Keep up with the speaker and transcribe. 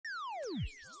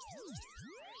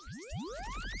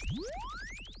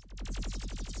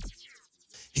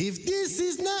If this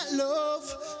is not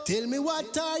love, tell me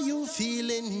what are you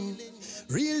feeling?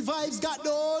 Real vibes got the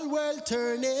whole world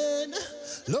turning.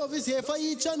 Love is here for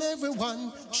each and every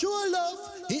one. Show love,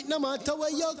 it no matter where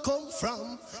you come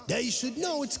from. They should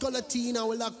know it's Colatina.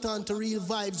 We're locked on to Real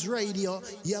Vibes Radio.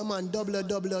 Yeah man,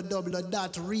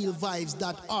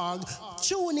 www.realvibes.org.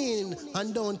 Tune in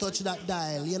and don't touch that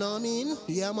dial, you know what I mean?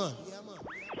 Yeah man.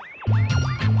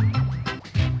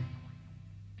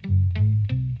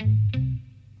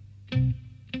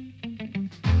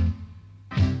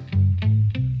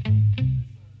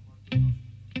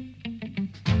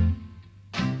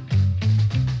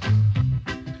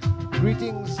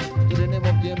 Greetings to the name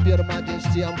of the Emperor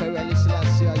Majesty Emperor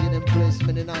Selecta, in embrace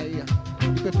Meninai,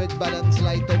 the perfect balance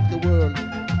light of the world.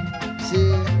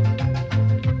 See,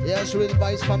 yes, Real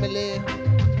Vibes family,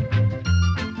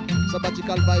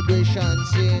 sabbatical vibration,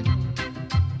 see,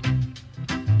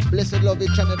 blessed love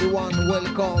each and every one,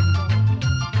 welcome.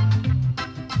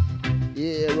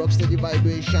 Yeah, rocksteady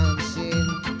vibration, see.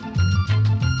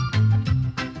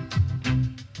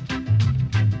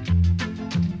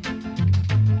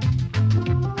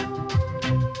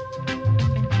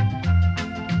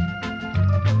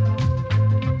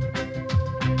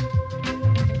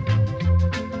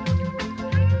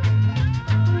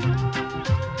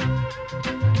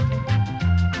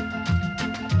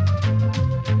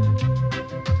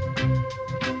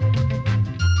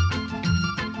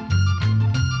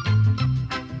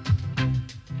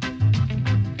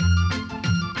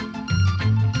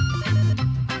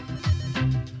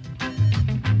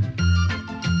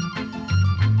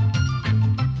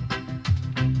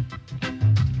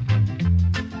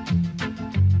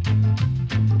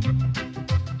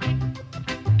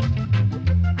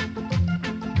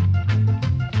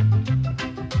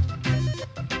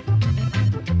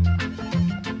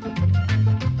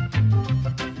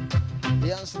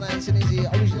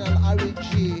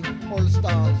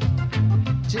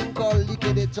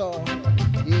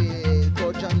 Yeah,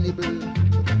 touch and label,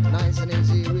 nice and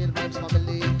easy, Real Vibes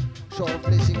family, show of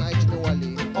blessing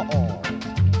itinerally.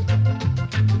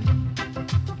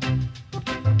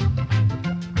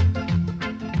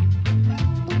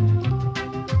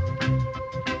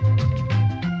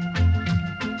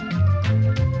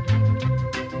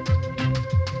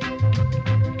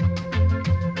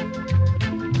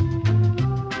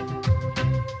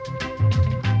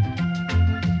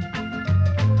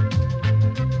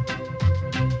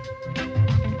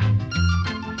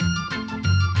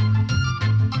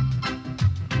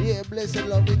 Blessed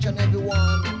love each and every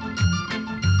one.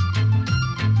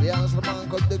 Yeah, it's the man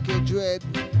called the K-Dread.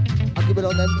 I keep it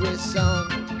on Empress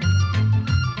sound.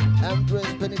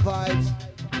 Empress Penny Vibes.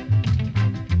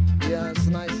 Yeah, it's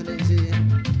nice and easy.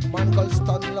 Man called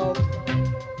Stun Love.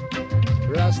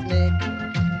 Rasnik.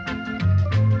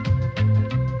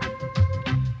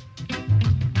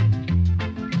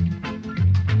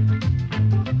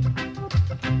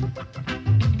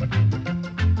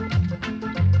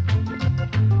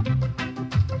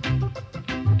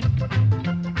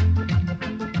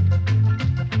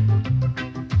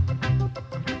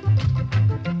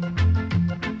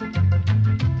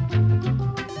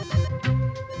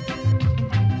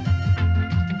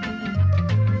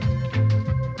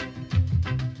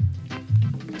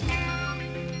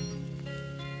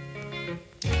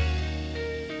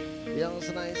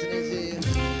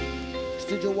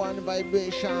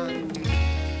 Vibration,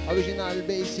 original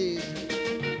bases,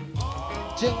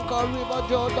 Jinko River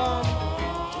Jordan.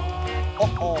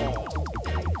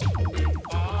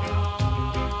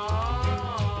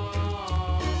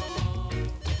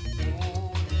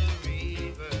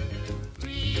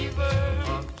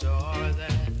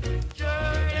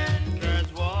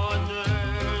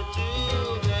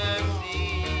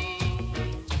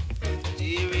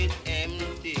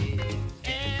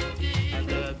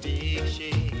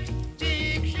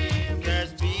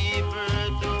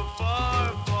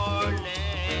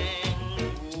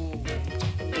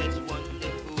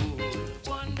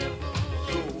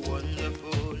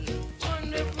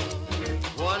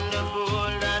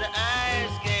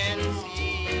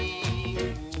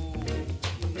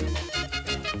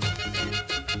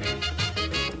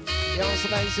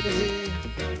 Nice and easy.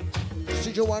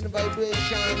 Studio One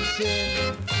vibrations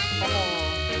in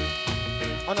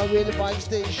on a Real Vibe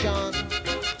station.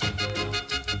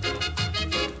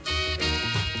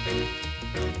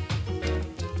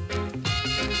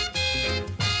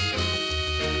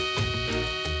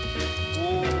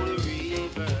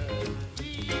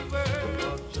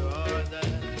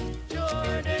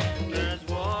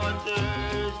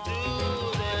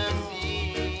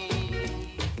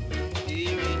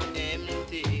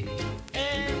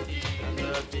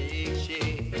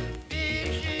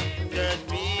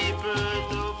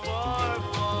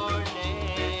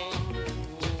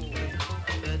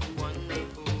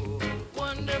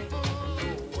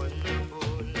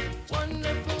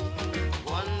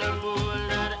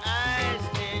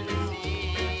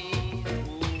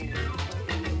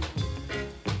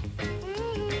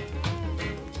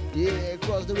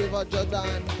 the river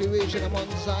Jordan, creation among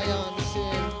Zion,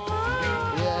 sin.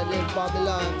 Yeah, live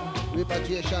Babylon,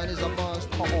 repatriation is a must.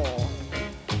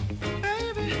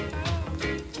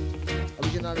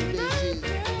 Original places.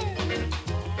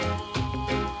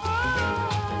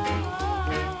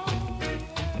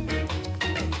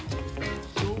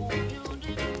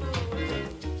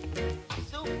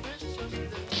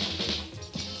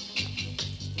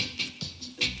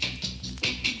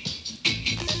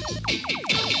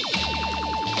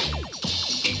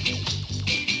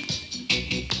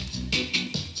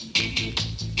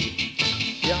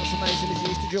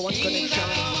 One connection.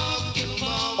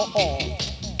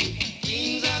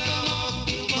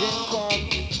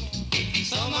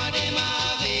 Some of them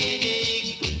are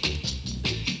Vedic.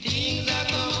 Things that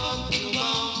come up to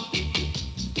bomb.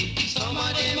 Some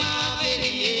of them are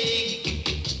Vedic.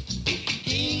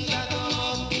 Things that come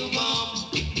up to bomb.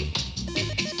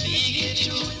 Speak it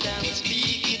truth and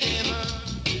speak it ever.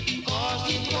 Cause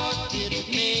it what it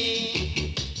may.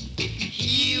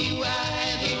 He who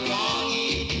had the wrong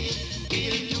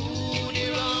will do the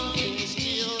wrong thing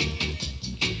still.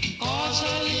 Cause a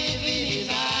living is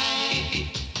high,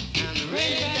 and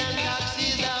rent and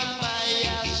taxes are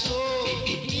fire. So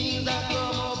things that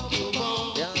come up to bomb.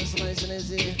 Yeah, it's nice and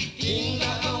easy. Things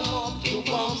that come up to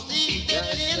bomb. Things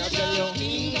that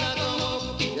come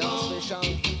up to bomb. Special.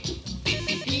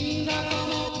 Things that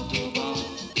come up to bomb.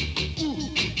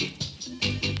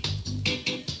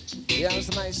 Yeah, it's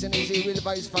nice and easy.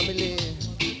 Realvibes family.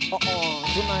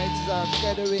 Tonight is a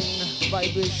gathering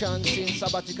vibration scene,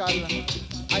 sabbatical.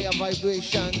 Higher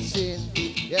vibration scene.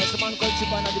 Yes, a man called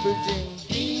Chipan at the building.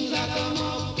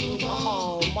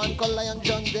 Man called Lion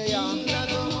John there.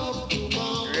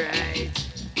 Right.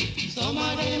 Some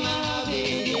of them are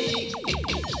big.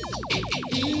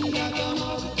 Things that come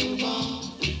up to bomb.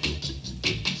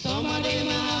 Some of them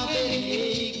are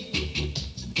big.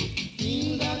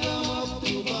 Things that come up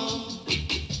to bomb.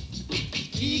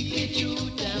 Speak the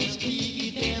truth and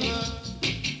speak it ever.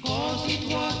 Cause it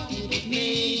what it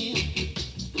may.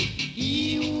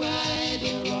 He who had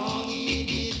the wrong he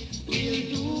did will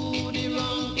do the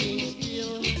wrong thing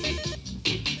still.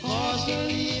 Cause the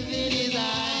living is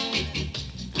high,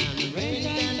 and rent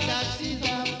and taxes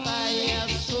are fire.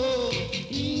 So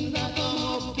things that come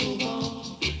up to bomb.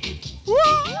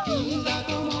 Things that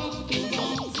come up to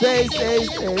bomb. Say.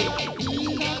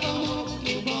 Things that come up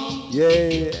to bomb.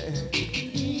 Yeah.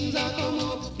 Things that come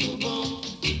up to bomb.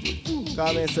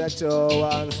 Come and set your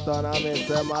one stone and me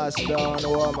say mash down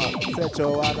woman. Set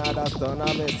your one other stone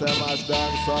and me say mash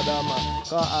down Sodoma.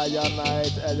 Cause I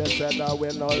night and you said that we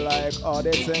no like all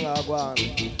the thing I want.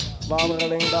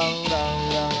 Bubbling down.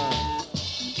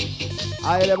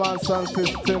 I the man sound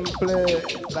system play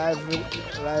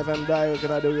live and direct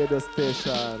on the radio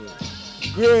station.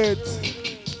 Great.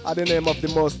 At the name of the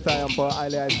Most High Emperor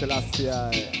Haile Selassie,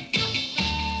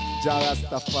 Jah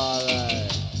Rastafari,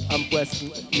 and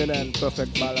President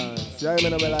Perfect Balance. You hear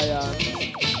me now, Lion?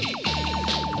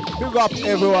 Big up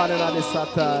everyone in this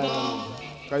time.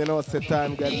 Cause you know the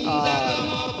time get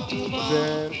hard.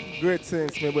 Then great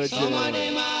things, me boy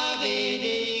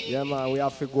Jay. Yeah man, we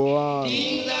have to go on.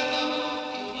 Hey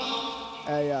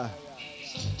yeah.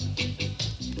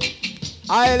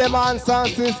 I the man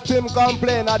sound system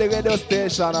complain at the radio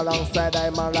station alongside I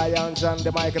man Lion John,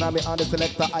 the mic and me on the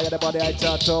selector. I the body I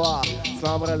chat to her.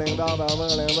 Slam rolling down,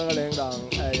 whirling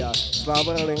down. Hey yeah. Slam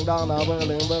rolling down,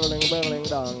 whirling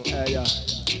down. Hey yeah.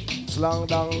 Slang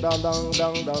down.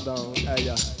 Hey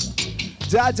yeah.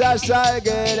 Jaja shall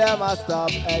get them a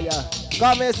stop. Hey yeah.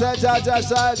 Come and say Jaja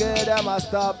shall get them a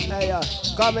stop. Hey yeah.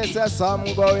 Come and say some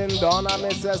going down, and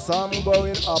me say some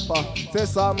going up. Say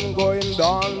some going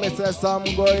down, me say some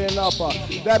going up.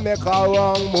 They make a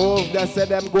wrong move, they say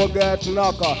them go get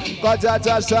knocked. Cause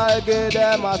Jaja shall get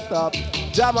them a stop.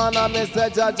 Jaman and me say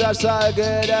Jaja shall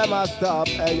get them a stop.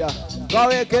 Hey yeah.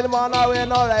 Cause we kill man away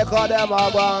no like how them a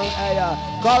bang. Hey yeah.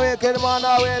 Cause we kill man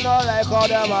away no like how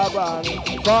them a bang.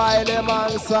 Cause the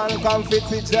man son come fit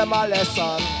teach them a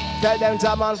lesson. Tell them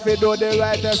Jaman fi do the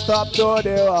right and stop do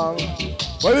the wrong.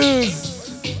 What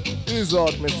is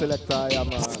out, me Selecta, yeah,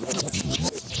 man.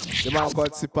 The man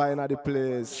called Sipa in the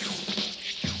place.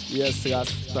 Yes,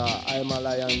 Rasta, I'm a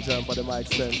Lion Jump for the mic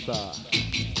center.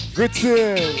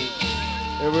 Greetings,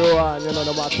 everyone, you know,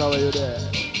 no matter where you're there.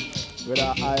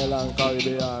 Whether Ireland,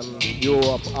 Caribbean,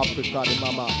 Europe, Africa, the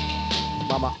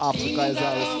mama Africa is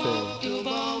our thing.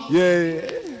 Yeah.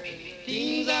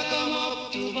 Things that come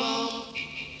up to bomb.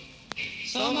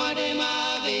 Some of them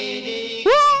are Vedic.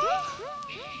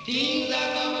 Things that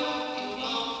come up to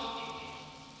bomb.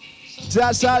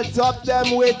 Jah shall top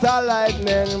them with a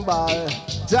lightning ball.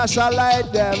 Just a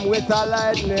light them with a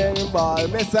lightning ball.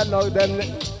 Me say no them,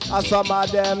 some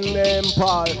of them name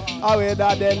Paul. Away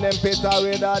that them Peter,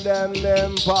 away that them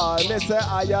name Paul. Me say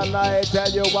I and I tell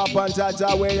you what on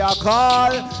Jaja where you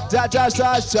call. Jaja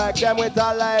shall strike them with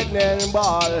a lightning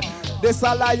ball. This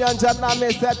a lion Jana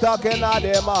me say talking at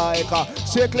the mic.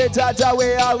 Strictly Jaja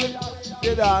where you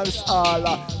the dance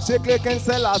hall. Strictly can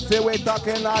sell us, say we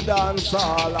talking a dance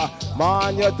hall.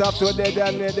 Man, you talk to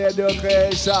them need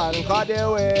education. Cause the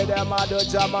way them a do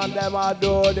jam and them a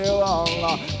do the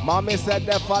wrong. Mommy said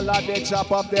they follow the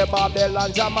chop up the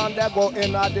Babylon jam and they go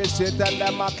in at the shit and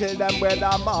them a kill them with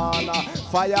a man.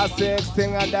 Fire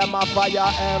 16 and them a fire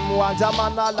M1 jam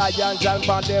and a lion jump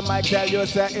on the mic tell you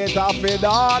say it a fit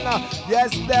on.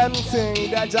 Yes, them sing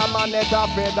the jam and it a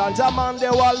fit on. Jam and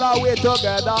the wall away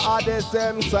together are the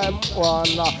same one.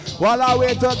 While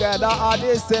away together are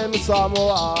the same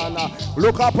someone.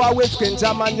 Look up our skin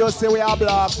jam and you see we are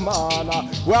black man.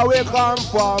 Where we come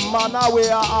from, man, we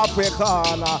are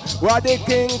African. Where the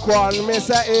king crown, me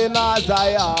say in a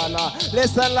Zion.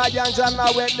 Listen like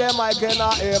Jana with the mic in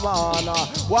a man.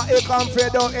 What it come for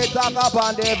do, it talk up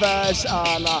on the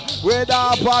version. With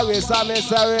a Paris and me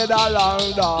say with a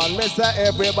London. Me say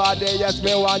everybody, yes,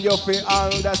 me want you to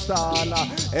understand.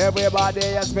 Everybody,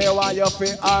 yes, me want you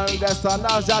to understand.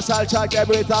 Now Josh shall check them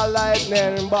with a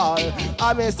lightning ball.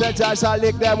 I me say Josh shall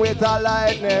lick them with a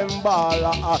lightning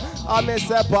ball. I me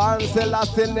say Pan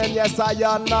Celestine them, yes, I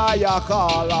and I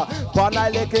call. Pan I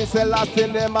licking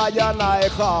Celestine them, I and I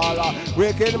call.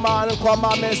 Wicked man come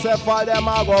and me say for them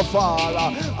I go fall.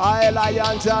 I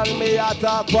lion John me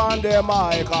attack on the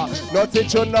mic. No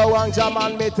teach you no one jam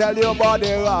and me tell you about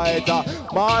the right.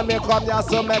 Man me come here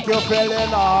so make you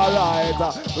feeling alright.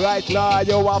 Right now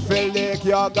you a feel like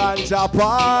your ganja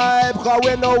pipe. Cause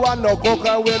we no one no cook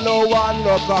and we no one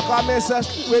no cook. I me say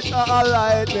with a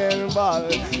lightning ball.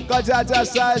 Cause I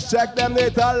just check them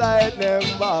with a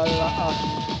lightning ball.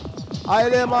 I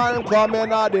the man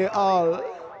coming at the hall.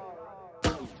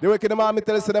 The wicked man me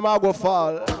tell you say them I go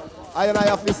fall. I and I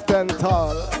have to stand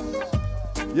tall.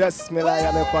 Yes, me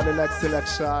lion up on the next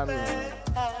selection.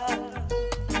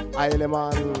 I the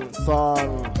man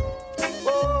song.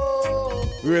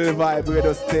 Realvibes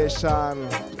radio station.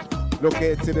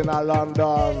 Located in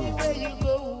London.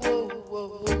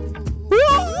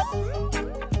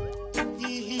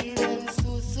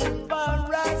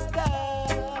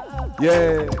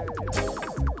 Yeah.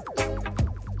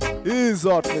 He's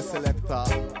out, Miss Selecta.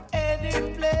 Any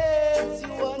place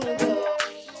you wanna go.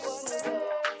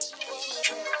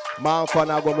 Man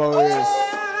Connor go Maurice.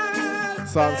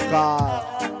 Sanskar.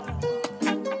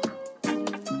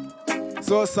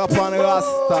 So Sapan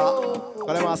Rasta.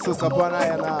 Call him a so Sapan I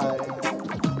and I.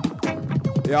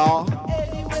 Yeah.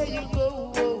 Anywhere you go,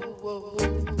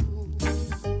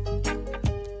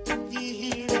 you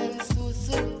hear them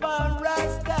Susupan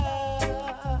Rasta.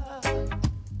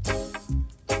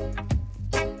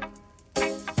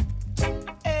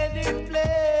 Any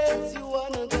place you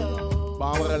wanna go.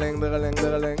 Bam,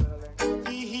 derling.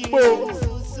 You hear them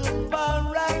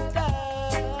Susupan Rasta.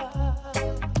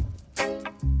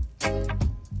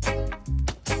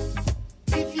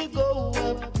 If you go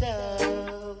uptown,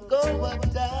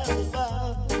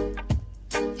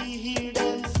 you hear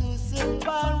them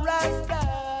Susupan Rasta.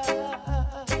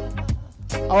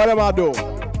 What am I do?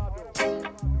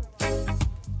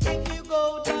 If you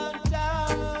go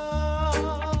downtown,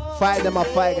 Fight them a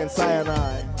fight against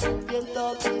cyanide. them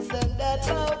talk this and that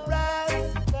about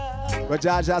Rasta. But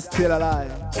Jaja still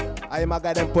alive. I am a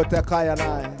guy them put a cyanide.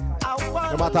 I No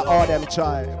wanna matter know how them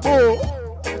try. Boo!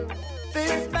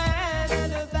 this man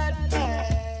and that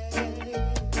man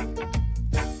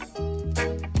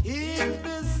is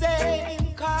the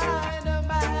same kind of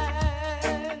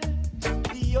man.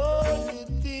 The only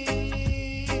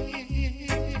thing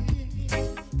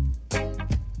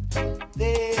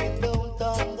they don't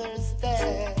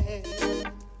understand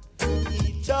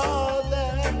each other.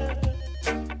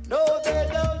 No, they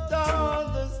don't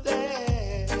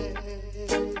understand.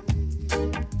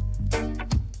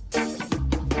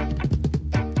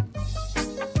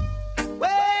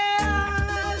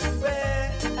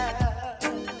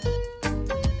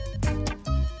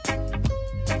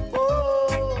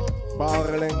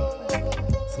 Barreling.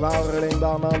 Slarreling,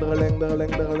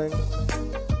 derling.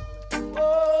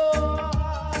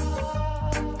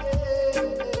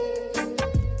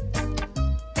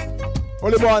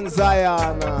 Only one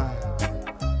Zion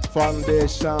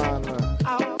Foundation.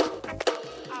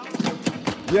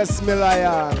 Yes, me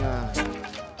Lion.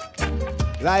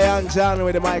 Lion John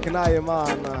with the mic in eye,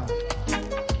 man.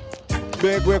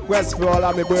 Big request for all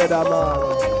of me brother,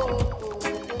 man.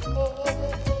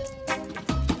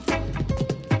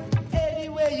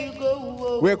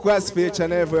 Request for each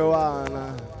and everyone.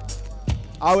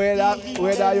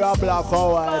 Whether you are black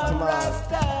or white,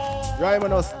 man. You ain't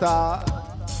no star.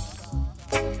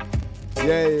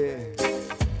 Yeah.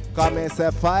 Come and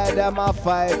say fight them a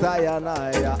fight, I and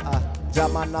I.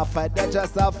 Jaman a fight, they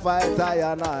just a fight, I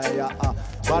and I.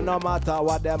 But no matter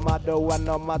what them a do, and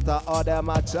no matter how them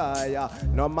a try,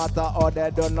 no matter how they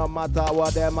do, no matter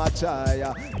what them a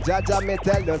try. Jaja me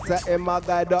tell you, say him a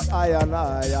guide the I and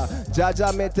I.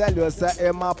 Jaja me tell you, say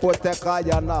him a protect I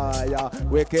and I.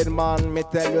 Wicked man, me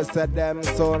tell you, say them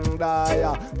son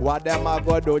die. What them a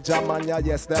go do, Jaman,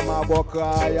 yes, them a go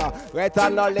cry. Right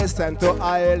and now listen to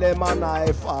I man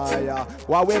I fire.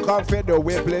 What we come for do,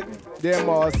 we play the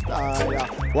most high.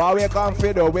 What we come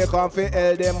for do, we come for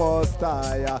hell the most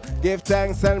high. Give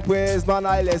thanks and praise, man,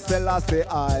 I listen, I say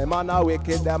I. Man, I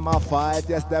wicked them a fight,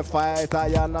 yes, they fight, I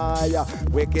and I.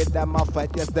 Wicked them a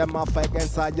fight, yes, them a fight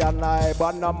against I and I.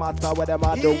 But no matter what them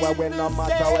a do, we no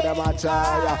matter what them a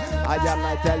try. I and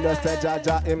I tell you, say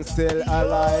Jaja, him still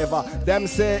alive. Them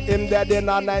say him dead in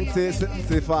a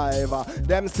 1965.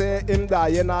 Them say him die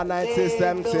in a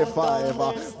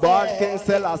 1975. But King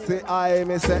Selassie, I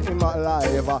me say him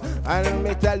alive. And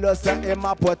me tell you, say him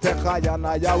a protect I and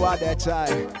I, what they try.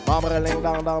 Bamreling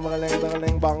dang, bang,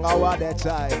 what they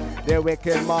try. The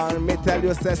wicked man, me tell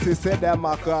you, say them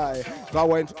a cry.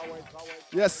 Going,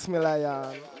 yes, me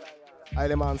lion. I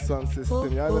the man sound system,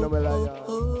 you know me lion.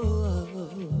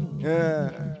 Yeah.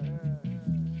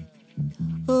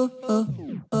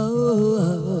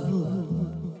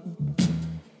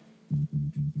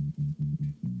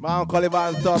 Man,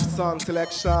 Caliban top sound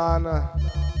selection.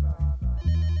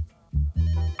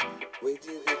 With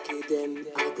the wicked them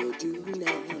I go do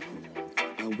now.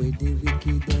 And with the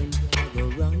wicked them I go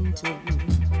run to.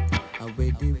 And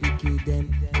with the wicked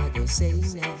them I go say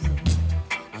now.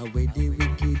 And with the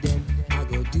wicked them I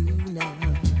go do now.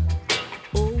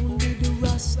 Only the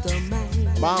Rasta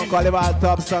man. Man, Caliban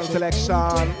top sound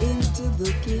selection. Into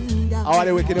the kingdom. How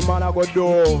the wicked man I go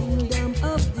do? Kingdom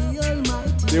of the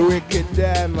Almighty. The wicked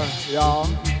them, yeah.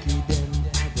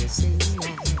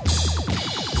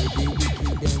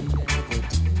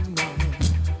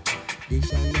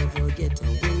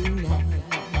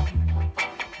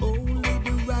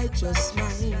 Just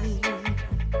mine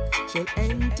shall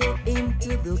enter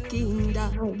into the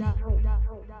kingdom.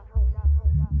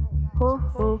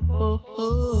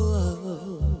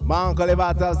 Man,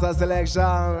 Caliban top sound selection.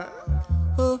 How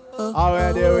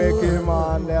the wicked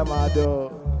man them a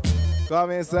do?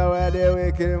 Come and say where the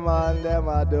wicked man them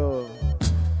a do.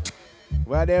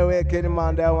 Where the wicked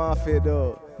man they want to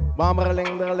do.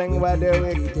 Bamberling, darling, where the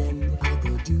wicked.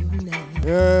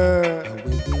 Yeah.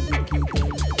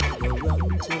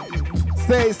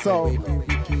 Say so. Where the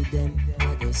wicked them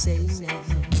I go say now.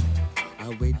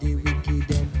 Where the wicked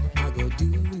them I go do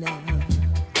now.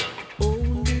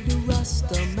 Only the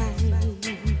Rasta man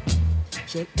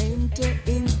shall enter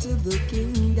into the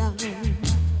kingdom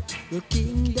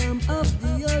of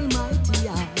the Almighty.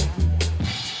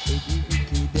 Where the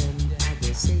wicked them I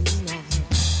go say now.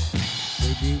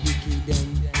 Where the wicked them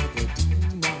I go do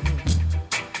now.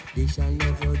 They shall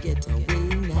never get away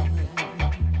now.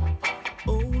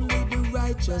 Only the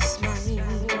righteous man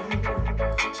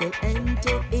shall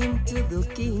enter into the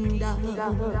kingdom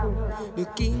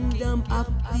of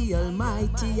the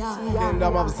Almighty.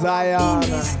 Kingdom of Zion. In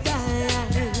this time.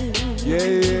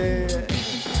 Yeah.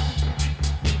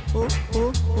 Oh,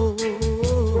 oh, oh, oh.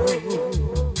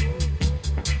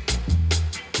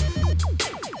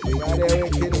 Where the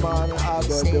wicked man I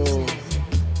go do.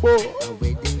 Oh.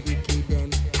 Where the wicked them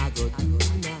I go do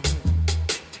now.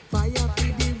 Fire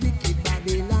for the wicked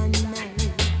Babylon man.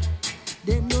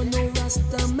 Them no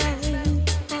Rasta man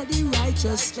or the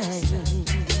righteous man.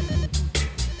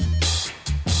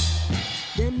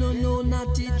 Them no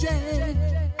naughty dread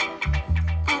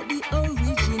or the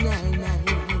original man.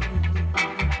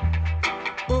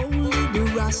 Only the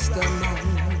Rasta man.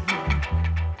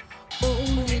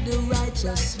 Only the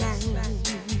righteous man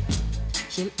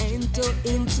shall enter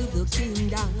into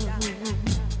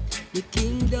the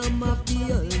kingdom of the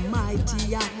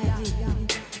Almighty.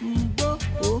 Oh,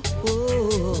 oh,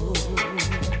 oh.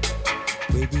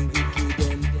 Where the wicked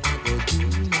them I go do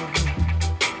now.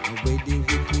 Where the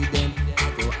wicked them I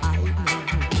go hide now.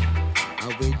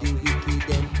 Where the wicked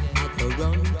them I go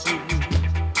run to.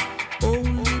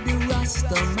 Only the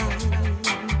Rasta man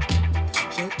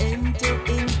shall enter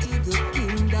into the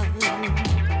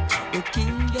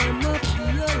kingdom of the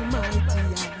Almighty.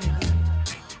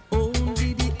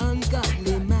 Only the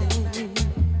ungodly man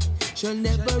shall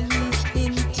never reach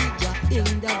into the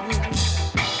kingdom.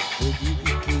 Where the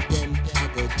wicked them I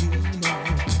go do now.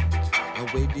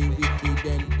 Where the wicked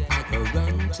them I go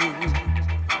run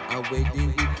the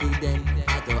wicked them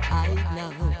I go hide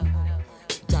now.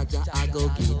 Jaja I go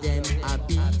give them a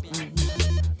beating.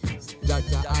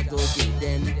 Jaja I go give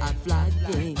them a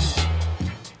flogging.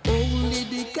 Only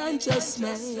the conscious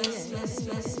man.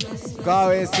 Cause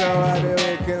we say what the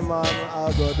wicked man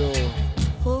I go do.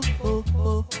 Oh, oh,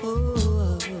 oh,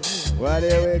 oh. What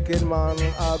the wicked man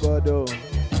I go do.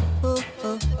 Oh,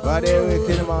 oh, What the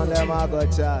wicked man them I go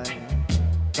try.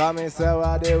 Come and say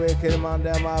what the wicked man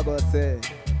them I go say.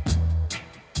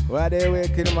 What the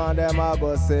wicked man them I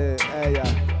go say. Hey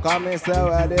yeah. Come and say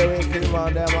what the wicked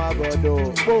man them I go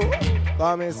do.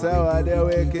 Come and say what the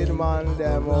wicked man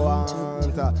them want.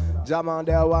 Jaman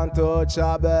they want to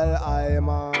trouble I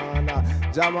man.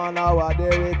 Jaman what the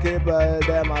wicked bell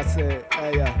them I say.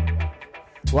 Hey yeah.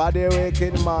 What the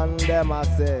wicked man them I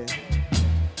say.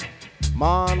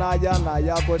 Man, I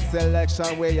good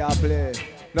selection where you play.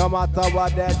 No matter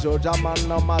what they judge, man,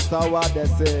 no matter what they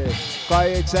say.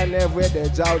 Cause each and every day,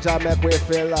 judge make we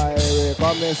feel like we.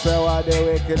 Come and say what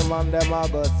the wicked man them a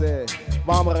go say.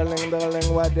 Mumbling,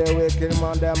 darling, what the wicked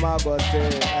man them a go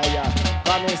say. Hey, yeah.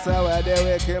 Come and say what the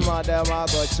wicked man them a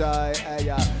go try. Hey,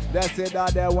 yeah. They say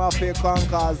that they want to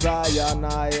conquer Zion.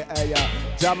 Hey, yeah.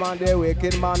 Jaman the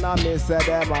wicked man and me say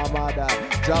them a mother.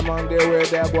 Jaman the way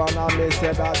they wanna me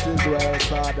say that is well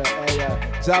sad. Hey,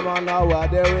 yeah. Jaman now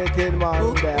what the wicked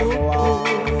man them want.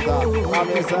 And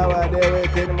me say what the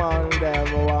wicked man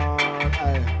them want.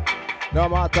 Hey. No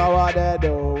matter what they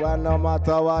do and no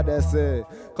matter what they say.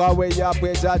 Cause we up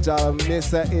with Jaja, me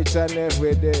say each and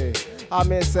every day. I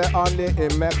me say only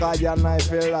him make I and I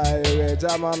feel like we.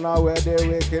 Jaman now where the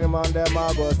wicked man them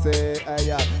a go say. Hey,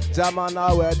 yeah. Jaman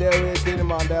now where the wicked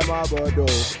man them a go do.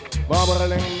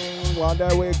 Bubbling, what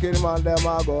the wicked man them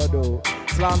a go do.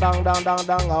 Slam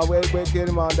down, away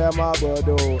wicked man them a go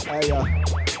do. Hey, yeah.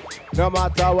 No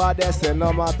matter what they say,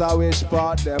 no matter which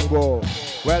part them go.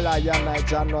 Well, I and I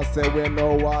John say we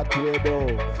know what we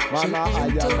do. Man, I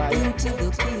and I.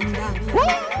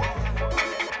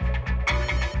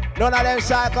 None of them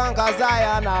shall conquer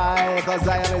Zion, cause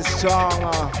Zion is strong.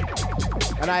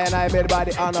 And I made by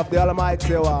the hand of the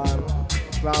Almighty One.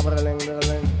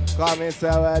 Come and say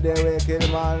where the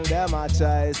wicked man them a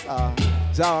chase.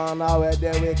 John, where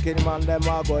the wicked man them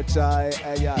a go try.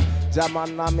 Yeah.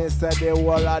 Jaman, me say the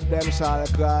whole of them shall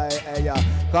cry. Yeah.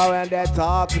 Cause when they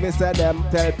talk, me say them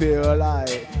tell pure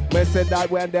lie. Me say that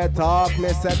when they talk, me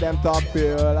say them talk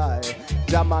pure lie.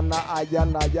 Jaman, I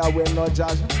we no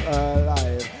judge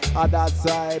life. On that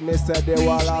side, me say the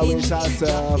wall of we shall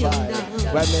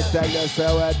survive. When me tell you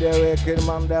say where the wicked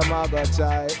man them a go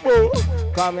try.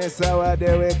 Come and say where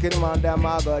the wicked man them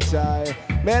a go try.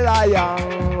 Me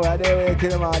lion, where the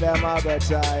wicked man them a go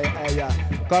try. Hey,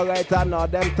 yeah. Cause right now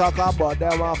them talk about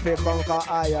them a fi conquer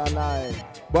I and I.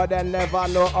 But they never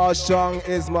know how strong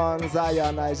is man's I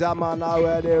and I. Jaman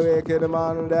where the wicked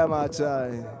man them a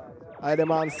try. I the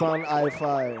man son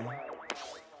I-Fi.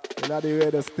 In the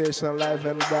radio station live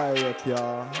and direct,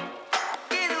 y'all.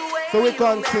 So we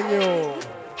continue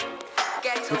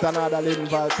with another Living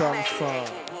Valton song.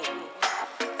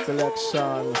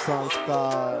 Selection, songs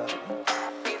called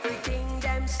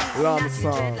Lamb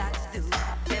Song.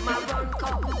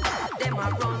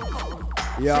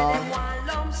 Yeah.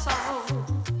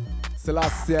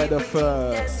 Selecta the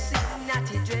first.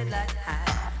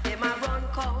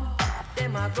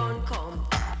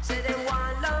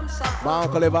 My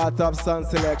uncle live out of Sun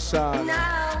Selection.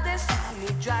 Now they see me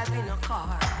driving a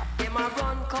car. Them a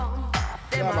run come.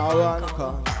 Them Yeah, a my run run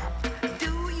come. come.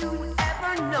 Do you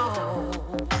ever know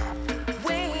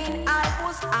when I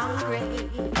was hungry?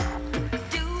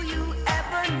 Do you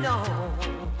ever know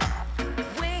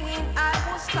when I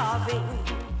was starving?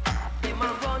 Them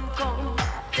a run come.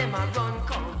 Them a run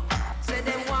come. Say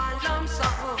them want lump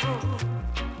sum.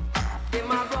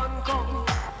 Them a run come.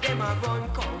 Them a run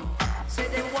come. Say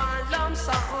them want lump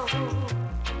sum.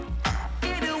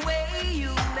 Get away,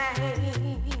 you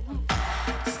man.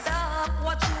 Stop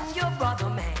watching your brother,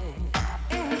 man,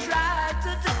 and try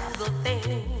to do the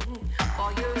thing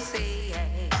for your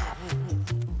sake.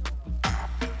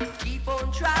 Keep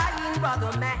on trying,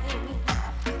 brother, man.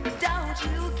 Don't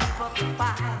you give up the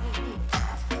fight.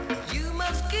 You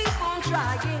must keep on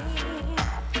trying,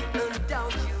 and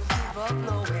don't you give up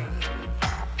no way.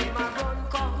 Them a run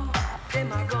come,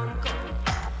 them a run come.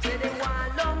 Say them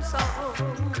want lump sum.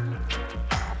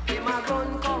 Them a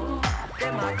run come,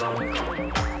 them a run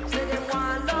come. Say them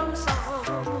want lump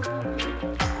sum.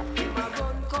 Them a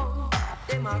run come,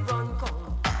 them a run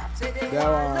come. Say them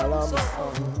want lump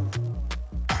sum.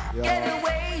 Get Yeah.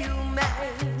 away, you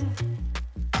man.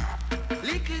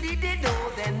 Little did they know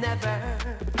they never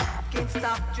can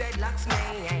stop dreadlocks,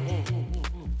 man.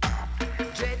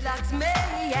 dreadlocks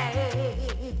may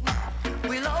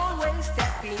will always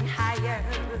step in higher.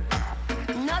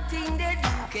 Nothing they do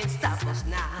can stop us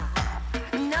now.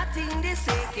 Nothing they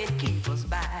say can keep us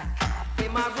back.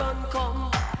 Them a run come,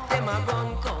 them a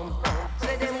run come.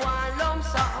 Say them want lump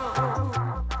sum.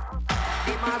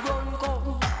 Them a run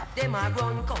come, them a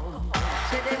run come.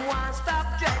 Say them want stop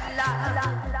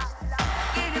dreadlocks.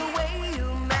 Either way you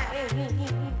may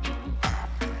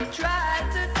try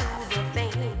to do the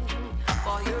thing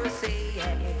for your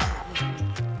sake.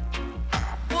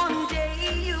 One day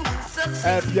you will succeed.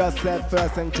 Help yourself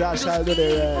first and Josh shall do the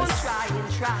rest. Try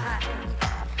and try.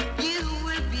 You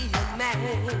will be a man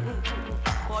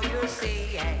for your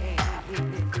sake.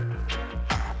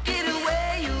 Either way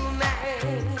you may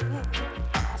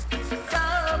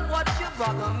stop what your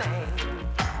brother man.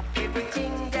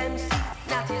 Everything them see,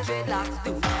 not the dreadlocks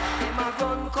do. Them a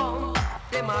run come,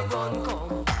 them a run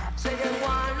come. Say them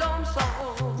want lump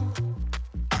sum.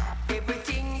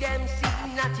 Everything them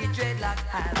see, not the dreadlocks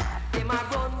have. Them a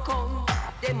run come,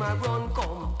 them a run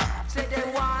come. Say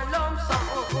them want lump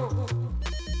sum.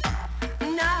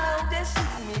 Now they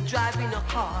see me driving a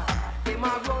car. Them a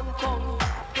run come,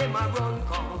 them a run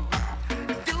come.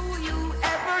 Do you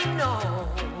ever know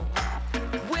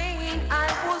when I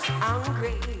was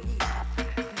hungry?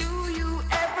 Do you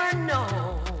ever know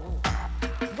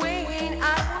when I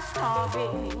was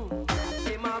starving?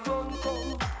 Them a run come,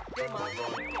 them a run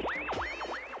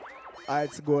come.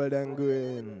 It's gold and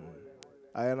green.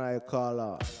 I call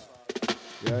her.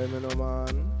 You hear me no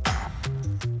man?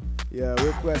 Yeah,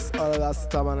 request all that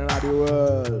stuff man in the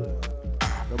world.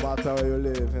 No matter where you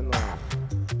live, you know.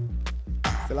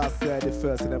 Still I say the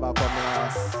first, you never come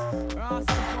last.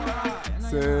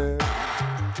 See?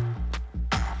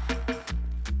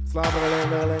 Slam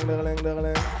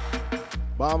berling.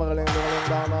 Bam berling.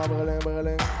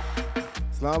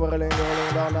 Slam berling.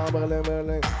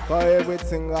 Cause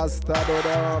everything I start do,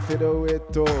 they want to do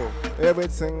it too.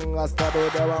 Everything I start do,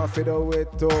 they want to do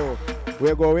it too.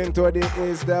 We go into the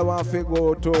east, they want to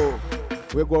go to.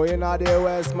 We go in at the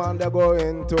west, man, they go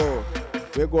into.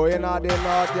 We go in at the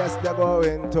north, yes, they go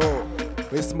into.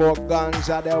 We smoke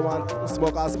ganja, they want to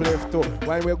smoke a spliff too.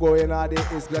 When we go in at the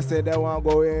east, they say they want to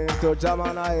go into.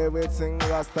 Jamana, everything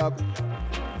was stuck.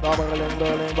 Bang,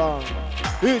 bang.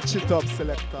 Hitch it up,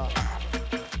 Selecta.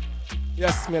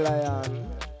 Yes, me lion.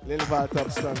 Lil Val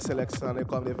top song selection, they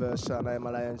come the version. I'm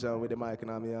a lion John with the mic in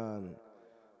my hand.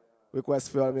 Request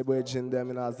for all me bridging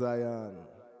them in a Zion.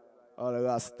 All the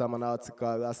Rasta man out to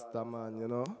call Rasta man, you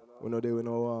know. We know they will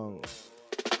know wrong.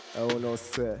 I will not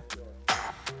say.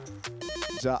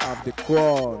 Jah have the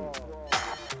crown.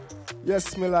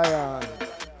 Yes, me lion.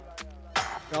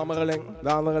 Down.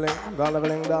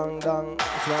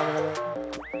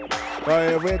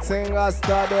 Everything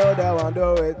Rasta do, they want to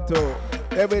do it too.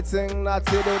 Everything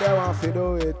Natty do, they want to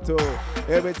do it too.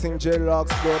 Everything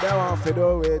J-Locks do, they want to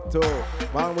do it too.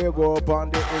 Man, we go up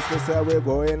on the east, we say we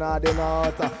go in at the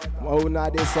north. Out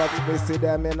at the south, we see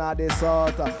them in at the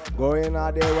south. Go in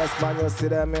at the west, man, you see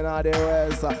them in at the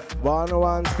west.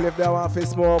 One split, they want to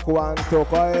smoke one too.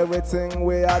 Cause everything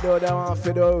we do, they want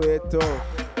to do it too.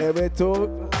 Every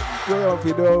two, we want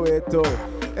to do it too.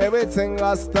 Everything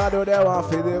Rasta do, they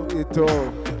want to do it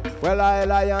too. Well, I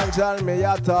lion John, me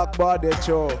a talk about the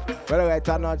show. Well, right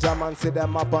now, jam and see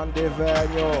them up on the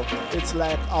venue. It's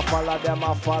like a follow them,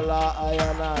 a follow I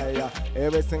and I.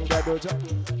 Everything they do,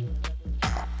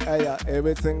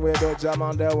 everything we do, jam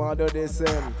and they want to do the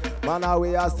same. Man,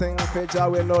 we a sing feature,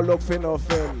 we no look for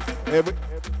nothing.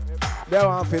 They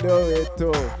want to do it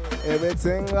too.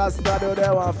 Everything Rasta do, they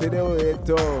want to do it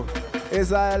too. It's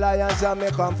a lion John,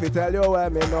 me come to tell you where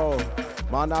me know.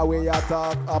 Man, we a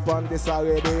talk up on this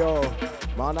radio.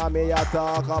 Man, me a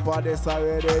talk up on this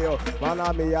radio.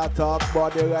 Man, me a talk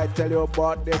about the right, tell you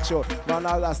about the truth. Man,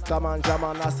 a Rasta man,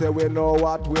 Jaman, I say we know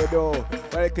what we do.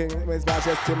 Well, King, His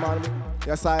Majesty, man,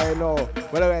 yes I know.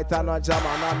 Well, right now, Jaman,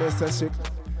 I miss a shit.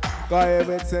 Cause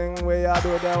everything we a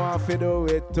do, they want to do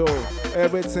it too.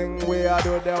 Everything we a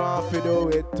do, they want to do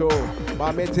it too.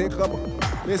 Man, me take up,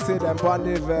 me see them on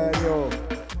the venue.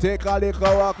 Take a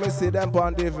little walk, me see them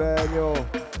on the venue.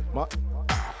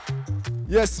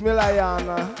 Yes, me lion.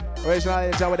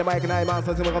 Originally, John with the mic in my man,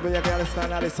 so you can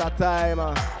understand that it's a time.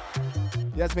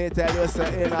 Yes, me tell you,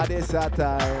 say, in this a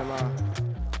time.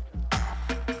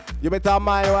 You better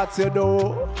mind what you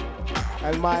do,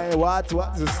 and mind what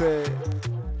you say.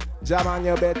 Jaman,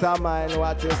 you better mind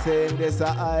what you say in this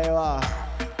Iowa.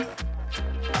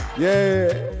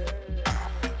 Yeah.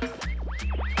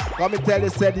 Come me tell you,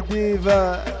 say the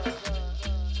diva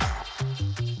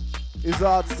is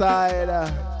outside.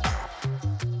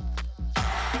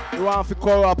 You want to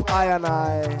corrupt I and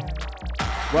I.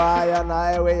 Why and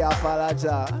I we a follow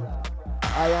Jah.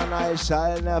 I and I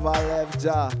shall never leave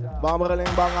Jah. Bambling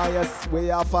bang yes, we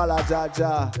a follow Jah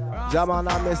Jah. Jah man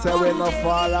and me say we no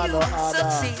follow no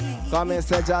other. Come me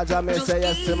say Jah Jah, me say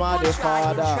yes to my the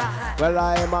Father. Well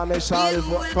I am a me shall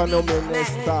vote for no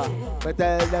minister. Me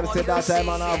tell them say that I'm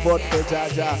gonna vote for Jah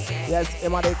Jah. Yes,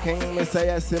 him a the king, me say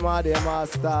yes, him a the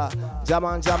master. Jah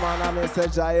man and me say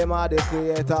Jah him a the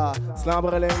creator.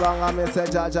 Slambling bang and me say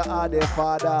Jah Jah a the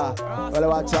father. Well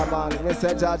watch a man, me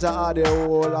say Jah Jah a the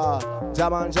ruler.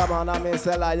 Jaman and me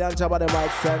say lion job at the mic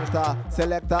center.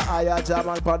 Selecta higher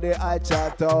Jaman for the high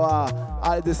chat tower.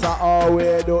 All this are all we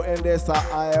do in this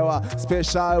Iowa.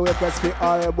 Special request for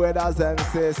all brothers and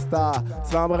sisters.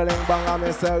 Slambling bang and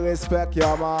me say respect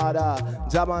your mother.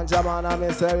 Jaman and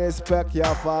me say respect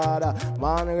your father.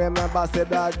 Man remember say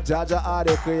that Jah Jah are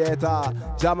the creator.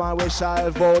 Jaman we shall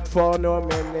vote for no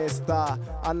minister.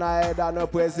 And neither no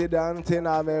president in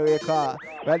America.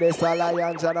 When they say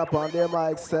lion John upon the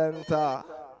mic center.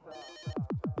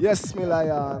 Yes, me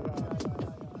lion.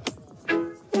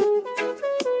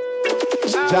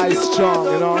 Jah is strong,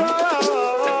 you know.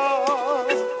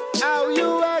 How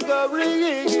you are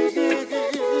going?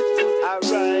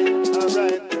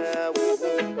 Alright now.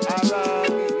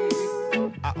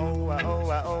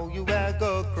 Oh, you are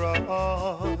go cross.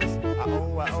 Oh,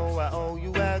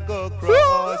 you are go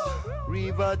cross.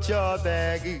 River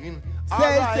Jordan.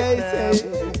 Say.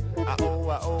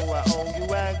 Oh, you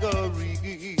are go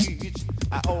reach.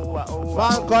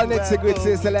 Man call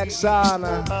integrity selection.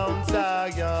 Mount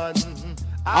Zion.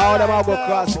 How them a go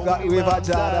cross River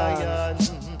Jordan?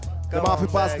 Them have to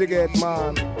pass the gate,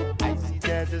 man. I see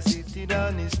Jah Jah sitting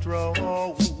on his throne.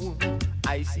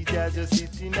 I see Jah Jah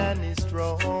sitting on his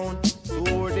throne.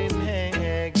 Sword in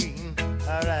hanging.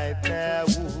 Alright now.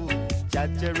 Jah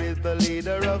Jah is the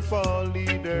leader of all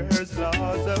leaders.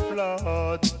 Laws of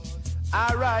Lord.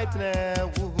 Alright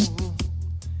now.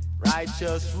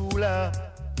 Righteous ruler.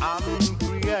 I'm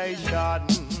creation.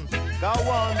 Go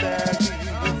on there.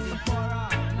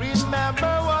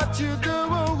 Remember what you do.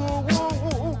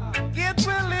 It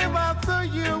will live after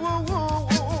you.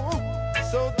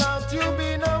 So don't you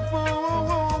be no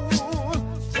fool.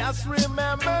 Just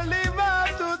remember, live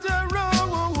after the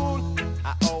rule.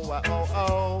 I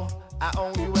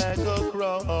owe you a go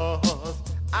cross.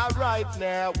 Alright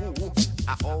now.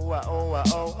 I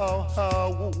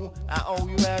owe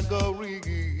you a go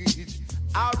reach.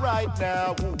 Alright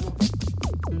now.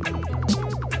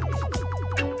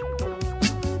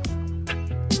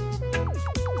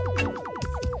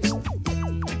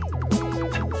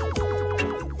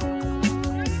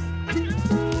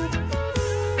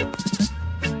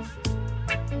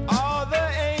 All the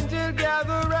angels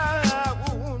gather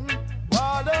round.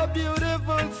 What a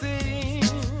beautiful scene.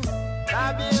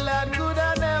 Babylon could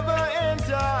I never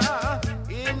enter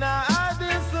in a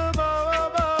abyss above.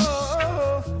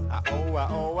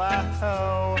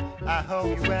 I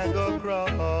hope you ain't go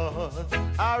cross.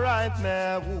 Alright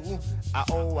now. I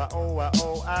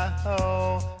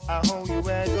hope you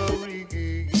ain't go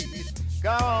reach.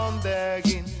 Go on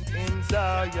begging in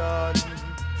Zion.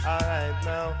 Alright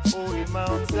now, holy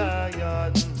Mount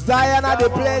Zion. Zion are the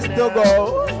place to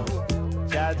go.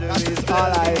 That is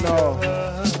all I know.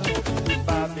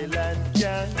 Babylon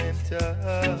can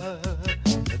enter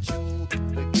through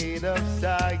the gate of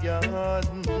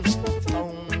Zion. It's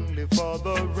only for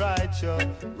the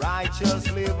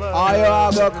righteous live. Are you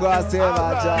a go cross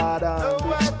River Jordan?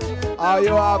 Are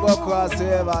you a go cross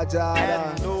River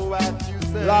Jordan?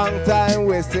 Long time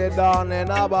we sit down in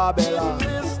a Babylon.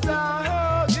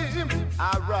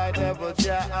 I ride ever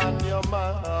Jah on your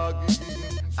mug.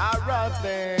 I ride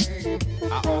there.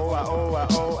 I hope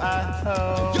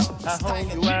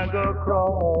you ain't go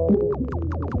cross.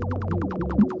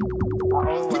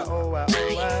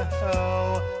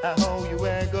 I hope you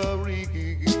ain't go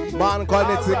reach. Man call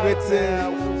it secrecy. I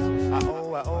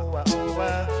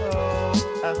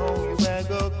hope you ain't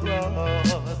go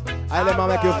cross. I let me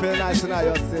make you feel nice in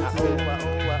your city.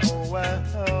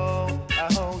 I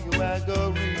hope you ain't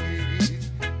go reach.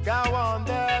 Go on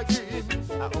there again.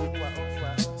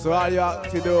 So all you have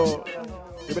to do,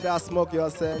 you better smoke your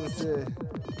sense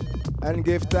and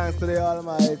give thanks to the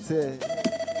Almighty.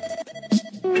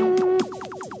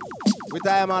 With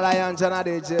I am a lion, Jana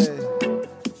DJ.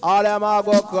 All them a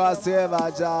go cross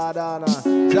River Jordan.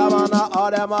 Jamana, all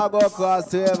them a go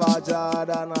cross River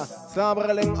Jordan.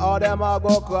 Slambling, all them a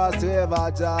go cross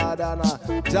River Jordan.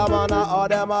 Jamana, all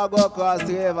them a go cross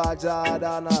River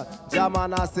Jordan.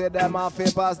 Jamana say them a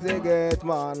fi pass the gate,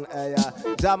 man.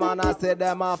 Jamana say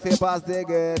them a fi pass the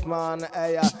gate, man.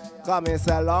 Come it's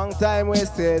a long time we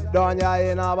sit down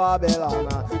here in a Babylon.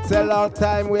 It's a long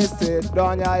time we sit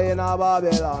down here in a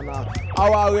Babylon.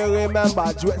 How we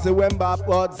remember Jesse when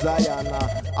bought Zion.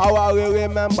 How we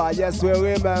remember, yes we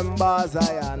remember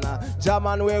Zion.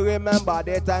 German we remember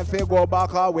the time we go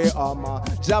back away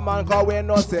German cause we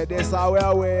know say this is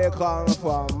where we come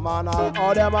from. Man,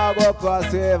 all them a go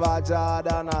cross river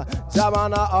Jordan.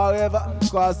 German all river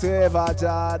cross river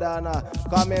Jordan.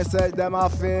 Come me say them a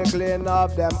fi clean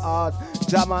up them heart.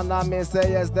 German me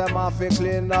say yes them a fi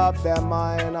clean up them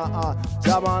mind.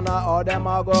 German all them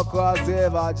a go cross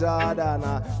river Jordan.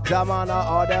 German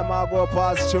all them a go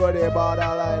pass through the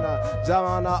borderline.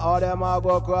 German all them a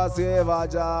go cross river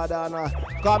Jordan.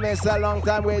 Come me say long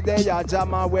time with the ya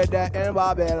German with the in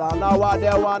Babylon. Now what they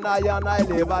want I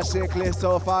live a shakely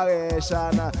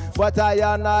sufferation. But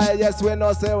I and I, yes, we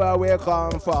know say where we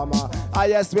come from.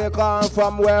 Yes, we come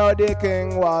from where the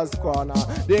king was born.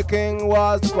 The king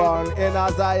was born in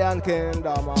a Zion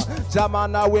kingdom.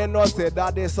 Jamana, we know say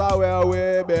that this is where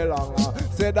we belong.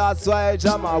 Say that's why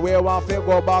Jama, we want to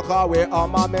go back away.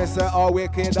 Me say, oh,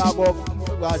 wicked I go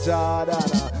Jordan.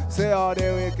 Say all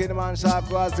the wicked man shall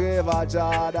cross river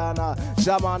Jordan.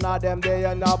 Jamana them they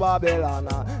in the Babylon.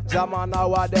 Jamana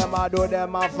what them a do,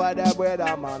 them a fight them with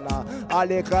a man. A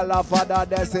little father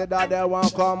they say that they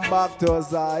won't come back to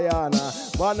Zion.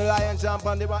 One lion jump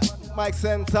on the mic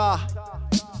center.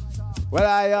 Well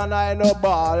I no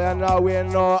ball and I win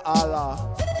no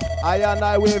Allah.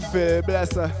 I will feel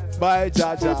blessed by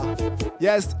Jaja.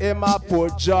 Yes, him a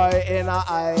put joy in a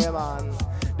eye man.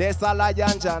 This a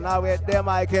lion jana with the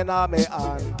mic in a me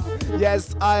hand.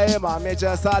 Yes, I am a me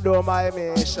just a do my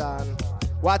mission.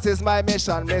 What is my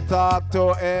mission? Me talk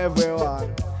to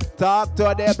everyone. Talk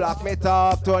to the black, me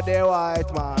talk to the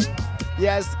white man.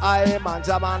 Yes, I am a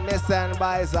Jaman, me send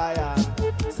by Zion.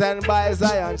 Send by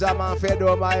Zion, Jaman fi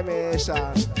do my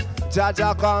mission.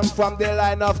 Jaja come from the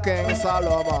line of King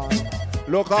Solomon.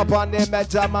 Look up on the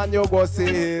Major man, you go see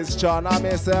his chon. I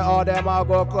me say all them a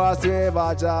go cross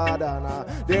river Jordan.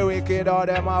 The wicked all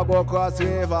them a go cross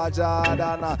river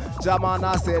Jordan.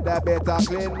 Jamana say they better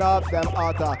clean up them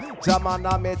outer.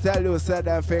 Jamana me tell you say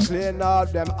them fi clean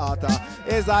up them outer.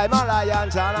 Is I man lion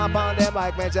John up on the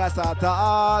mic, me just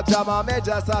attack. Jaman me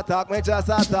just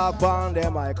attack on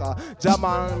the mic.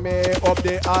 Jaman me up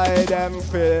the eye them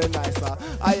feel nicer.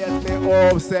 I yes me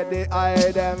up say the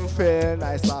eye them feel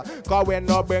nicer. Cause we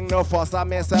no bring no fuss, I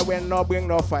me say we no bring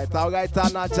no fight. Alright,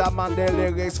 and a Jaman, the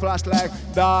lyrics flash like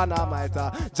dynamite.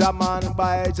 Jaman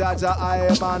by Jaja, I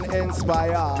man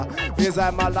inspire. Is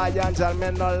I'm a lion, John,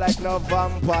 me no like no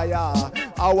vampire.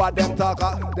 How them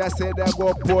talk, they say they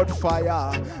go put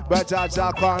fire. But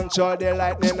Jaja control the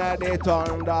lightning and the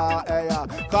thunder. Hey,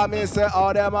 come me say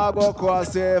all them a go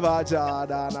cross river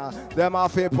Jordan. Them a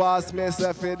fi pass me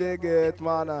say fi the gate,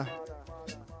 man.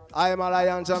 I am a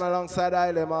lion John alongside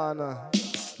Isle, man.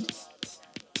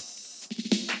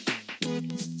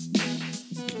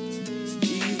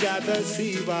 She's a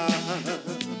deceiver.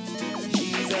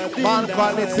 Man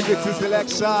called it Security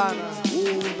Selection.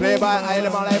 Play by Isle,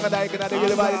 man. Live and I can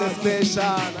deliver by the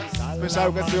station.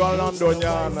 Special request to all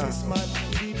Londonian.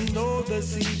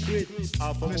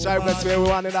 Special request to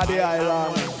everyone in the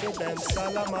island.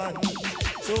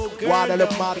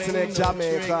 Guadeloupe, Martinique,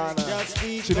 Jamaica,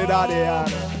 Trinidad.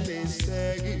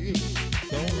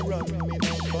 Don't run me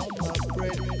down from my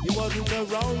spread. You wasn't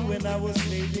around when I was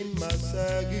making my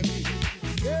saggy.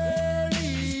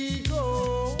 Girlie,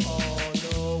 go on,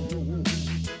 no.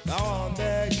 Now I'm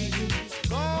begging,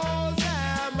 cause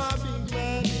I'm a big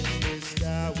man in this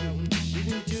town.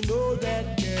 Didn't you know that,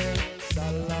 girl?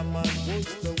 Salaman was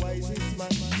the wisest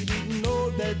man. You didn't know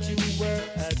that you were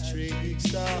a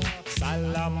trickster.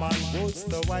 Salaman was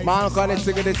the wisest man. Man called it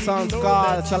Security Sounds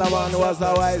called Salaman was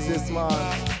the wisest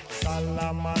man.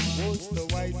 Salaman was the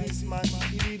wisest man.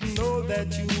 He didn't know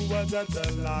that you was a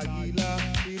Dalagila,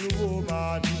 little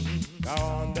woman. Go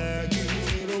on there,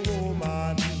 little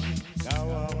woman. Go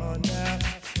on there.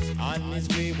 On his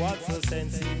way, what's the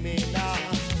sense in me now?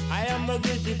 I am the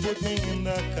good to put me in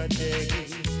the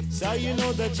category. So you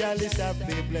know the chalice have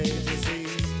the blaze, you see.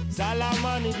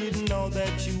 Salaman, he didn't know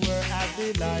that you were at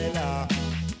Delilah.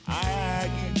 I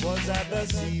was a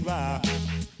deceiver.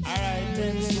 Alright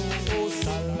then, so oh,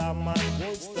 Salaman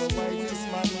was the wisest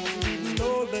man. He didn't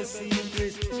know the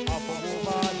secret of a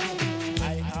woman.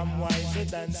 I am wiser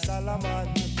than Salaman.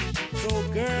 So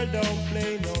girl, don't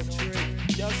play no trick.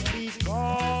 Just be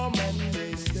calm and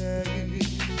be steady.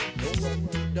 Don't run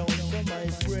me down for my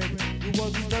bread. You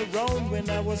wasn't around when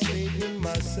I was making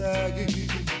my saggy.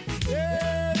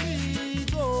 There we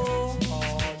go.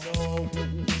 Oh no.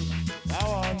 Now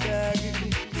I'm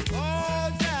begging.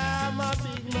 Cause I'm a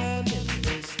big man.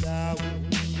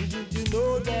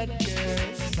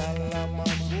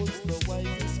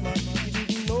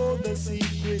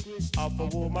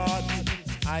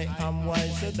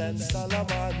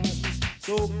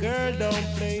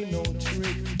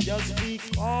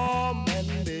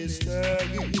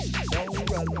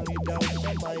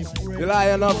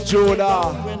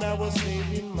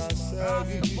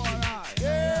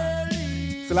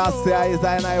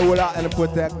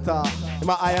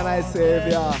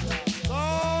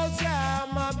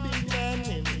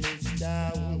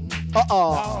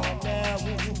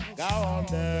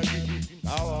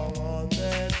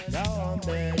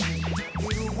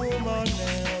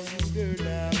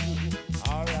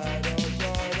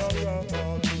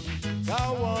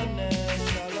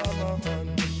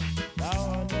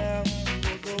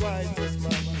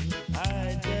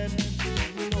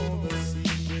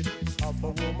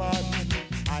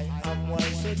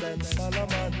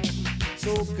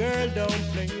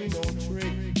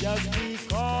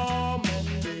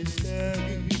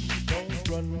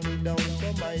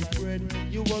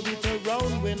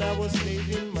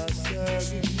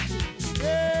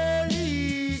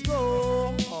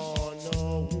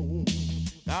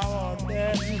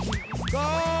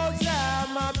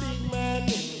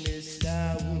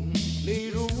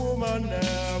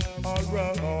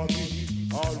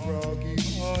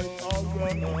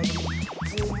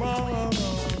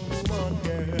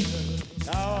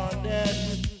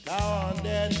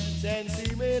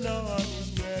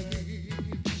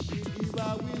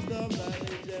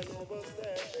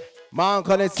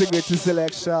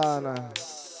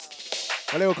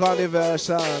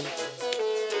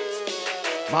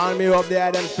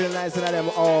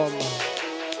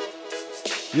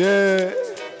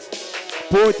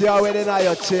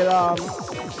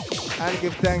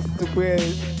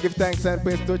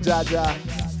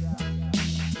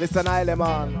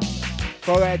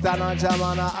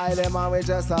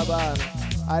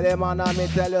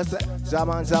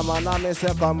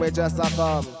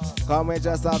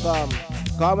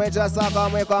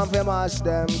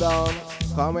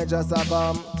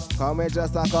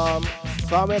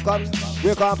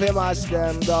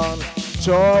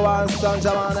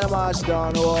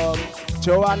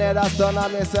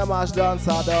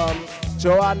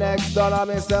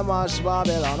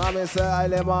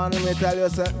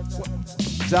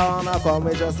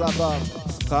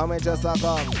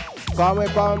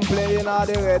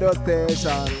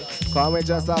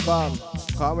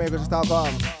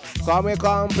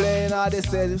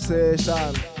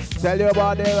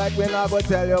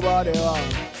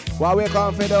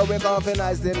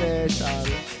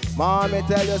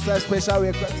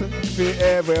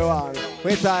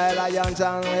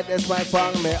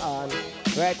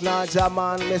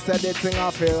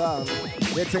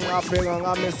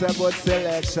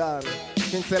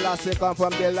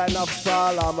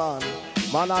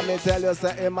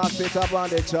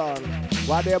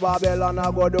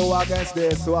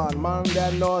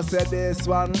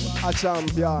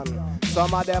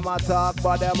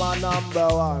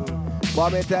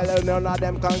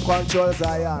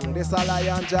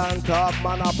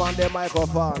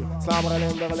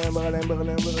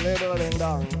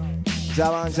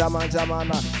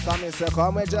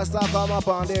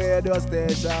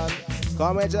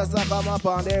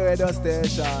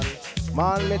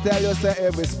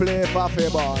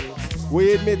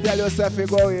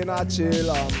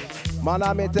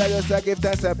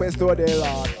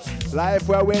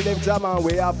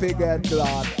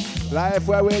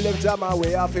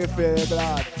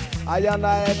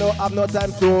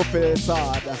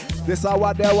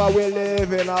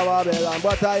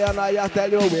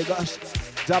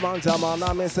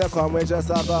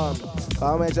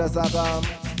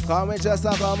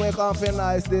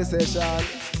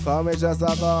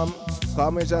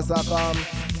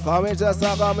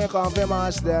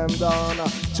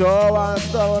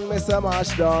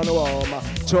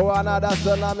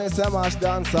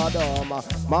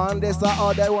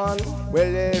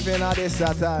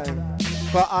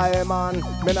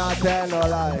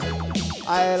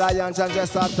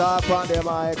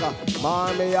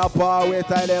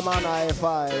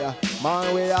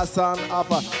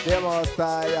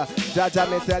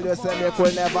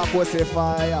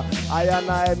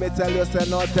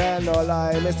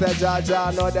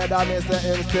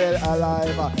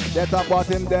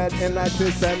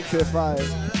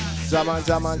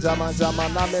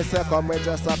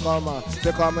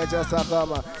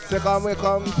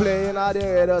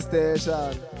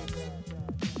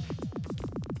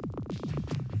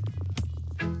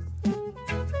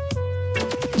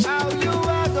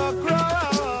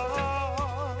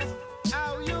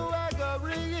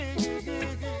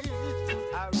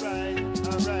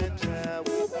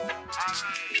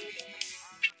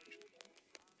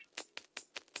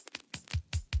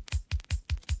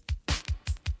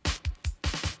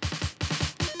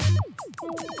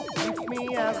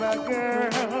 me have a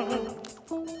girl,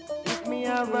 if me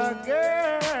have a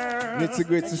girl, Gritty,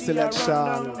 gritty and she selection. a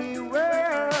run down the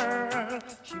world,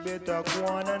 she better go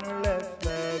on and left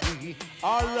me.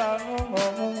 All right,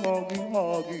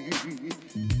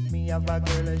 me have a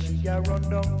girl and she a run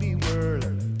down the world.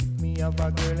 Me have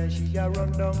a girl and she a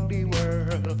run down the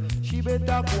world. She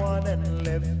better go on and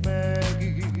left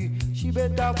me. She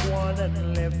better go on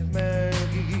and left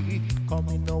me. Come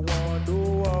in no one do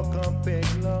walk and beg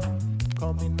love.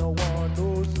 Come in no one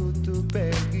do suit to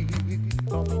beg.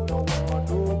 Come in no one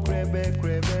do crebe.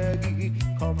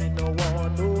 Come in no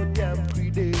one do damn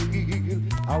pretty.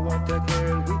 I want a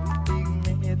girl with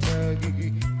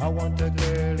dignity. I want a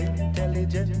girl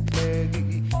intelligent.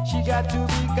 She got to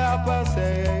be kappa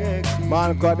sexy.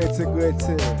 Man, God, it's a great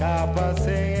thing. Kappa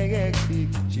sexy.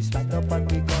 She stand up and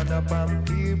be gone up and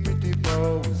be pretty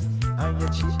pose. And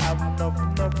yet she have enough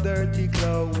dirty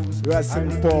clothes.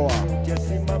 Wrestling power. Just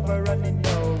him have a running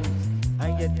nose.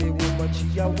 And yet the woman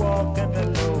she a walk and a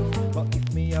loaf. But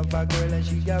if me have a girl and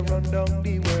she a run down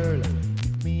the world.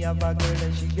 If me have a girl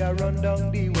and she a run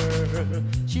down the world.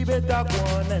 She better go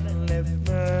on and left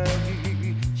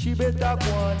me. She better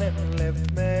go on and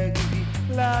left me.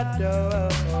 Lado,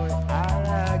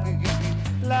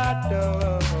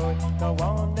 Lado, go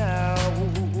on now.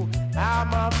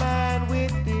 I'm a man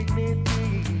with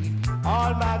dignity.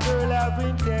 All my girl have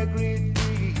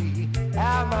integrity.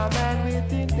 I'm a man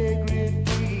with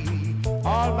integrity.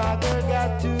 All my girl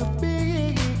got to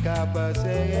be kappa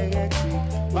sexy.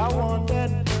 I want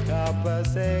that kappa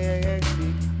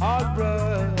sexy. All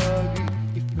rugged.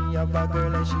 If me have a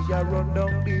girl and she a run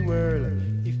down the world.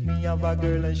 If me have a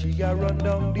girl and she a run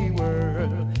down the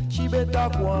world. She better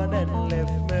go on and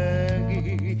left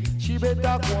me. She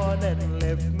better go on and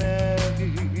left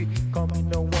me. Come in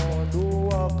no one do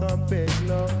walk and beg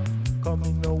love. Come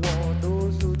in no one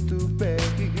do suit to beg.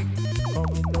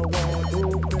 Come in no one do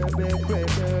crebe.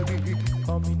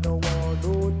 Come in no one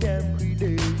do damn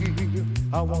pretty.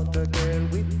 I want a girl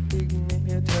with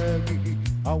dignity.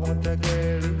 I want a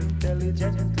girl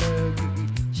intelligent.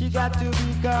 She got to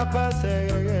be kappa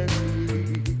sexy.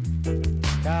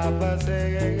 Kappa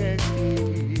sexy.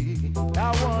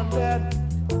 I want that.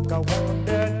 Go on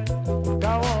that. Go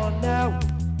on now.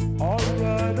 All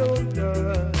right,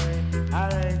 I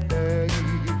ain't there.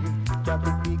 Got a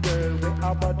big girl with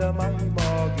a bottom my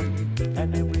mortgage.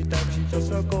 And every time she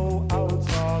just go out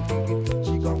talking,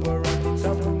 she gon' go running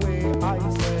some way. I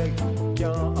say,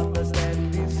 can't understand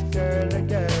this girl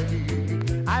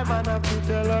again. I'm gonna have to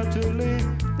tell her to leave.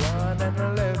 One and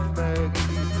left me.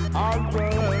 All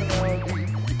right,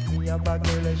 me have a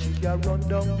girl and she a run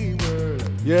down the world.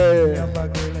 Yeah. Me have a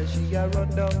girl and she a run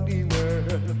down the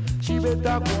world. She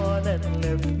better go on and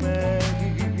left me.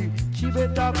 She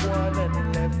better go on and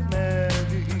left me.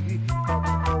 Come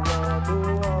in no one do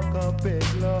walk and beg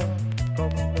love.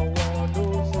 Come in no one do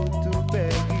suit to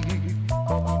beg.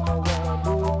 Come in no one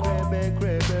do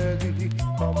crebe.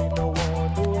 Come in no one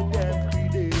do damn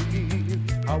pretty.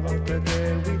 I want a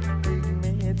girl with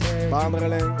dignity.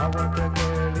 Bandreling. I want a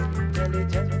girl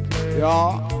intelligent.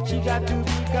 Yeah. She got to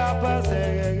be kappa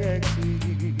sexy.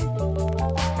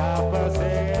 Kappa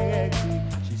sexy.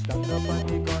 She stand up and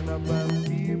they gonna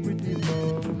be pretty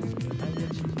pose. And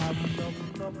yet she have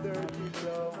enough dirty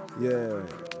clothes. Yeah.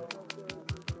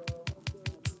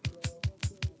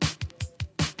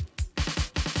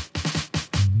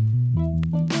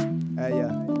 Hey,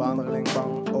 yeah. Banderling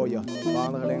bang, oh yeah.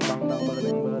 Banderling bang, dang,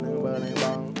 berling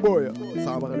bang, oh yeah.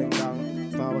 Samberling dang,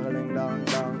 samberling dang,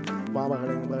 dang.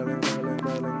 Bamberling,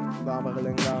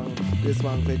 bamberling dang. This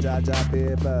one for Jaja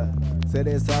paper. Say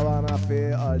this I wanna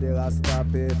feel all the Rasta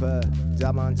paper.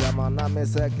 Jaman, I me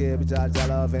say keep Jaja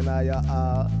love in your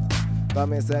heart. Come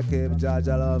me say keep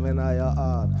Jaja love in your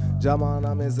heart. Jaman,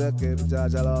 I me say keep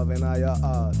Jaja love in your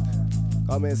heart.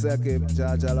 Come me say keep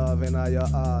Jaja love in your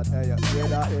heart. Hey,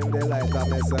 whether in the light, I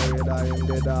me say whether in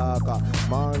the dark.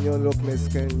 Man, you look me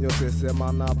skin, you say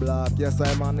man a black. Yes,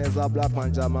 I man is a black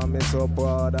man, Jaman, me so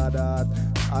proud of that.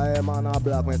 I am man a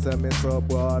black, me say me so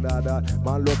proud of that.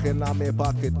 Man looking at me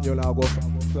pocket, you know go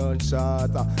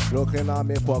gunshot. Looking at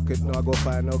me pocket, no go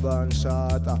find no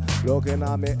gunshot. Looking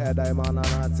at me head, I man a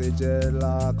Nazi jail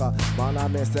lock. Man a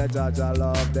me say Jaja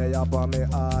love, they up on me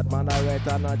heart. Man a wait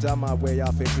on a jam where you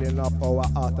fi clean up our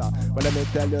heart. But let me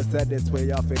tell you, say this way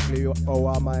you fi clean up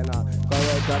our mind.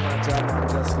 Correct on a jam,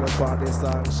 just look on the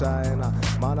sunshine.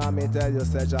 Man a me tell you,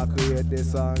 say Jah create the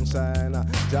sunshine.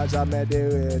 Jaja made the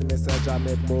rain, me say Jah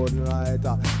make moonlight.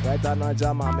 Right on a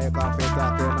jam, I make a fit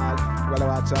at well,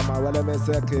 watch out, well, let me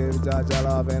say keep Jaja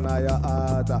love in your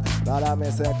heart. Lord, me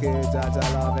say keep Jaja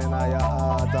love in your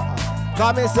heart.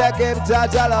 Come me say keep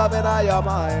Jaja love in your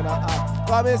mind.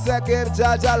 Come and say keep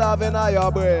Jaja love in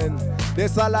your brain.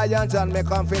 This a lion John, me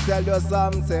come fi tell you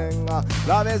something.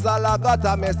 Love is all I got,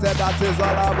 and me say that is all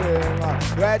I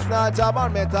bring. Right now,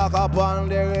 Jaman, me talk upon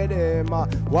the rhythm.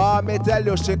 Want me tell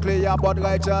you strictly about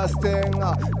righteous thing.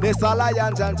 This a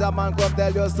lion John, Jaman, come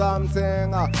tell you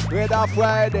something. With a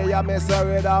Friday, yeah, me say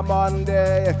with a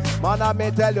Monday. Man, I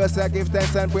me tell you, say give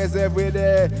thanks and praise every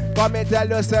day. Come me tell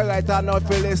you, say right and not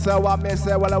feel listen what me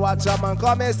say. Well, I watch a man.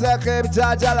 Come me say keep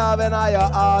Jaja love in your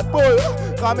heart. Boy,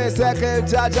 come me say keep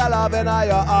Jaja love in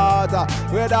your heart.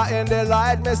 Whether in the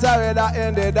light, me say whether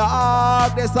in the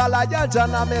dark. This a lion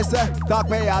John, and me say talk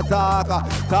me a talk.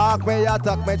 Talk me a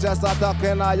talk, me just a talk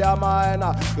in your mind.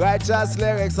 Righteous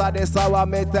lyrics are this a what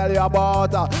me tell you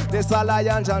about. This a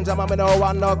lion John, John, me no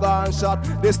want no gunshot.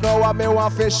 This no what me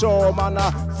want fi show, man.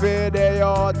 Feed the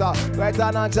youth. Right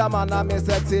and John, man, me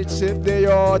say teach it the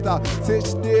youth.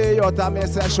 Teach the youth, me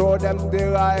say show them the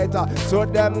right. Show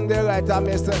them the right, and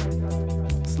me say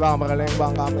Slam rolling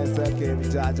banga, me say keep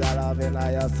Jaja love in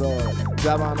your soul.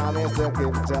 Jamana, me say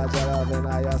keep Jaja love in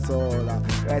your soul.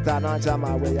 Right and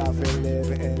Jama, we have to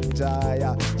live in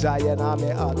Jaya. Jaya na me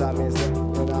heart, me say in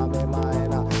me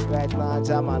mind. Right now,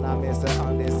 Jamana, me say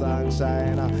on the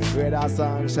sunshine. With the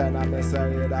sunshine, me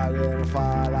say with the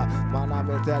rainfall. Man,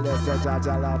 me tell you say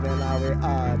Jaja love in our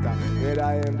heart. With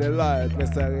the in the light, me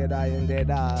say with the in the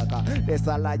dark. This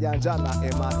a lion Jana,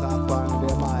 him a tap on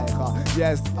the mic.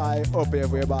 Yes, I hope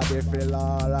everybody feel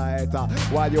alright.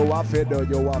 While you have to do,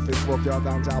 you have to smoke your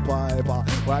ganja pipe.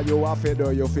 While you have to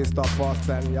do, you have to stop first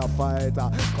and your fight.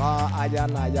 Cause I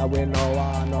and I, we know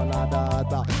one none of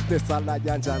that. This a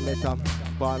lion Jana,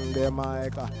 on the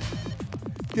mic.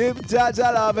 Keep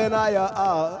Jaja love in your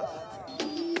heart.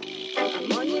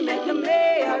 Money make the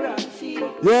mayor run, see.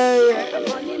 Yeah.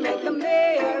 Money make the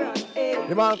mayor run, eh.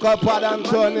 The man called Pad Money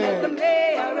make the Anthony.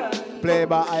 mayor run. Play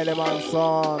by Isleman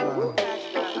Son.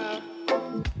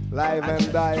 Live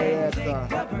and direct.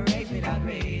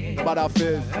 No matter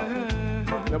faith.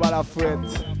 No matter fret.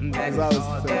 As I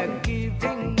was saying.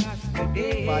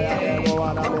 Fire them, go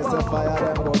on and say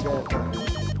fire them, go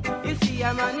get. You see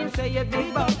a man, him say you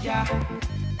big bout ya.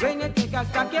 When you take a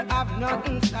stock, you have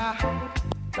nothing, sir.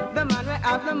 The man will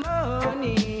have the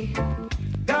money.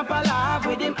 Don't laugh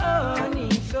with him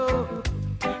only. So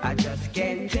I just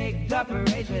can't take the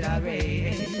parade without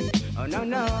rain. Oh no,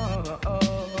 no,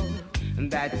 oh.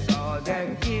 That's all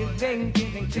they're giving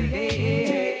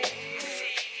today.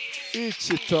 Eat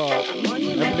it up.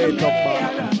 Money And make play the it up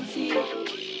back. mayor.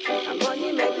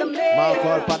 Money make the mayor. Man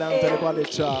called Pad Anthony on the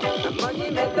chart. Money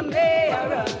make the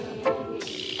mayor.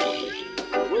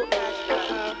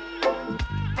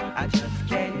 I just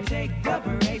can't take the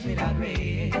parade without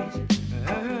raise.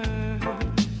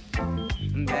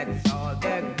 That's all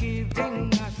they're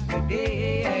giving us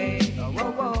today. Oh,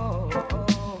 oh, oh,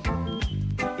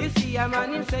 oh. You see a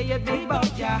man, him say you big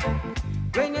bout ya.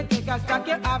 When you take a stock,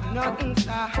 you have nothing,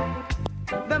 sir.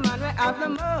 The man will have the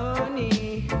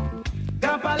money.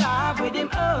 Don't laugh with him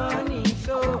only.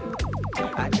 So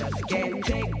I just can't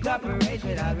take the parade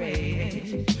without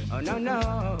raise. Oh, no,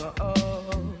 no, oh.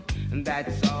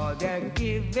 That's all they're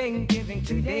giving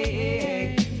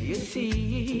today. You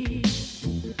see,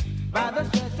 by the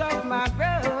sweat of my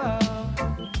brow,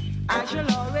 I shall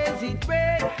always eat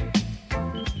bread.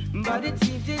 But it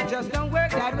seems it just don't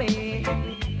work that way.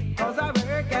 Cause I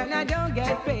work and I don't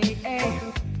get paid.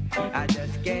 I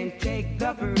just can't take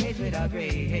the parade without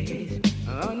praise.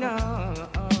 Oh no,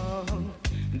 oh.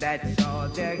 That's all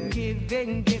they're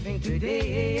giving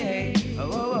today. Oh,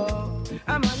 oh, oh.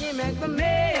 A money make the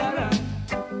mayor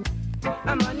run.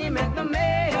 A money make the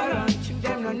mayor run. Shoot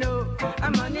them no no.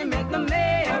 A money make the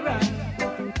mayor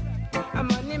run. A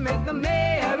money make the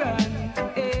mayor run.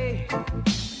 Hey.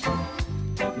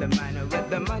 The man with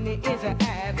the money is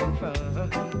having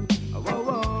fun. Oh, oh,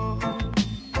 oh.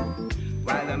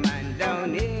 While the man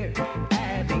down here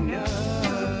having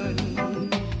none.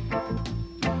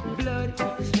 Blood,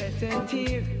 sweat and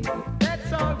tears,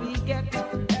 that's all we get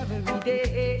every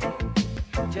day.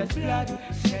 Just blood,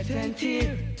 sweat and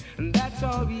tears, that's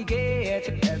all we get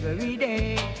every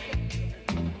day.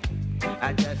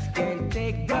 I just can't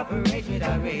take the parade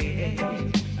without rage.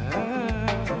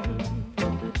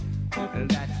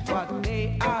 That's what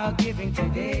they are giving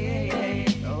today.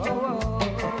 Oh, oh,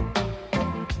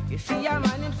 oh. You see a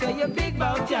man, him say you big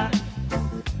bout ya.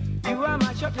 You are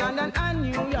mash up London and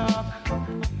New York.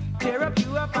 Tear up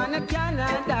you up on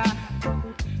Canada.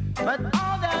 But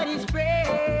all that is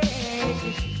praise,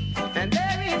 and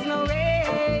there is no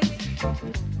race.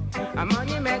 A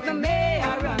money make the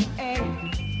mayor run, eh.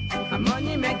 A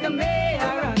money make the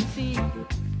mayor run, see.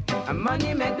 A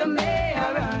money make the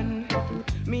mayor run.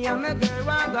 Me and my girl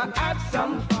want to have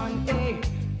some fun, eh?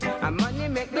 And money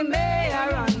make the mayor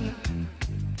run.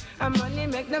 And money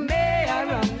make the mayor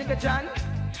run. Look at John.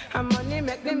 And money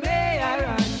make the mayor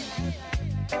run.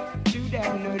 To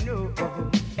them no no,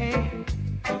 eh?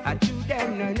 To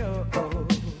them no no.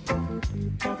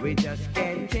 We just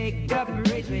can't take the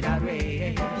praise without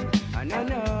rage. No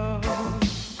no.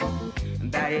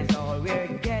 That is all we're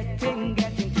getting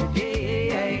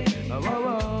today. Oh,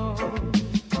 oh, oh.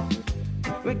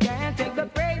 We can't take the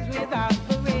praise without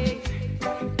the rage.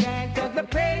 Can't take the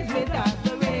praise without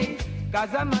the rage.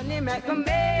 Cause the money make the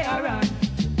mayor run.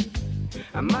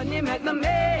 Money make the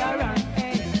mayor run.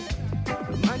 Hey.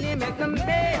 Money make the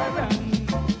mayor run.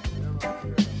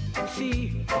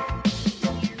 See.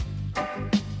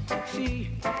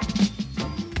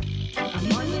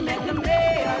 Money make the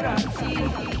mayor run. See.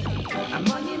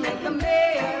 Money make the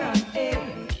mayor run, eh?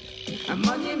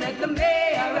 Money make the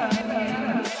mayor run.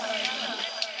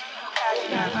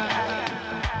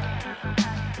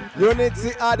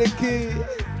 Unity are the key.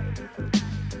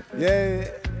 Yeah.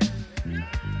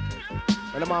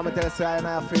 When the mama tells you I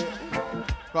have to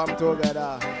come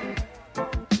together.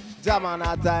 Jam and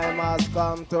a time has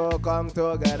come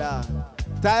together.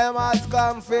 Time has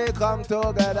come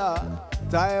together.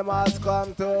 Time has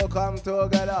come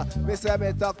together. Me say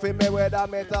me talk for me weather,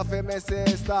 me talk for me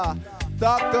sister.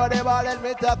 Talk to the ball and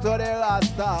me talk to the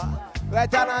rasta.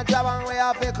 Right on a jam and we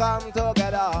have to come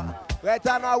together. Right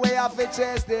on we have to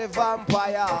chase the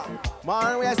vampire.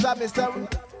 Man, we say me say,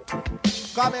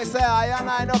 come and say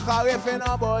I no carry for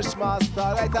no bushmaster.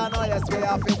 Right on yes we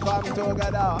have to come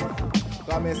together.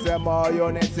 Come and say more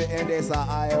unity in this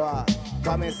Iowa.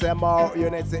 Come and say more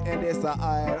unity in this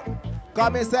Iowa.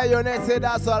 Come and say unity,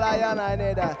 that's all I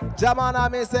need.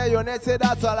 Jamana me say unity,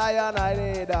 that's all I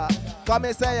need. Come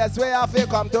and say yes, we have to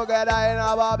come together in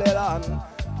a Babylon.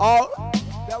 Oh,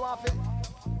 they want to.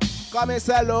 Come and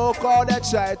say look how they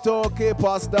try to keep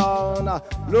us down.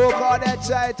 Look how they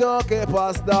try to keep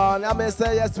us down. I me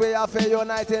say yes, we have to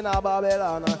unite in a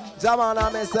Babylon.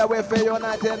 Jamana me say we have to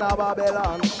unite in a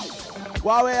Babylon.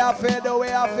 What we have to do, we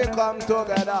have to come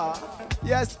together.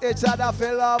 Yes, each other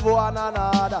feel love one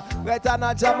another. Right on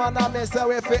a jam and I me say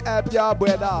we feel help your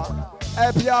brother.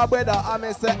 Help your brother, I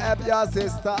me say help your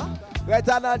sister. Right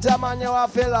on a jam and you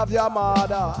have feel love your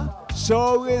mother.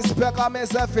 Show respect, I me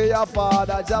say for your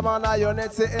father. Jam and a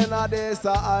unity in a this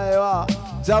Iowa.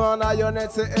 Jam and a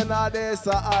unity in a this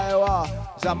Iowa.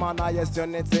 Jam and a yes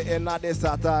unity in a this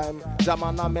time. Jam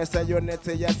and a me say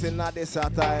unity yes in a this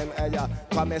time. Yeah.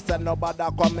 Come me say nobody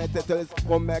commit it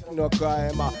come make no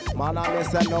crime. Man I me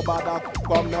say nobody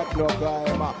come make no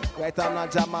crime. Right on a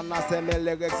jam and I say me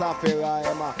lyrics are for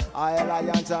rhyme. I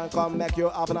Lion John come make you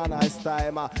have a nice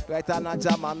time. Right on a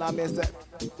jam and I me say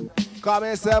come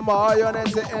and say more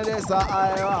unity in this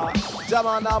Iowa. Jam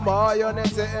and a more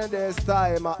unity in this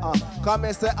time. Come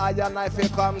and say I and I fi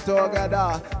come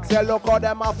together. Say look how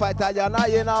them a fight I and I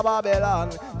in a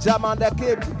Babylon. Jam and they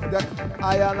keep the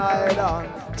I and I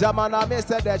down. Jam and I me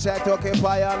say they try to keep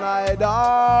I and I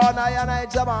down. I and I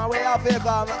jam and we have to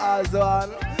come as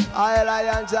one. I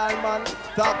Lion John man.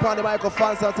 Talk on the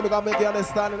microphone so we can make you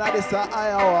understand in this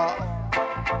Iowa.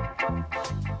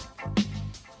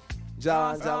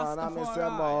 John, I miss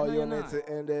some more unity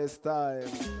in this time.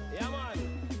 Yeah,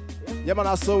 man. Yeah, man,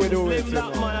 that's so we do it.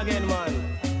 Black man again,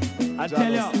 man. I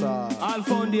tell you, all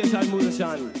foundation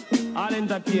musician, all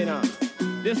entertainer.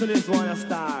 This one a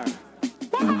star.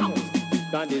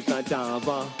 Got this a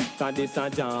Java, got this a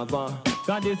Java,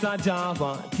 got this a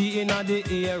Java. T in the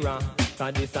era,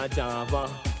 got this a Java.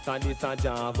 Cause this a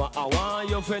Java. I want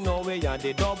you to know we are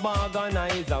the dub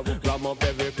organizer. We ram up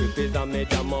every creepy and me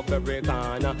jam up every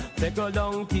corner. Circle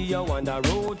down to you on the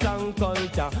root and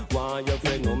culture. Want you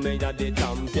to know me are the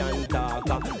champion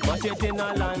talker. Mash it in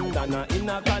a London, in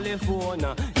a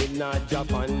California, in a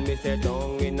Japan, me say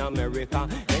down in America.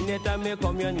 Anytime me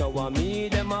come you know me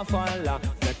them a follow.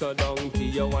 Circle down to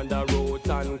you on the root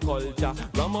and culture.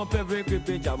 Ram up every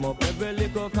creepy, jam up every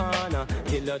little corner.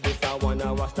 Till you this a one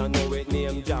a rasta know it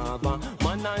name Java.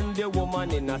 Man and the woman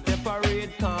in a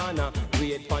separate corner.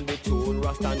 Wait for the tune,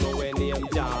 Rasta know when name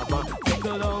Java. Take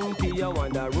along to you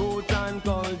on the root and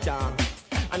culture.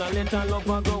 And a little love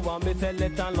a go and me say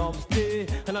little love stay.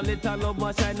 And a little love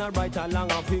a shine a bright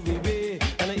along a free way.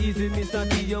 And a easy Mr.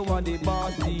 T you are the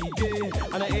boss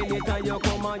DJ. And a anytime you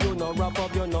come and you no wrap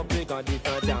up you no play. Cause this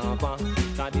a Java,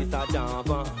 cause this a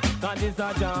Java, cause this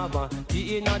a Java,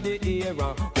 the inna the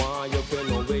era. Why you feel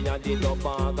no way you the dub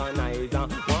organizer?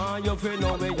 Why you feel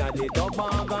no way you the dub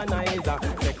organizer?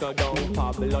 Second down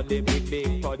Pablo, the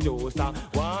big producer.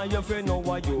 Why you feel no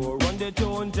why you run the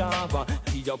tune Java?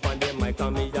 See up on the mic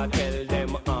and me a tell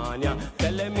them on ya.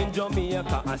 Tell them in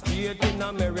Jamaica, a straight in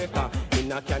America,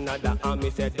 in a Canada, and me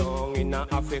say down in a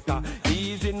Africa.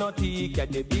 Easy no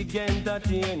ticket, the big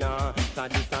entertainer.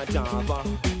 That is a Java,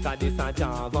 that is a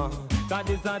Java, that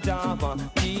is a Java.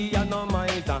 He a no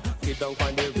miser, sit down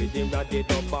on the rhythm that the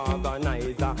top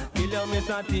organizer. Kill you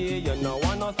Mr. T, you know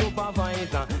one no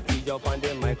supervisor. See up on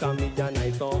the mic and me a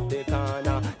nice off the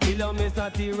corner. Kill you Mr.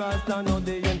 T, Rasta know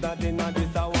the entertainer.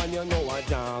 This a one you know a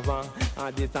Java,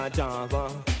 and this a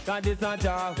Java, that is a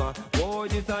Java. Oh,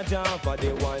 this a Java,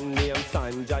 the one name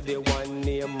Sanja, the one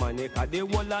name Monica. The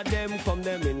whole of them come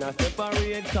them in a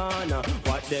separate corner.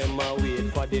 What them a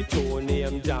wait for the two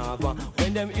name Java.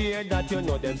 When them hear that you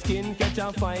know them skin catch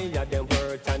a fire, them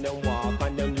hurt and them walk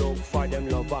and them look for them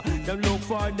lover. Them look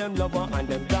for them lover and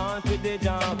them dance with the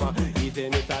Java.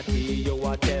 Even if a tea you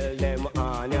a tell them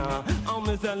on ya. I'm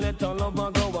a little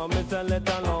lover go, I'm a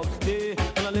little love stay.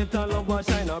 And a little lover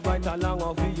shine a bright along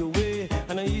off you way.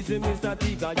 And I easy Mr.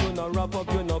 Tika, you no wrap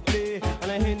up, you no play.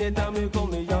 And I anytime you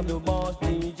come, me have the boss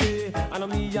DJ. And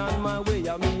me on my way,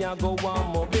 and me a go one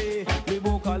more day. Me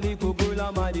book a little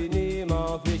girl by the name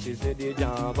of it. She said the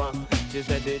Java, she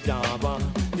said the Java,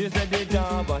 she said the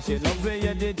Java. She love me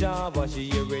the Java. She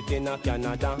hear it in a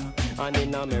Canada and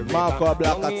in America. Marco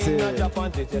Black in a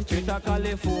Japan, she say straight to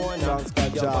California.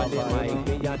 Your body might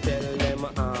me a tell them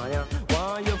yeah.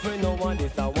 Why you feel no one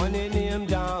is a one in name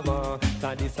Java?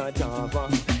 That is a Java,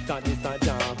 that is a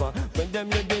Java. When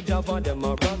them hear the Java, them a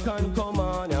rock and come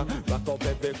on ya. Rock up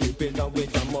every creepy and we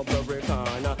jam up every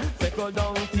corner. Settle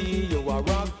down T, you a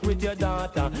rock with your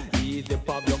daughter. Easy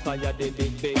Pablo, cause you're the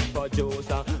big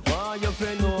producer. Why you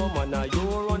feel no man, you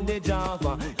run the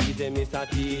Java. Easy Mr.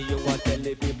 T, you a tell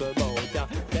the people about ya.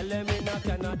 Tell them in a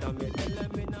Canada, me tell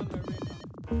them in America.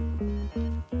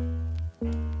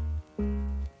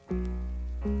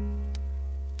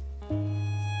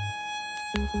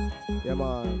 Yeah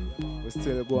man, we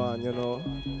still go on, you know.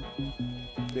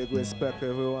 Big respect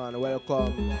everyone,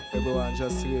 welcome everyone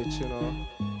just reach, you know.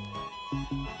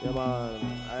 Yeah man,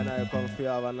 I come for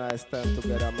have a nice time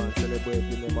together man, celebrate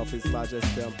the name of His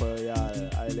Majesty Emperor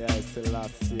Haile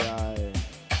Selassie I.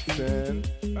 Sin,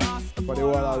 for the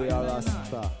world we are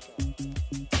Rasta.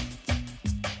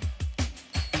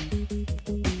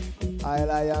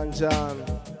 Haile and John,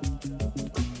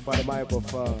 for the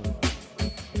microphone.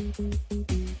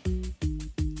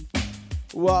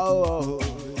 Whoa,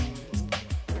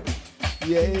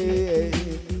 yeah,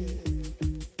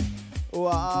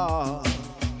 wow.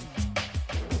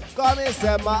 Come and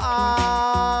set my eye.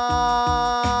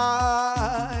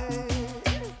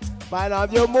 Mind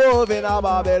of you moving a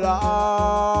Babylon.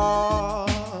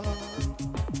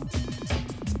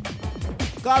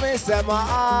 Come and set my eye.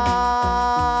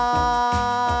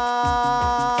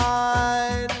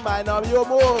 Mind of you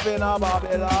moving a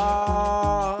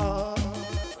Babylon.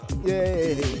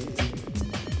 Yeah.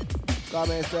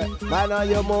 Come and say, man, on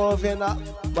you move in a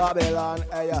Babylon,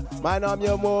 hey, man, on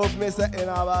you move, me say in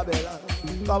a Babylon.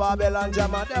 Cause Babylon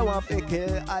jam and they want to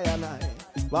kill I and I.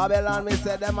 Babylon, me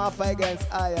say them off against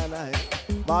I and I.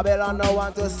 Babylon no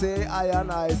want to see I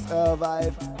and I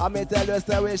survive. I me tell you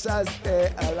say we shall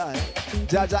stay alive.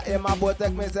 Jaja him a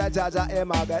protect me, say Jaja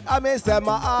him a get. I me say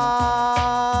my eye.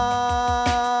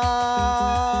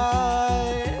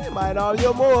 Man, on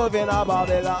you move in a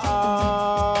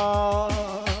Babylon.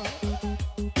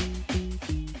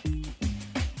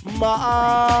 My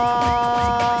eye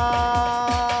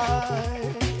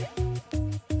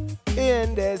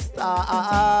in this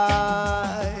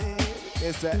time.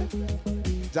 He said,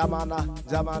 Jamana,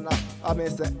 I me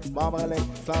say, Mammerling,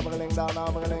 Sammerling, down,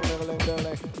 Ammerling.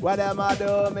 What them I do,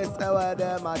 Mr. What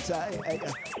them I try.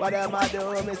 What them I do,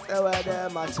 Mr. What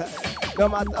them I try. No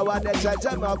matter what they try,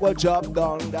 them I go job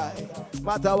down die.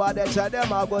 Matter what they try,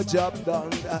 them I go job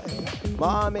down die.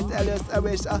 Mommy tell you, say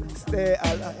we shall stay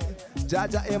alive.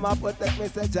 Jaja him a protect me,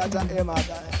 say Jaja him a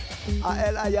die. A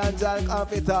Ella and John can't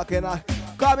be talking.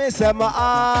 Come and say my eye.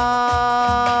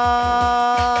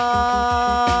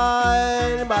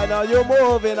 By now you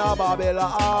moving a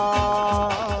Babylon.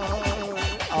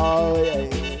 Oh yeah.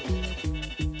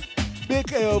 Be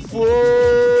careful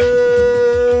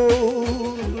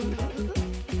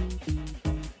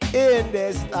in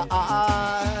this time.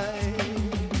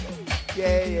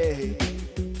 Yeah.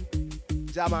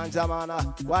 Jamana,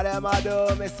 what them I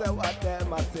do, me say what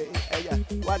them I say. Hey,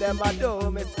 what them I do,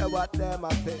 me say what them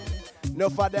I say. No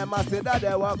for them I say that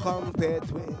they won't compete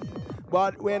with.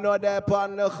 But we know they're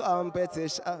on the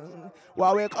competition.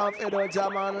 While we come to do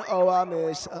jam on our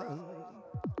mission.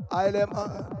 I them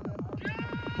on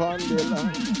the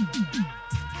line.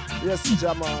 Yes,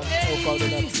 Jaman. Who call the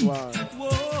next one?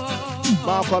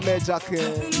 Malcolm Major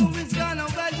King.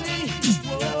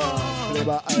 Play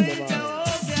by Ileman.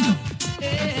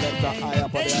 Selecta high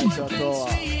up on the Aisha Tower.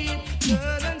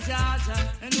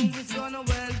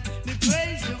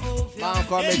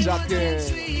 Malcolm Major King.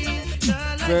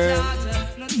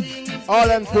 All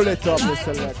them pull it up, the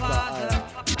Selecta higher.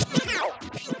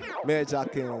 Major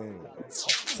King.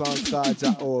 Sounds called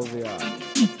Jehovah.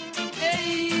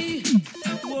 Hey,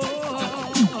 whoa,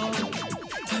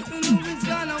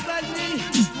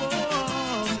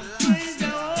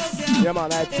 yeah,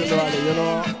 man, I tell you, you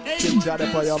know, keep Jada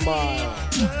for your mind.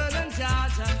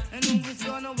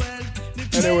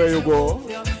 Anywhere you go,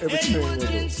 everything you do.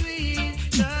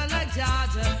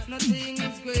 Nothing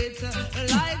is greater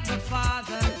like the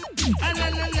Father.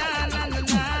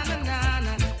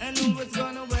 And who was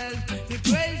gonna well, we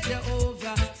praise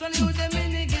Jehovah. So new them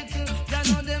in the ghetto, they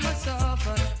know them a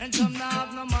suffer. And some not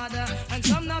have no mother, and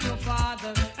some not no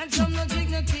father, and some no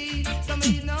dignity, some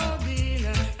eat no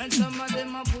dinner, and some of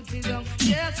them are put it down,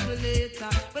 yes for later.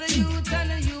 But the youth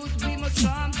and the youth, we must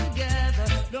come together.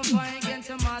 Don't fight against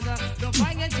your mother, don't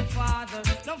fight against your father,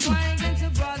 don't fight against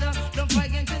your brother, don't fight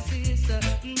against your sister.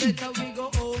 Better we go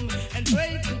home and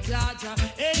pray to Jaja.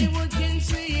 Anyone can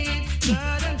sweet,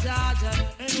 God and Jaja.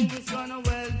 And who is gonna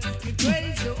well, we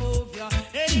praise Jehovah.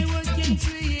 Anyone can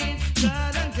sweet,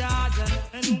 God and Jaja.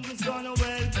 And who is gonna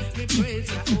well, we praise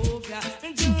Jehovah.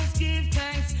 And just give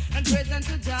thanks and praise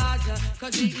unto Jaja.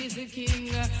 Cause he is the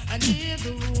king and he is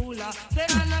the ruler. Say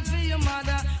honor for your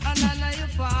mother and honor your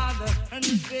father. And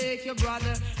respect your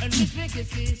brother and respect your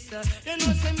sister. You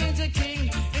know, say Major King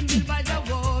and built by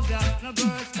Jehovah. No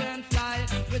birds can fly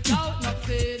without no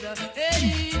feather.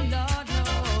 Hey, Lord, no.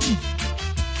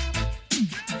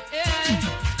 Hey,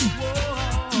 whoa.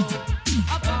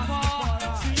 Up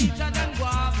above, sweeter than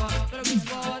guava. But we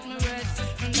sport me rest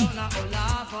and don't know how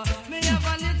lava. Me have a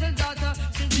little daughter,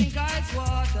 she drink ice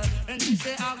water. And she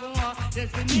say, I go on,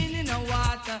 there's the meaning of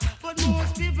water. But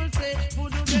most people say,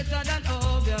 food do better than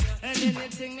Obia. And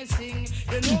anything me sing,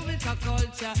 you know it's a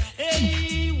culture.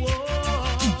 Hey, whoa.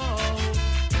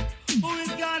 Who is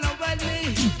gonna wed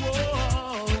me?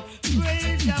 Whoa,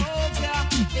 praise Jehovah.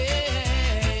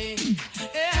 Hey,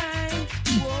 hey,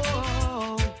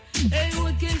 whoa. Hey,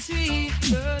 what can sweet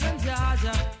bird and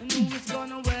Jaja? And who is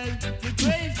gonna wed me?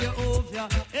 Praise Jehovah.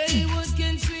 Hey, what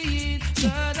can sweet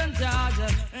bird and Jaja?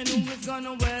 And who is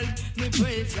gonna wed me?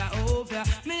 Praise Jehovah.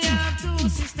 Me have two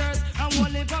sisters and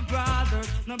one little brother.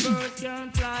 No birds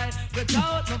can fly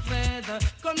without no feather.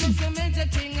 Come to see Major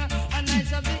King, a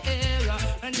nice of the era.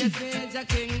 And yes, Major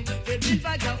King, they built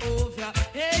by Jehovah.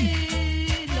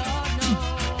 Hey, Lord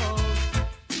knows.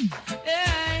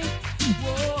 Hey,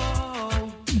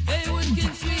 whoa. Hey, what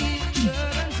can sweet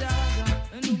girl and Jaja?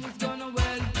 And who is gonna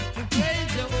well, we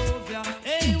praise Jehovah.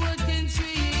 Hey, what can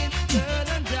sweet girl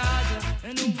and Jaja?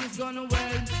 And who is gonna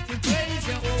well, we praise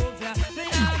Jehovah. They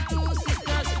have two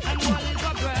sisters and one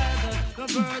little brother. The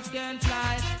birds can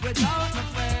fly without no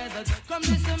feathers. Come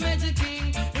listen, Major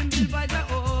King, and built by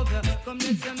Jehovah. Come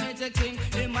listen, Major King,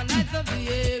 in my night of the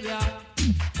area.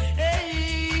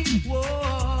 Hey,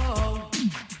 whoa.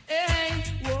 Hey,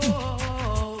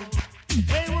 whoa.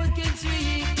 Hey, what can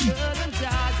sweet girl and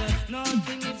Jaja?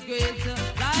 Nothing is greater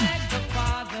like the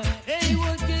Father. Hey,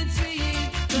 what can sweet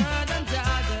girl and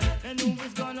Jaja? And who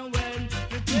is gonna win?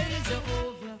 We praise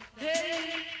Jehovah. Hey.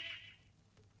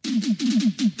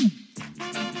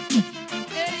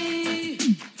 Hey,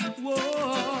 whoa.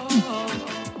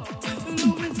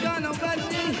 Who is gonna win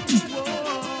me?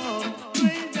 Whoa,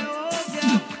 praise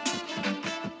Jehovah.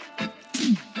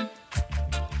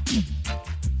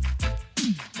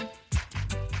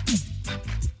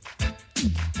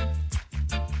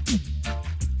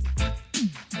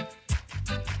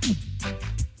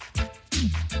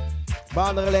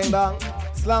 Banderling dang,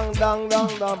 slang dang dang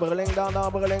dang, berling dang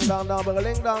dang, berling dang dang,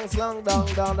 berling dang, slang dang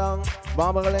dang dang,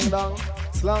 banderling dang,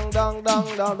 slang dang dang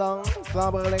dang dang,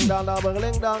 slang berling dang dang,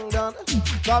 berling dang dang.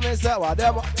 Come and say what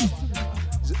them,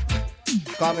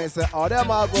 come and say how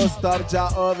them a go stop Jah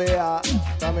over here.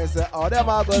 Come and say how them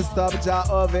a go stop Jah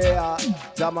over here.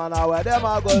 Jah man a where them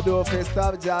a go do fi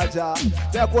stop Jah Jah.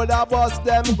 They coulda bust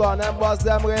them gun and bust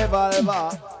them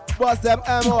revolver. Bust them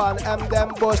M1, M them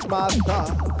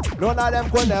Bushmaster. None of them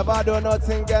could never do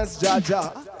nothing against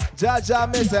Jaja. Jaja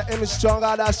me say him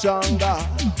stronger than stronger.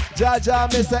 Jaja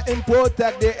me say him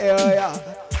protect the area.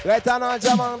 Right now,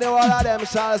 Jamang, the whole of them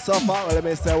shall suffer. Well,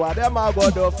 me say what them a go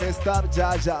do fi stop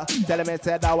Jaja. Tell me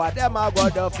say that what them a go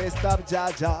do fi stop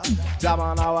Jaja.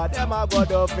 Jamang, now what them a go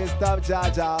do fi stop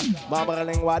Jaja.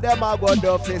 Mammerling, what them a go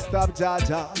do fi stop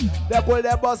Jaja. They pull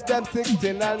the bus them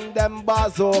 16 and them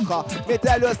bazooka. Me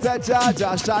tell you say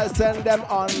Jaja shall send them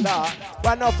under.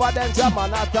 But enough of them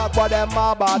Jamang attack, but them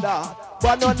a bother.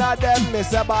 But none of them me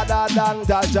say better than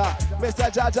Jaja. Me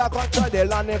say Jaja control the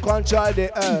land, he control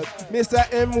the earth. Me say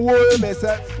him wool, me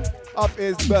say of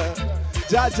his birth.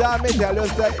 Jaja, me tell you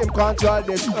say him control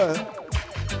this earth.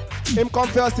 Him come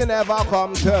first, he never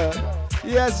come third.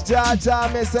 Yes,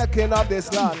 Jaja, me say king of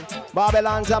this land.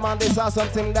 Babylon Jam and this are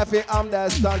something that fi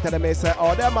understand. Tell me say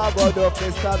all them a go do fi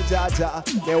stop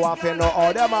Jaja. Me want fi know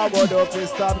all them a go do fi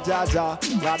stop Jaja.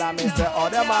 Rather me say all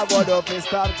them a go do fi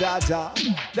stop Jaja.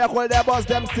 They call the boss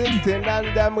them 16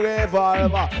 and them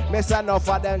revolver. Me say enough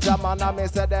of them Jam and me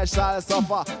say they shall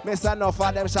suffer. Me say enough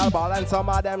of them shall ball and some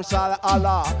of them shall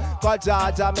holler. Cause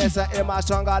Jaja me say him a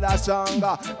stronger than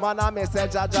stronger. Man and me say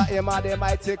Jaja him a the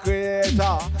mighty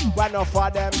creator. When enough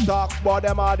of them talk but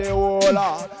them are the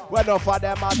ruler. Enough of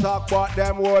them a talk about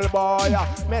them whole boy.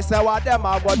 Me say what them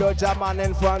a go do Jaman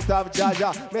in front of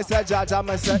Jaja. Me say Jaja,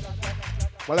 me say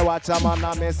well watch a man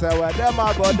and me say where them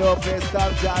a go do fist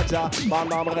of Jaja.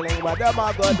 Man I'm ring where them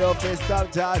a go do fist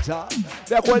of Jaja.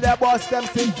 They could the boss them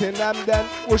 16 and them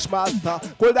bushmaster.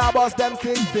 Could the boss them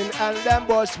 16 and them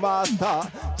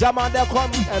bushmaster. Jaman they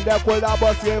come and they could the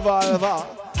boss revolver.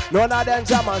 None of them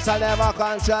Jaman shall never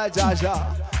control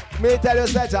Jaja. Me tell you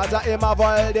say Jaja him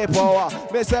avoid the power.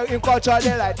 Me say him control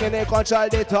the lightning, he control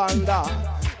the thunder.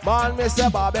 Man, me say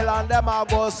Babylon them a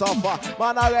go suffer.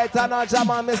 Man a right and a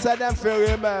Jaman, me say them feel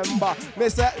remember. Me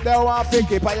say they want to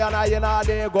keep I and I in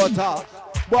the gutter.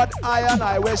 But I and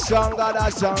I wish stronger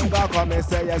than stronger. Come me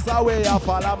say yes, I will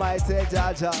follow mighty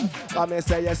Jaja. Come me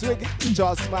say yes, we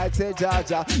trust mighty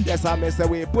Jaja. Yes, I me say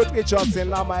we put we trust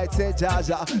in a mighty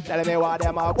Jaja. Tell me what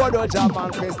them a go do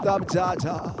Jaman fi stop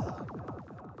Jaja.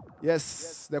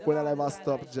 Yes, they could never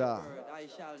stop Ja.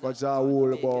 But Ja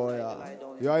wool boy.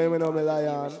 You hear me now, me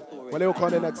lion? When you come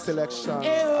the next selection,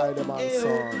 I the man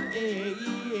song.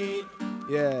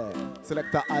 Yeah,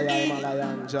 Selecta I am a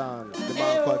lion John. The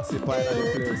man called Sipa in the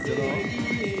place, you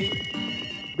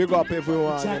know. Big up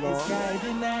everyone, you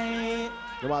know.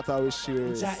 No matter which she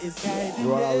is.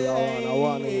 You are I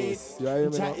want is. You hear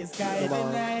me now?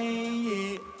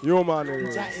 Come on. Human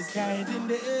is.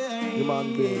 Human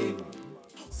being.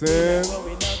 Sing.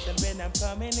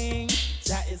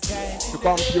 To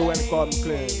come pure and come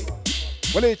clean.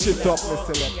 When you chip up,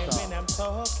 Mr. Selecta.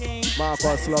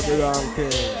 Marcus love the wrong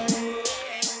king.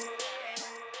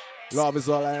 Love is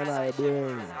all I and I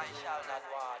bring.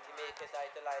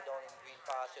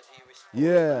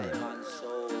 Yeah.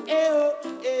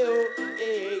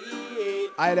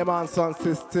 I the man sound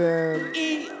system.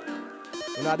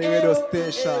 In the radio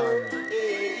station.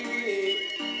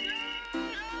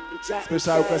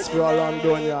 Special request for all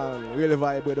Londonian,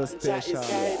 Realvibes radio station,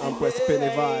 and press penny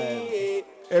vibe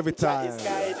every time.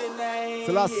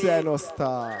 So let's say no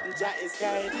star.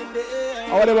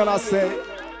 What do you wanna say?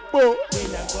 Boo.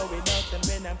 When I'm going out and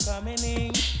when I'm coming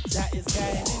in, that is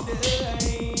guiding the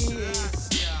way.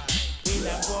 When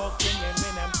I'm walking and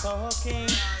when I'm talking,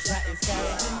 that is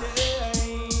guiding the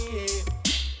way.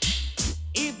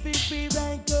 If it be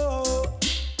right go,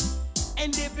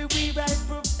 and if it be right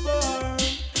perform.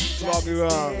 Love you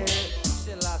wrong.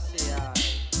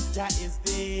 That is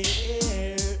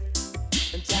there,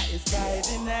 and that is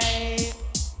guiding light,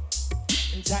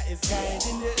 and that is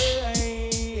guiding the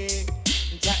way,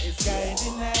 and that is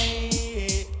guiding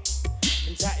light,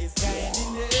 and that is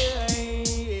guiding the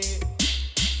way.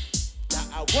 Now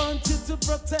I want you to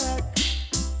protect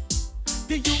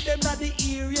the youth them not the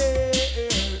area,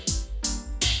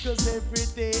 'cause every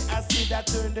day I see that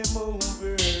turn them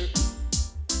over.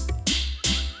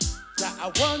 I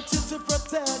want you to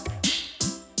protect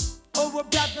our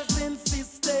brothers and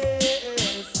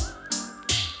sisters,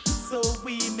 so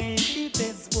we may live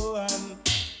as one.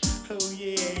 Oh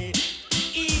yeah.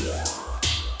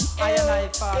 I and I,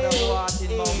 Father, who art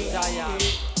in Mount Zion,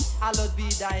 hallowed be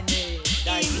thy name.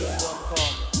 Thy kingdom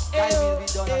come. Thy will be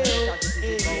done on earth as it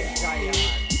is in Mount Zion.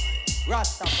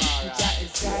 Rastafari. Jah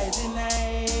is guiding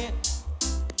light.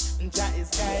 Jah is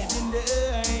guiding the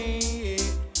way.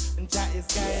 Jah is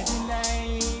guiding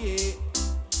light.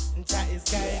 Jah is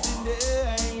guiding the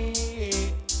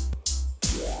way.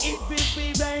 If we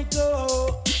right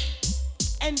go,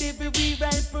 and if we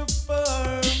right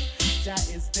perform, Jah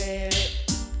is there.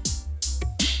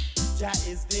 Jah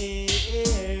is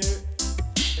there.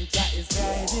 Jah is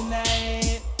guiding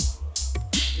light.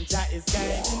 Jah is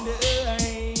guiding the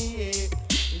way.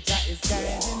 Jah is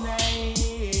guiding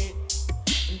night.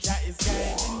 Jah is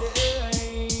guiding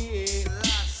day.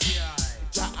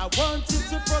 Jah, I want you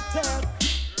to protect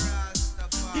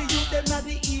the youth them at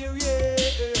the area.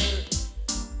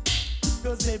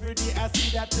 Cause every day I see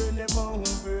that turn them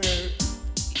over.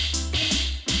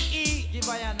 Give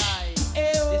I an eye.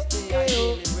 This day I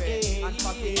daily bread. And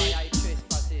forgive I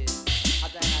trespasses.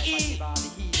 As I forgive all the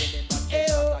heathen them that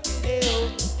trespass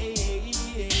against.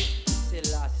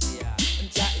 Selecta.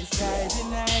 Jah is guiding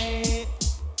night.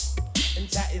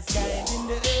 Jah is guiding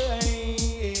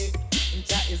day.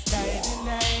 Jah is guiding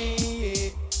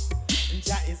night.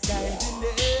 Jah is guiding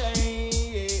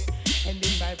day. And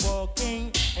in my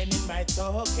walking and in my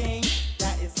talking,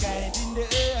 Jah is guiding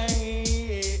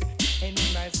day. And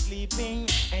in my sleeping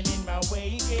and in my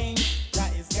waking, Jah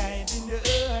is guiding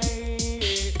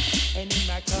day. And in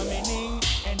my coming in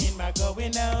and in my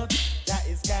going out, Jah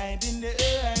is guiding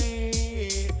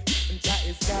day. Jah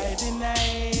is guiding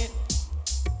night.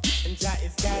 Jah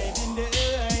is guiding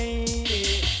day.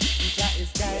 Jah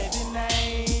is guiding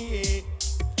night.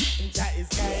 Jah is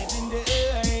guiding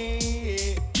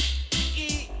day.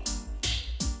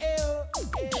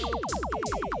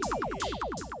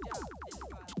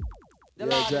 The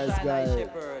Lord is Jah is thy guide.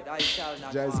 shepherd, I shall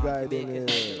not Jah is want. guiding Make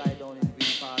his you. life to lie down in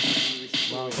green pastures,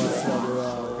 he Man, restores pass my you the soul.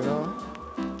 wrong, you know?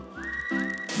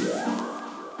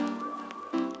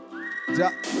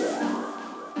 Jah.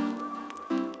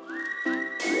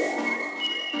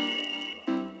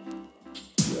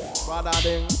 Bada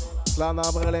ding, slam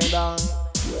down, Berlin down.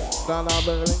 Slam down,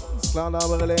 Berlin, slam down,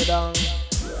 Berlin down.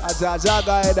 A Jah Jah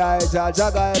guide I, Jah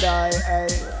Jah guide I, hey.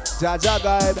 Jah Jah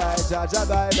guide I, Jah Jah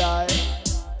guide I.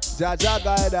 Jah Jah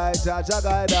guide I, Jah Jah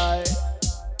guide I.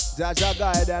 Jah Jah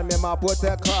guide and me ma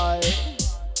protect I.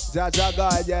 Jah Jah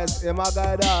guide, yes, him a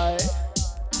guide I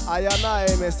and I,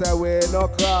 me say we no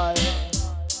cry.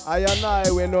 I and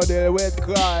I, we no deal with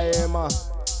crime.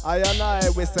 I and I,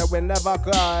 we say we never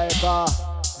cry. Jah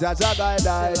Jah guide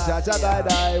I, Jah Jah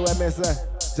guide I. When me say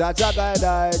Jah Jah guide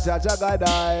I, Jah Jah guide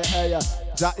I. Hey,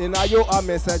 Jah inna you and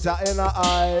me say Jah inna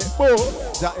I. Boo.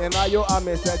 Jah inna you and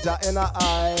me say Jah inna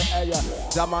I. Hey,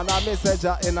 Jah man and me say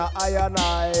Jah inna I and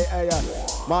I. Hey,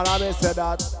 man and me say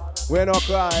that we no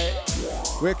cry.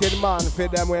 Wicked man for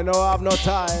them we no have no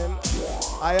time.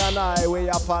 I and I, we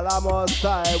a follow most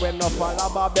high. We no follow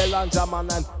Babylon,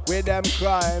 German and with them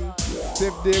crime.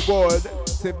 Sift the gold,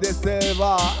 sift the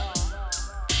silver.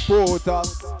 Put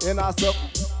us in a suck.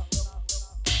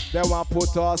 They want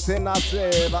put us in a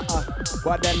slave.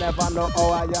 But they never know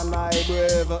how I and I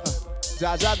brave.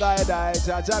 Jah Jah guide I,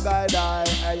 Jah Jah guide I.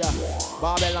 Hey,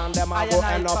 Babylon them a go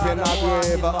end up in a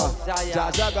grave.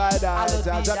 Jah Jah guide I,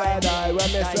 Jah Jah guide I.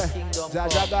 When me say Jah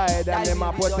Jah guide, and him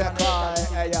a protect I.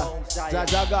 Hey, Jah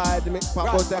Jah guide me for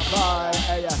protect I.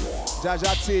 Hey, Jah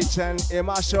Jah teach and him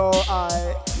a show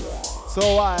I.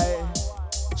 So I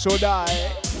should I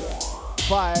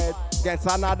fight against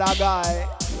another guy?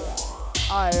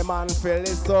 I man feel it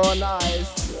so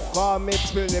nice. Come me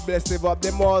feel the blessing of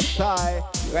the Most High.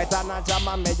 Right on a jam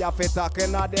and me ya fit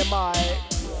talking at the mic.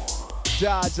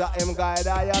 Jah Jah him guide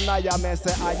I and I me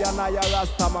say I and I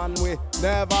Rasta man we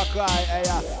never cry. Hey,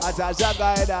 a Jah Jah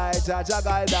guide I, Jah Jah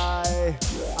guide I.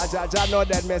 A Jah Jah know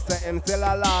that me say him still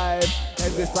alive.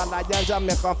 Is this and I Jah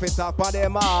me come fit talk on the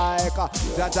mic.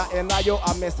 Jah Jah in a you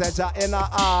and me say Jah in a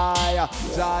I.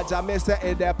 Jah Jah me say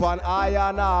it upon I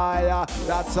and I.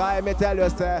 That's why me tell you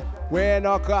say we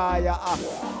no cry.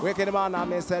 Wicked man and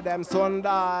me say them son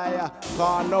die.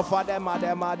 Cause enough of them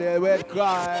a deal with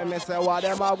crime. Me say what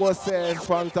them a go say in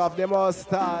front of the Most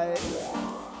High.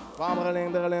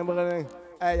 Brilling, brilling, brilling.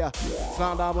 Hey,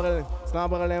 slam down, brilling,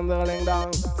 brilling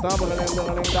down, slam brilling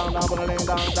down, brilling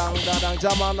down.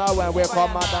 Jamana, when we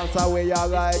come and dance, we are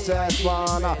righteous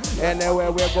man.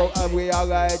 Anywhere we go, we are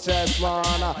righteous man.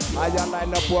 I and I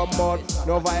no promote,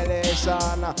 no violation.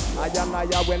 I and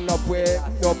I win no pray,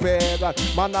 no pagan.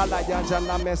 Man, I like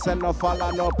and me say no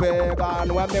follow, no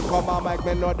pagan. When me come and make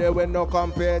me know there with no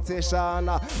competition.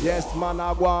 Yes, man,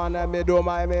 I go on and me do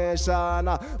my mission.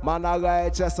 Man, I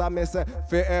righteous and me say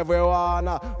for everyone.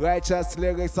 Righteous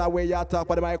lyrics are we attack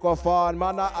by the microphone.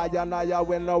 Man, I and I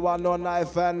win no one, no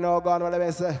knife and no gun. What let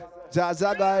me say? Jah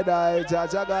Jah guide I, Jah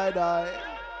Jah guide I.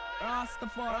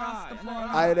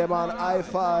 I the man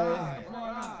I-Fi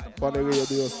for the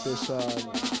radio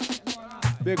station.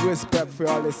 Big respect for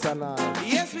all listeners.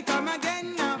 Yes, we come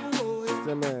again now.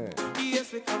 See me?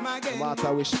 Yes, we come again. No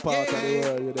matter which part of the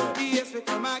world you're there. Yes, we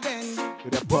come again.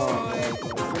 With the part.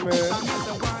 See me?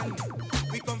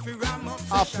 We come for ram up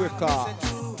Africa.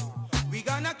 We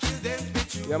gonna kill them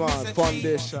bitch. Yeah man,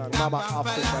 foundation, Mama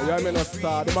Africa. You hear me no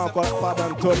star, the man called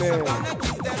Padden Tony.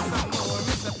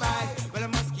 Well, I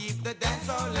must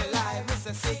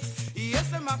miss a 6.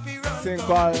 Yes, I'm happy run. Sing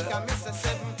call. I miss a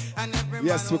 7. And every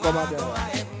Yes, man we come who I again. go,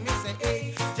 I miss a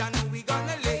 8. Jah know we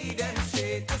gonna lay them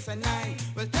straight. Miss a 9.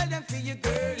 Well, tell them for your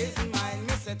girl is mine.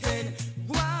 Miss a 10.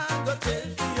 Go on, go tell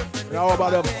for your friend. Now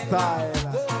about the style.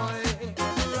 Boy,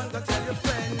 run, go tell your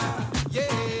friend. Yeah,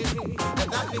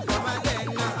 that we come again.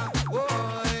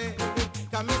 Boy,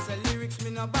 come miss a lyrics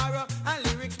me no borrow and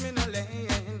lyrics me no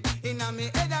lend. Inna me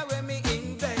head a when me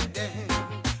invent them.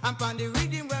 And pon the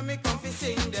rhythm when me come fi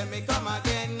sing them, me come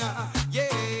again. Yeah,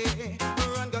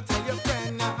 run go tell your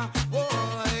friend.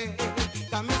 Boy,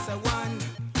 come miss a 1.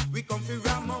 We come fi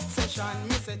ram up session.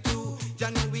 Miss a 2. Jah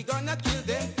know we gonna kill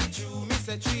them for true. Miss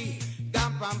a 3.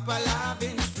 Damp and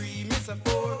palavin free. Miss a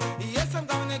 4. Yes, I'm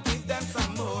gonna give them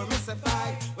some more. Miss a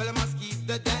 5. Well, I must keep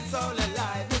the dance all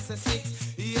alive. Miss a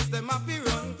 6. Yes, them have to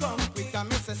run come quick. I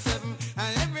miss a 7.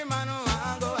 And every man who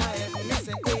I go ahead. Miss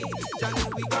a 8. Jah know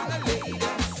we gonna lay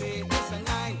them straight. Miss a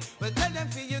 9. Well, tell them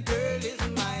for your girl is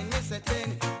mine. Miss a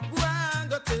 10. Go on,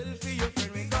 go tell for your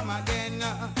friend we come again.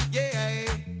 Yeah.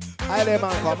 I let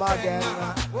man come again.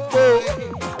 Oh,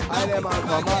 I let man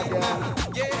come again.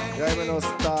 Yeah, me no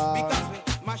star. Because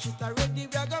we mash it already,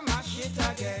 we are gonna mash it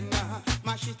again.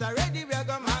 Mash it already, we are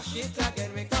gonna mash it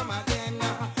again. We come again.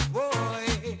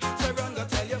 Boy, so run go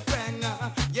tell your friend.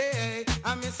 Yeah,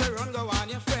 I miss a run go on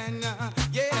your friend.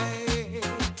 Yeah,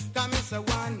 come miss a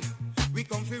 1. We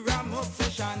come for ram up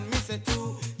session. Miss a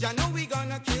 2. Jah know we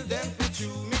gonna kill them for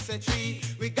true. Miss a 3.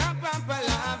 We got pamper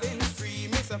loving free.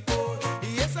 Miss a 4.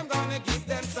 Yes, I'm gonna give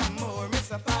them some more.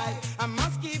 Miss a 5. I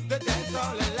must keep the dance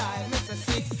all alive. Miss a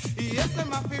 6. Yes,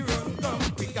 I'm happy run come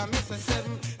quick. I miss a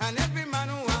 7. And every man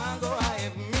who I go I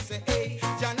have miss a 8.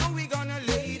 Jah know we gonna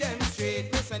lay them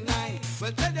straight. Miss a 9.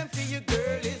 Well, tell them for your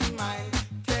girl is mine.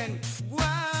 10.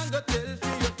 One go tell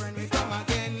for your friend we come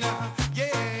again.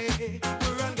 Yeah,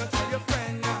 run go tell your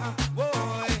friend.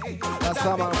 Boy, That's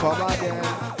someone come again.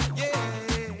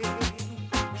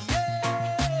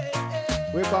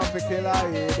 We come for kill a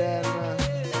Eden.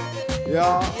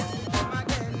 Yeah.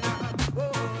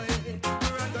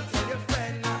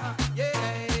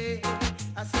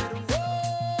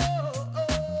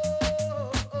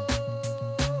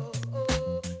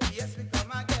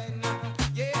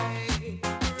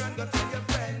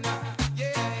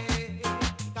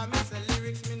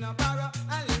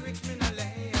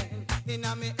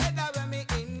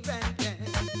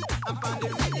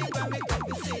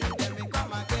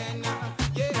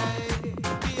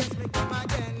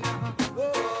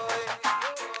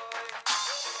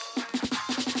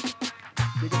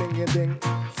 Ding,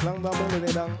 slang dang dang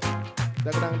dang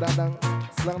dang dang dang,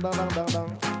 slang dang dang dang dang,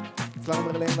 slang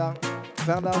dang dang,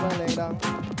 slang dang dang dang.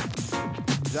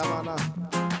 Jamana,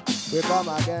 we come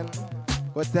again.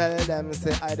 Go tell them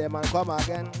say I dem and come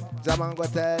again. Jaman go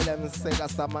tell them say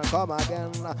Rasta man come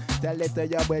again. Tell it to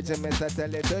your boy, me say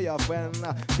tell it to your friend.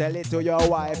 Tell it to your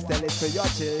wife, tell it to your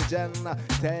children.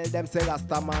 Tell them say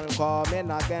Rasta man coming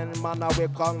again. Man, we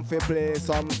come fi play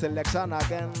some selection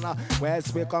again.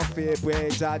 West we come fi pray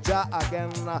Jaja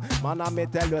again. Man, me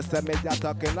tell you say me just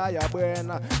talking on your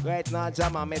brain. Right now,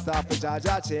 Jama me talk fi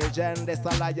Jaja children. This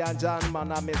a Lion John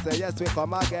man, me say yes we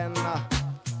come again.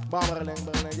 Burling,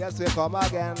 yes we come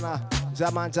again.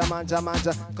 Jaman, come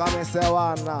and say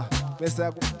one. Me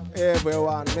say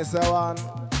everyone, me say one.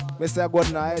 Me say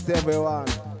good night everyone.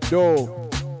 Do,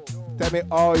 tell me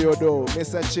how you do. Me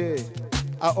say chi,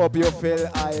 I hope you feel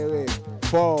irate.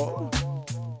 4,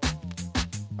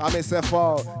 I me say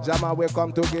 4. Jaman, we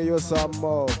come to give you some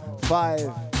more.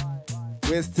 5,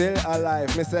 we still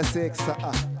alive. Me say 6.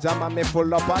 Jaman, me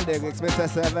pull up on the lyrics. Me say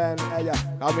 7.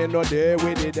 I me no day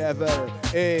with the devil.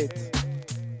 8.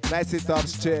 Nice it up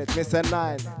straight. Me say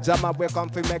 9. Jama we come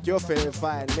fi make you feel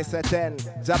fine. Me say 10.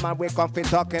 Jama we come fi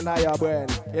talking on your brain.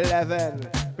 11.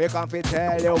 We come fi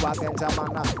tell you again,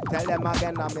 Jama. Tell them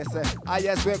again, and me say,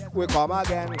 yes we come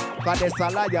again. Cause this a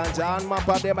Lion John man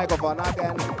put the microphone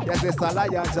again. Yes this a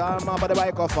Lion John man put the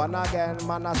microphone again.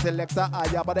 Man a Selecta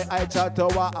aya but the eye chat to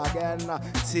again.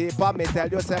 See pa me tell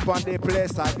you say on the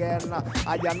place again.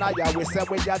 Aya we say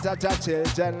we jaja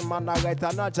children. Man a right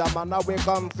and a Jama we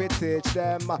come fi teach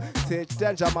them. Teach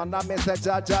them Jama me say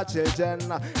jaja children.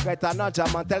 Right and a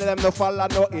Jama tell them no follow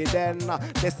no Eden.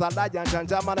 This a Lion John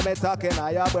Jama me talking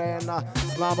a your brain.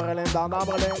 Slambling down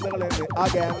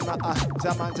again.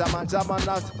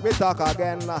 Jama we talk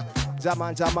again.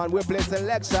 Jaman, we play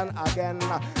selection again.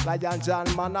 Lion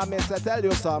John, man, I miss tell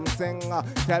you something.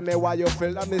 Tell me why you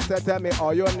feel, I miss tell me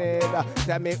all you need.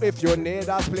 Tell me if you need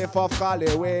a spliff of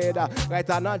Hollywood. Right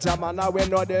now, Jaman, we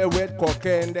know they with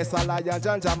cocaine. This a Lion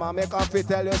John, Jaman, make up fit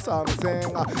tell you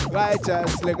something.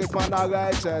 Righteous, lyrics man, a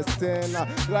righteous thing.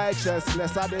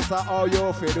 Righteousness, this is how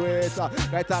you feel with.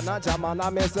 Right now, Jaman, I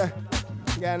miss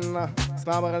again.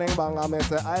 Snammering bang, I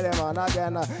miss Island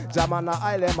again. Jamana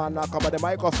Island, come on the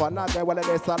microphone again. When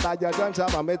they start that you don't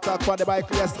jam, me talk for the mic,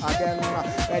 yes, again.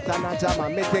 Right now, Jama,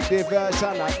 me take the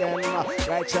version again.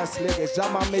 Righteous lyrics,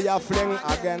 Jama, me a fling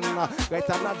again. Right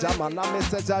now, Jamana, me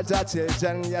say Jaja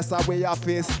children, yes, we have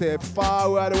to step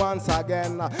forward once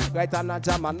again. Right now,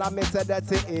 Jamana, me say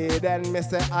that's it, then me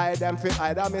say I them fit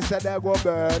either, me say they go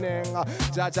burning.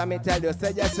 Jaja, me tell you,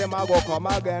 say yes, him a go come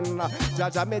again.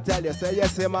 Jaja, me tell you, say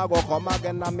yes, him a go come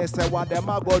again. I me say what them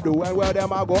a go do and where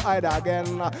them a go hide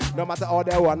again. No matter how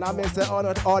they want, I me say all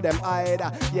them hide.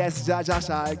 Yes, Jaja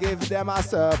shall give them a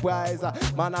surprise.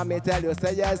 Man, I me tell you,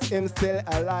 say yes, him still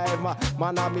alive.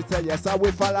 Man, I me say yes, I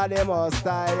will follow them most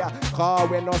high. Cause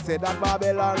we no say that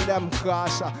Babylon them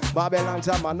crash. Babylon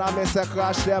jam, man, I me say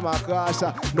crash them a crash.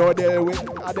 No deal with,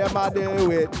 them a deal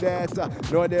with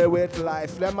death. No deal with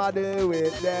life, them a deal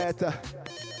with death.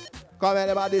 Come and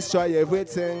never destroy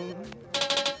everything.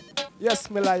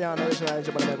 Yes, me Lion, original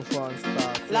Jabba microphone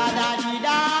start.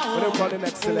 What do you call the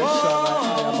next selection?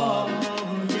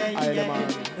 I am man.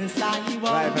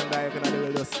 Live and direct in the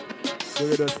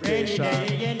radio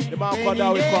station. The man called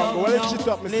out with Congo. Well, it's shit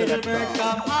up, me Selecta.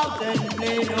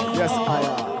 Yes, I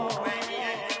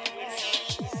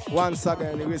am. Once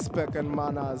again, respect and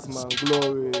manners, man.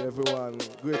 Glory, everyone.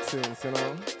 Great things, you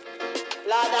know.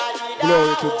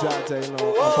 Glory to Jaja, you know.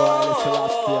 Emperor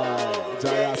Selassie,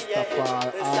 Jaya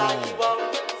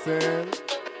Sing.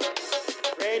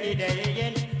 Rainy day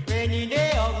again, rainy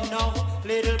day of no.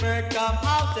 Little bird come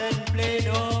out and play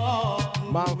no.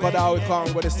 Man, cause how we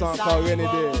come with the song called Rainy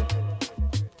Day.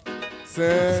 Sing.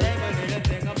 A little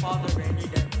thing about the rainy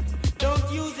day.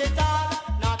 Don't use it all,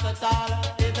 not at all.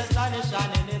 If the sun is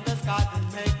shining in the sky, then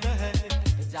make the head.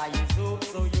 The giant soup,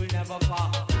 so you'll never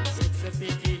fall. It's a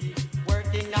pity.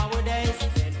 Working nowadays,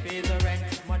 can't pay the rent,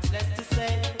 much less to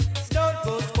say. Don't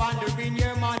go squandering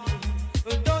your money.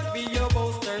 Don't be your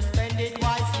boaster, spend it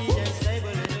wisely. Just save a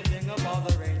little thing about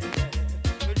the rainy day.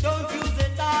 Don't use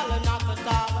it all, not at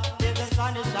all. If the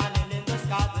sun is shining in the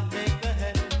sky, then make the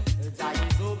head. The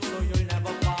giant hope, so you'll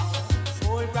never fall.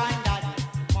 Old granddaddy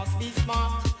must be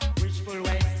smart. Wishful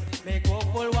ways make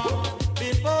woeful want.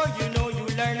 Before you know, you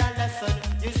learn a lesson.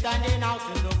 You standing out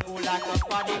in the pool like a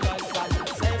prodigal son.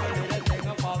 Save a little thing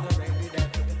about the rainy day.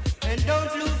 And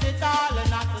don't lose it all,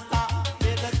 not at all.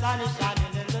 If the sun is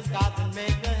shining in the sky, then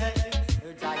make the head.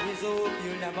 The giant hope,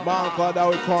 you'll never Man, fall. cause how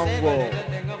we come Save a go. little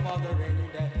thing about the rainy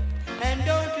day. And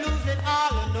don't lose it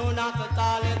all, no, not at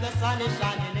all. If the sun is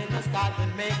shining in the sky,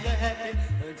 then make the head.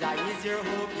 The giant is your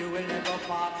hope, you will never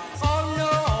fall. Oh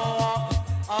no,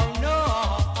 oh no,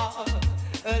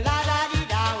 la da di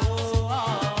da, oh,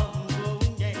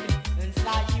 yeah, and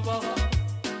Saibo.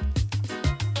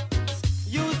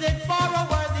 Use it for a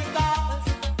worthy cause.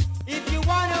 If you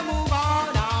wanna move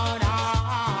on,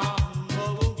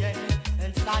 oh yeah,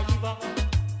 and Saibo.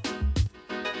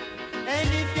 And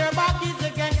if your back is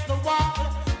against the wall,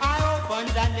 I open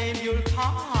the name you'll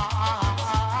call.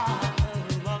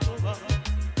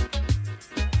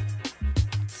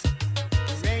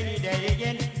 Rainy day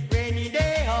again, rainy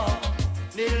day, oh.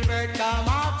 Little bird come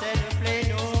out and play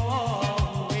no.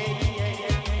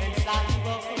 And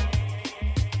Saibo.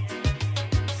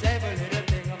 Save a little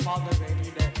thing about the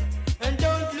rainy day. And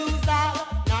don't lose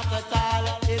out, not at all.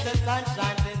 If the sun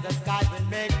shines in the sky, then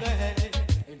make the head.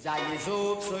 Enjoy his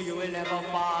hope so you will never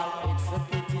fall. It's a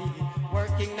pity.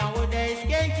 Working nowadays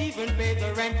can't even pay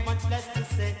the rent, much less to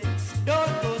say.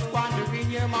 Don't go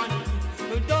squandering your money.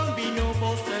 Don't be no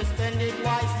boaster, spend it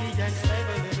wisely. Just save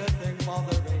a little thing for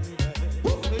the rainy day.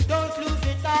 Don't lose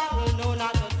it all, no,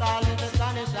 not at all. If the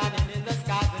sun is shining in the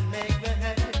sky, then make the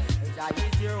head. Enjoy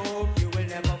is your hope, you will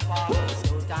never fall.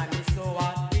 No time is so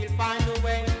hot, we'll find a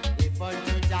way. If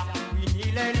unto Jah we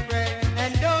kneel and pray.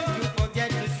 And don't you forget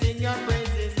to sing your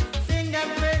praises. Sing them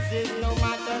praises, no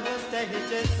matter the stage.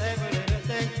 Just save a little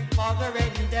thing for the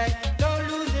rainy day. Don't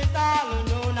lose it all,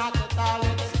 no, not at all.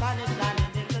 If the sun is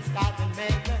shining in the sky, then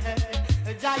make the head.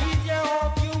 Jah is your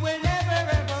hope, you will never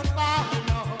ever fall,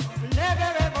 no.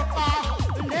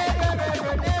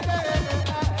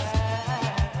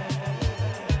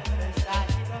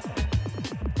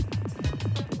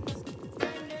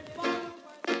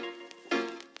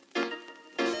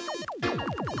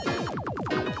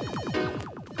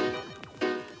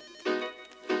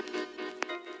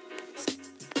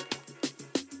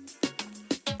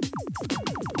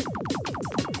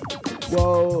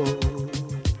 Whoa,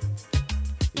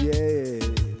 yeah,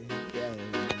 yeah.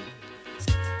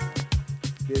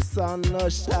 The sun no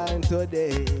shine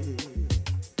today.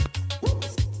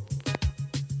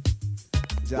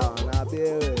 John, I be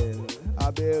rain,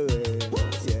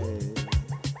 yeah.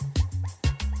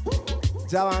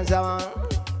 Jaman,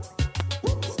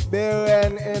 be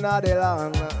rain in the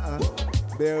land,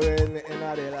 be rain in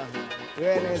the land.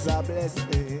 Rain is a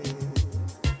blessing,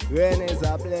 rain is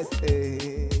a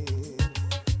blessing.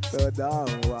 So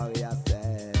don't worry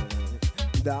yourself,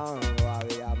 don't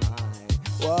worry your mind.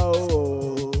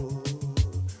 Whoa,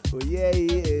 oh, yeah,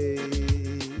 yeah.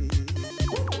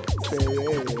 Say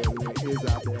rain is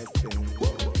a blessing,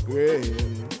 rain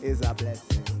is a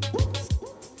blessing.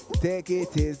 Take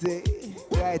it easy,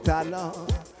 right or now,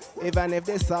 even if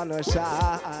the sun will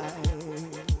shine.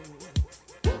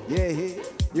 Yeah,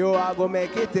 you are gonna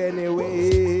make it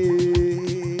anyway.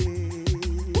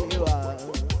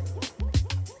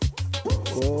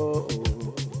 Oh,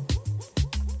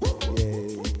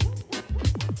 yeah.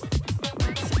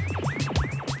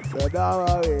 So don't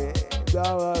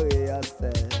worry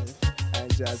yourself, and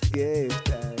just give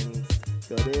thanks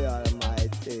to the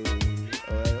Almighty.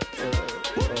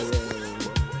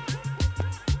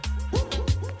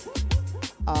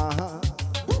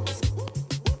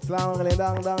 Slang dang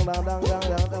dang dang dang dang dang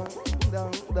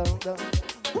dang dang dang.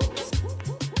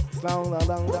 Slang dang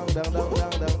dang dang dang dang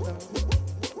dang dang.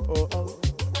 Oh oh.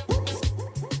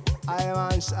 I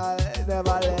man shall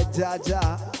never let Jaja.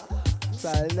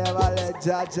 Shall never let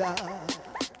Jaja.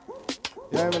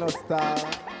 You hear me no star?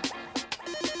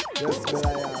 Yes, me I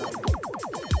am.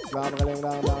 Slang dang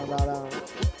dang dang dang dang.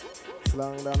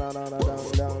 Slang dang dang dang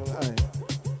dang dang.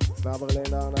 Slang dang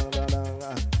dang dang dang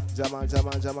dang. Jaman.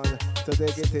 So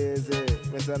take it easy.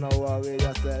 Me say no worry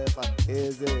yourself.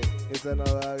 Easy. Me say no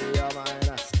worry your mind.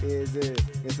 Easy.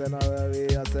 Me say no worry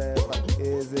yourself.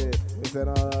 Easy. Me say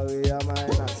no worry your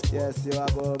mind. Yes, you are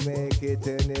going to make it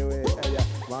anyway. Yeah.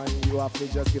 Man, you have to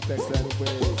just give thanks and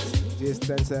praise.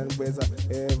 Distance and praise.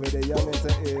 Every day you me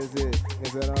say easy. Me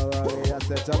say no worry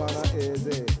yourself. Jaman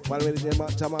easy. Man, with the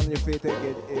Jaman you feel take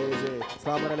it easy.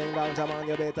 Slam running down Jaman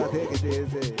you better take it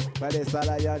easy. But this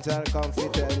lion shall come to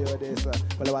tell you this.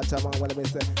 Well, watch a man, what me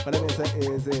say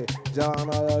easy. John,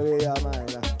 no worry your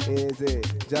mind, easy.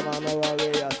 John, no worry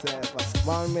yourself.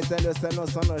 Man, me tell you, say no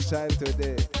sun no shine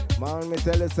today. Man, me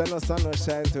tell you, say no sun no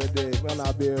shine today. Me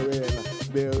not be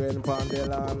rain pon the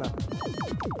land.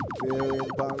 Be rain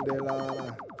pon the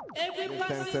land.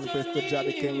 Thanks and praise to Jah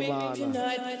the King, man.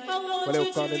 Well,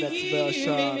 you come the next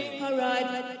version.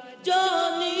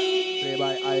 Play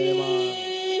by Iron Man.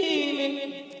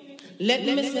 Let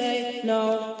me say no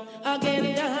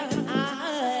again,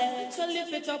 so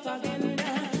lift it up again,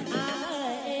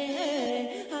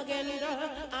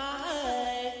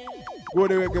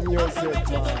 Good reggae music,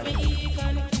 man.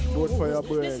 Good for your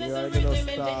brain, you are gonna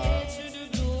start.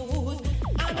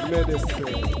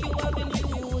 Medicine,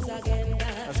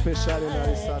 especially in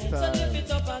this time.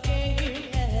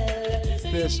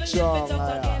 Stay strong,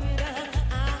 fire.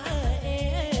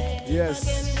 Yes,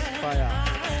 fire.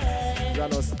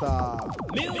 Gonna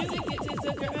stop. Music, it is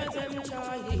a girl's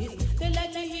choice. They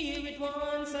like to hear it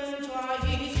once and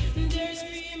twice. They're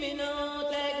screaming out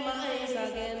like mice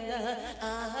again.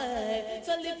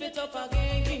 So lift it up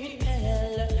again.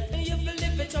 You feel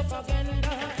lift it up again.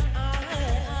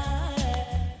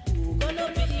 Who gonna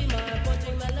be my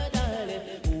punching melody?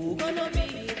 Who gonna be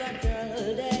that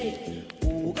girl day?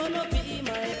 Who gonna be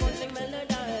my punching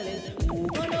melody? Who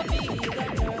gonna be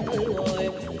that girl boy?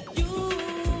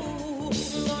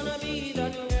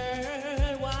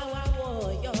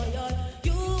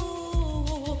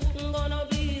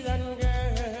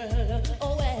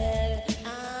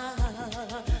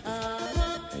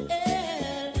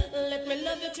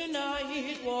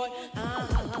 Tonight, boy.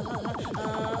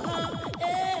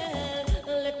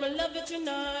 Let me love you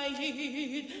tonight.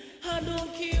 I don't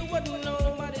care what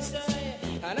nobody say,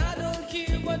 and I don't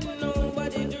care what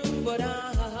nobody do, but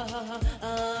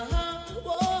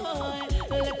boy,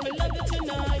 let me love you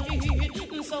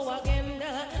tonight. So again,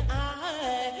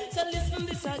 so listen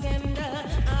this again.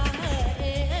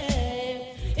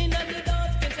 In the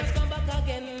dark, just come back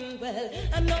again. Well,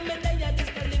 I know me that this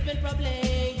the living problem.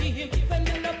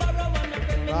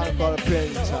 I'm called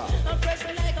Pincher. I'm fresh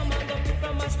like a mango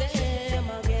from my stem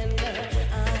again.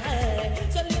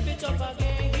 So lift it up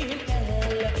again.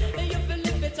 You feel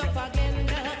lift it up again.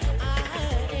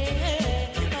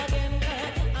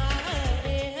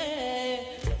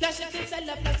 Flash it inside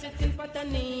the flash it in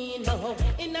Patanino.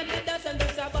 In the dance and the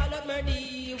sabal of murder.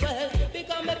 Well,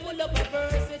 become a full of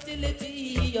versatility,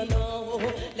 you know.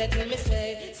 Let me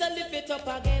say, so lift it up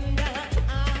again.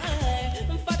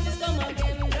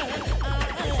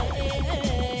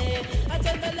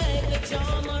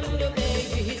 charm and the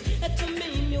bass. To me,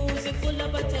 music full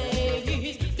of a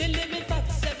taste. The living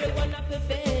facts, everyone up the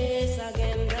face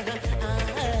again.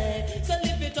 So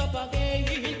lift it up again,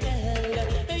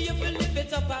 girl. You will lift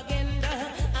it up again.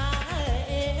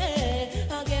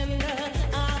 Again.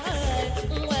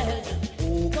 Well,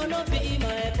 who gonna be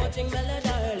my punching melody,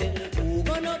 darling? Who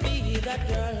gonna be that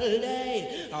girl?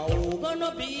 Hey? Who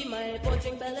gonna be my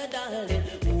punching belly, darling?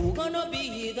 Who gonna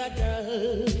be that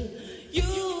girl? You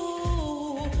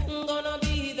gonna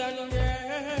be that girl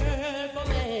for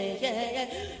me, yeah.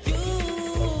 You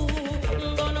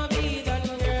gonna be that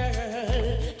girl.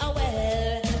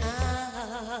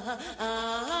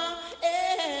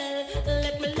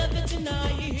 Let me love you tonight.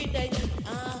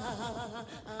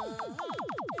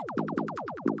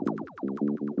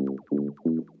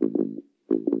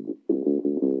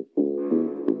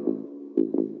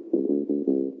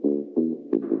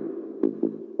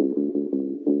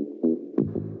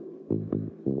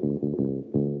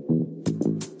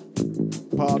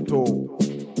 Part 2.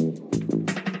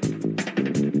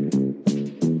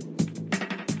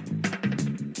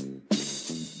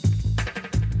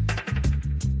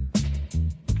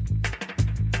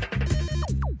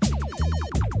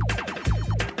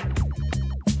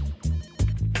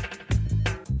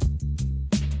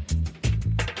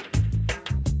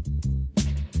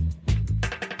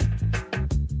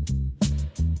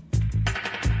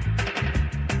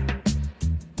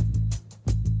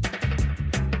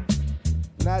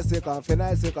 Nice it up,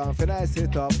 nice it up, nice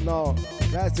it up, no.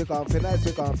 Nice it up, nice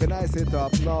it up, nice it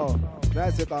up, no.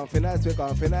 Nice it up, nice it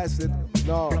up, nice it,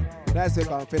 no. Nice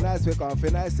it up, nice it up,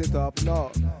 nice it up,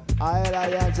 no.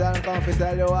 I John come to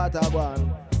tell you what I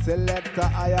want.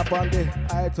 Selecta I up on the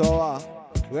high tower.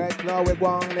 Right now we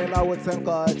going in our woods and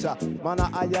culture. Man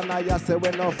I say we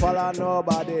no follow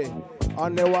nobody.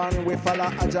 Only one we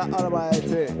follow Aja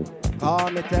Almighty.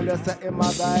 Come me tell you say him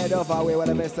a guide over way. What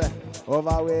I say?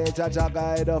 Over way, Jaja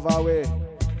guide over way.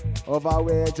 Over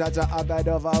way, Jaja a guide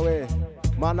over way.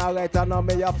 Man a right now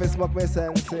me have to smoke me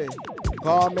sense.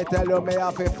 Come me tell you me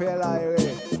have to feel like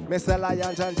way. Me say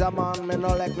lion Janja man, me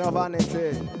no like no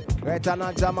vanity. Right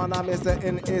now Jaman a me say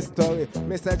in history.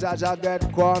 Me say Jaja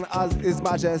get crowned as his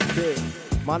majesty.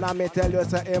 Man a me tell you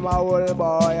say him a old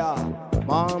boy.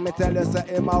 Man me tell you say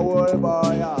him a old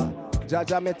boy.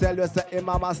 Jaja me tell you say him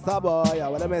a master boy.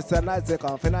 Well me say nice it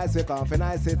up, nice it up,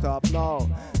 nice it up now.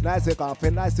 Nice it up,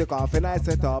 nice it up, nice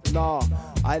it up now.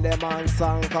 I the man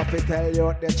song coffee tell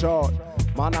you the truth.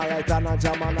 Man a write and a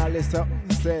jam and a listen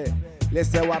say.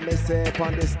 Listen what me say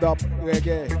upon this dub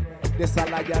reggae. This a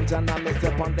lion jam and me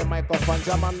say upon the microphone.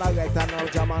 Jam and a write and a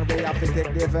jam and we have to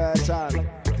take the version.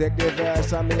 Take the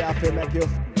version, me have to make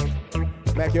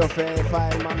you feel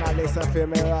fine, man, I listen for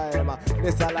me rhyme.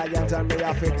 This a lion and me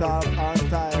have to talk on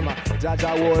time.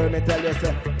 Jaja will me tell you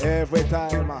say every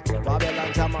time.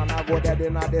 Babylon jam and I go dead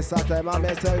in a this time. I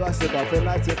may say rush it up,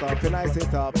 nice it up, nice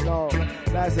it up, no.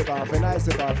 Nice it up, nice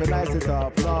it up, nice it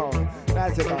up, no.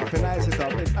 Nice it up, nice it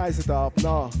up, nice it up,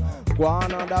 no. Go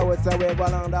on under with say we go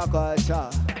on the culture.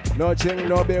 No ching,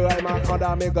 no be rhyme and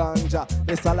under me ganja.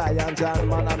 This a lion jam,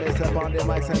 man, I may say on the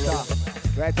mic center.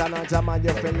 Right on a jam and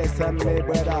you feel listen me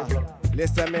brother.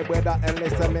 Listen me brother and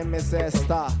listen me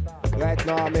sister. Right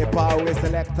now me power we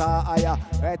Selecta higher.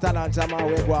 Right on a jam and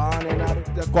we go on in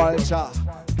the culture.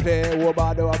 Play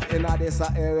wabadub in a this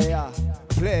area.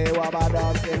 Play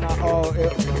wabadub in a oh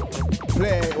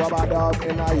play wabadub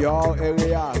in a your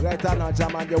area. Right on a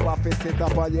jam and you have to sit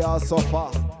up on your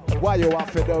sofa. What you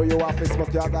have to do, you have to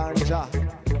smoke your ganja.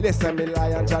 Listen me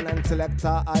Lion John and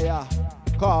Selecta higher.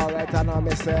 Call right and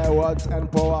me say words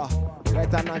and power.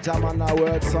 Right and a jam and a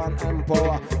words on and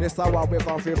power. This is what we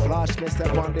come fi flash me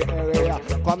step on the area.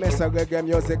 Come me say reggae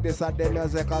music, this is the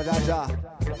music of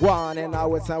Jaja. Go on in a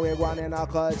woods and we go on in a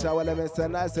culture. Well me say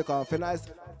nice it come fi nice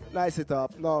it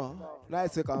up, no.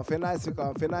 Nice it come fi nice it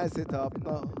come fi nice it up,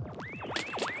 no.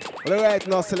 Well right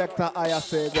now Selecta I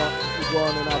say go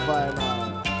on in a vibe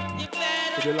now.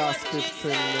 For the last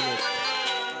 15 minutes.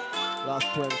 Last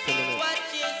 20 minutes.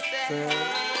 A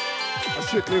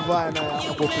strictly vinyl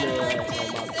I go play right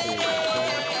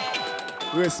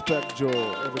now, respect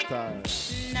Joe every time.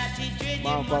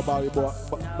 Man for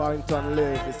Barrington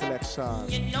Live the selection.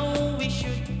 You know we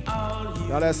should all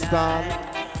you understand?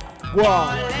 Go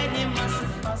on.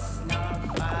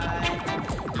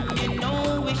 You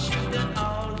know we should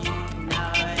all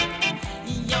unite.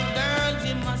 Young girls,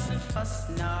 you mustn't fuss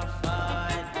nor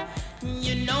fight.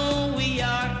 You know we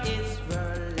are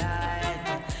Israelite.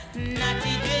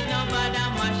 Natty dread nobody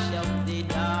mash up the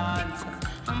dance.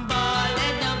 Ball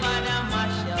let nobody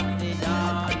mash up the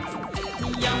dance.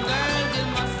 Young girls, you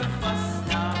mustn't fuss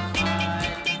nor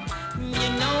fight. You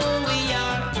know we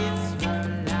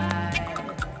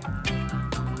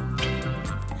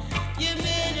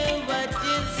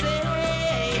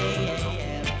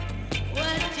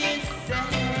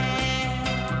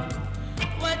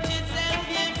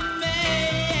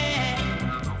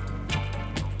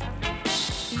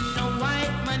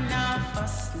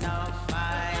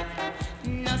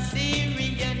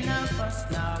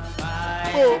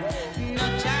too. No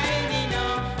child, no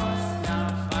fuss, no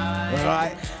fight.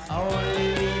 Right. Only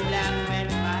we black men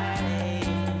fight.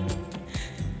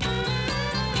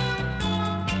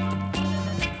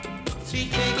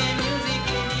 Sweet reggae music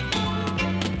when it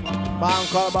Man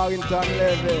called Barrington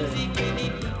Levy. Sweet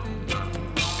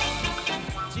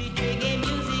reggae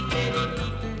music when it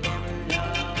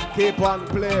Keep on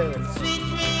playing. Sweet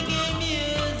reggae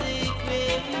music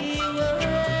when we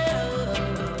world.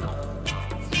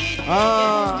 Sweet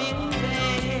reggae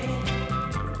music.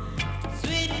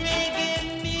 Sweet reggae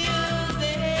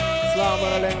music. Slam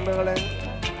berling.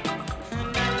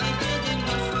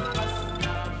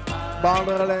 Bang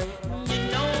berling. You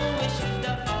know we should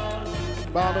have all.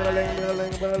 Bang berling.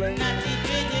 Natty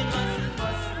Dreaded must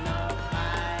bust now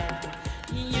high.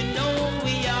 You know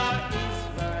we are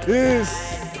his Yes.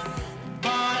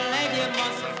 Ball like you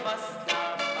must bust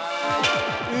now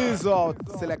high. Ease out.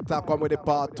 Selecta come with the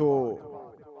part 2.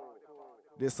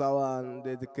 This one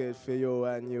dedicated for you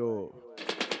and you.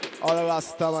 All the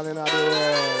Rasta man in the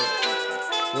world.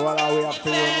 The one that we have to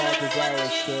unite is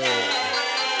always say.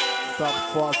 Stop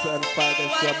fuss and fight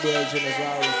against your virgin is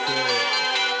always say.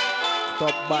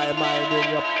 Stop by minding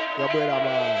your brother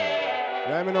man.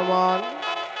 You hear me no man?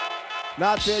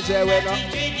 Not CJ way no.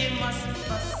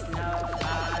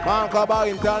 Man come back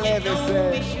in town Levy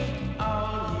say.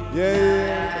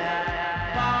 Yeah.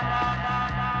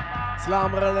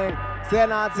 Slam rolling. Say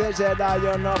not CJ that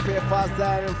you no fit fuss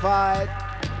and fight.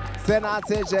 Say not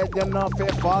CJ you no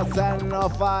fit fuss and no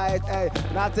fight. Hey,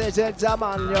 not CJ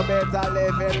Jaman you better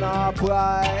live in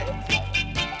upright.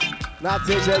 Not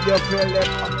CJ you feel it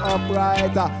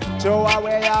upright. Throw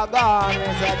away your gun, me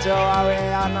say throw away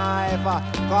your knife.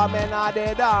 Come in at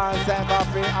the dance and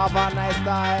coffee have a nice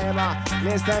time.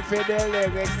 Listen for the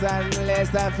lyrics and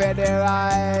listen for the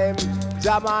rhyme.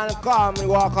 Jaman come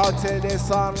walk out till the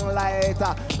sunlight.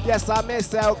 Yes I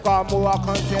myself come walk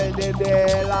until the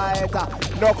daylight.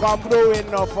 No come doing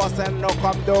no fuss and no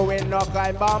come doing no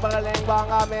crime. Bumbling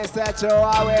bang I me say throw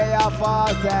away your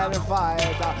fuss and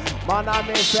fight. Man I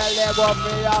me say let go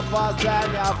for your fuss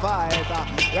and your fight.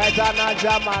 Right on a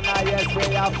Jaman yes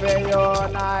we are for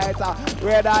unite.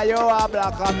 Whether you are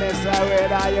black I me say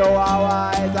whether you are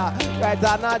white. Right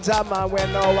on a Jaman we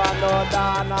no want no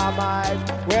dynamite.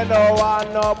 We no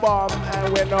want no bomb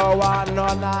and we no want no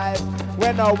knife.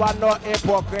 We no want no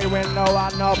hypocrite, we no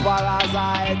want no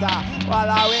parasite.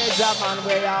 While we Jaman,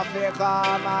 we are fake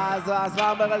commas.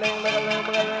 Some bling,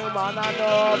 man, I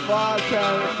know fuss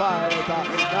and fight.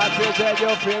 That's it,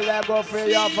 you feel like go for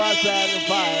your fuss and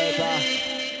fight.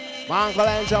 Man, call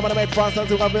and Jaman, make fuss and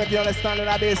to make you understand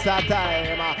at this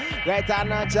time. Right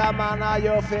now, Jaman,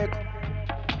 you fake.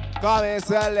 Come and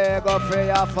say, go for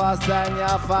your fuss and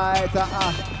your fight.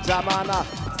 Jaman,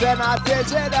 say not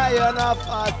CJ that you no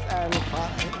fuss and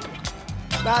fight.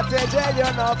 Not CJ you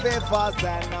no fit fuss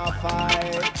and no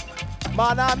fight.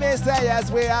 Man I me say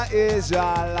yes we are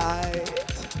Israelite.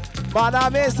 Man I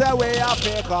me say we are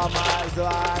fi come as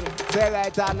one. Say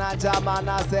right on a Jaman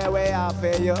I say we are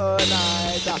fi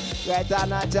unite. Right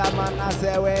on a Jaman I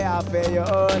say we are fi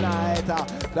unite.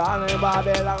 Down in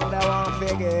Babylon they won't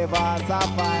forgive us a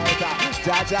fight.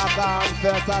 Jaja come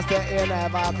first, I say he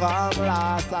never come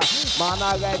last. Man, I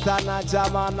get on a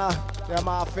Jaman, them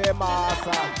a famous.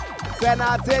 Say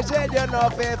not CJ, you know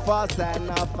fi fuss and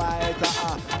no fight.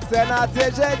 Say not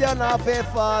CJ, you know fi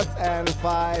fuss and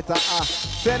fight.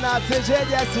 Say not CJ,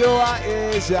 yes you are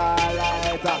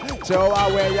Israelite. Throw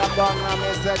away your gun, and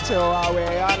me say throw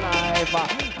away your knife.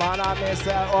 Man, I me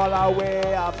say all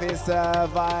away, I fi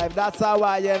survive. That's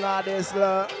how you know this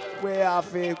love, we have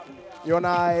fi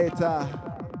unite.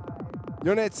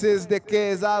 Unity is the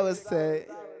case, I would say.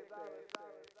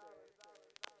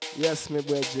 Yes, me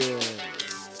brethren.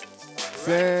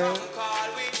 Say,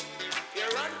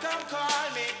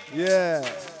 yeah.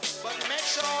 But make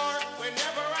sure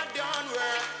whenever I'm done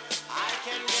work, I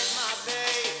can get my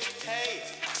pay. Hey,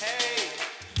 hey.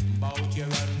 Bout your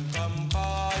run, come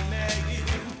call me.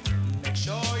 Make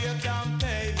sure you can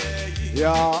pay me.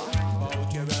 Yeah.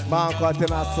 Man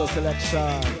cutting us so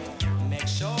selection. Make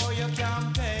sure you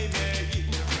can pay me.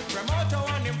 Promoter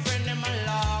and him friend them a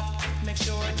laugh. Make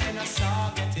sure then I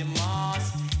saw get him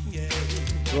mask. Yeah.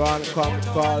 Run, come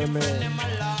call me.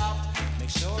 Make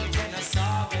sure then I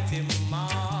saw get him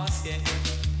mask. Yeah.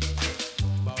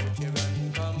 Bout your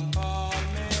run, come call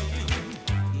me.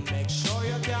 Make sure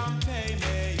you can pay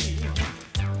me.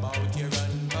 Bout your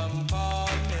run, come call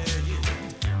me.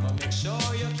 But make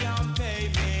sure you can pay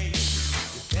me.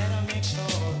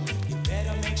 You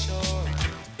better make sure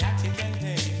that you can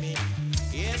pay me.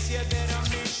 Yes, you better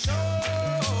make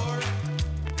sure.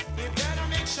 You better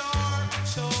make sure.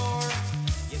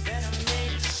 You better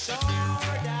make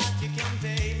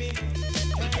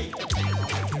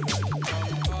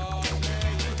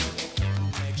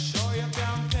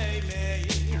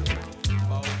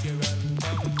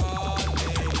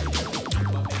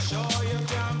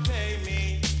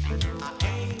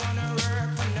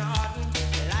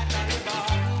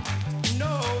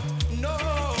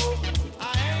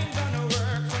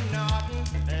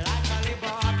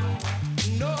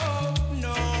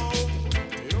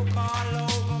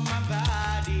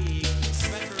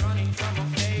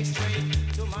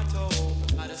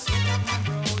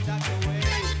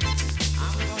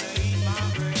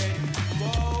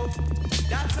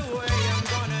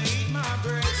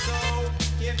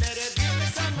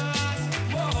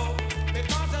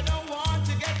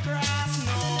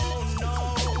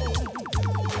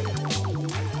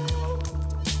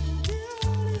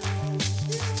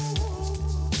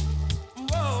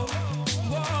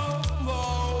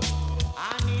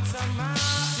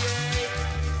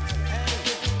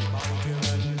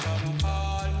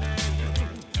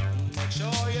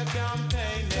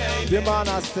The man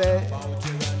I say,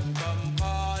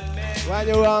 when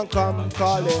you want come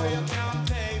calling,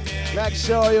 make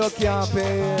sure you can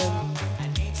pay him.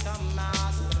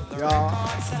 Yeah.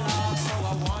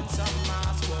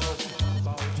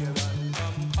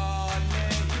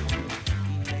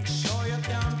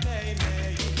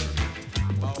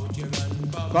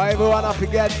 Cause everyone have to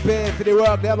get paid for the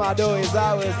work them I do is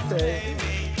always say.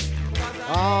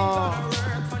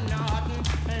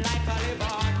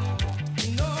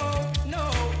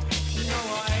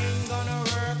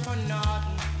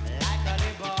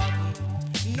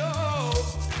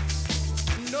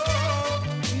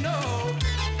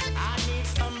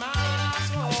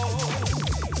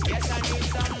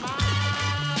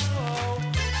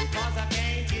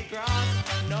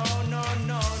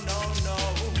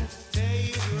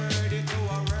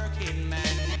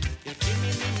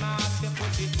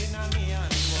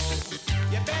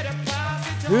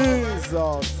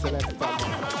 Selecta.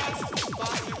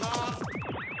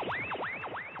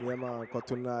 Yeah man, cause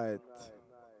tonight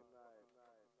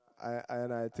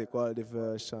I take all the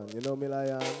version. You know me,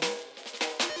 Lion?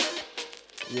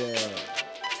 Yeah.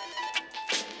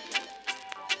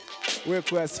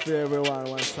 Request for everyone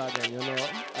once again, you know.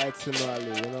 Externally,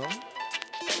 you know.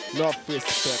 Enough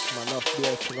respect, man, enough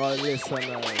blessing, all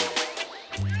listeners.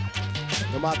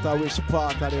 No matter which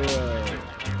part of the world.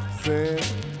 See?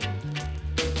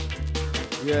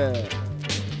 Yeah.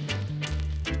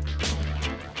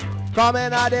 Come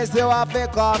in at this, you have to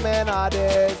come in at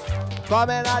this. Come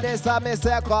in at this, I me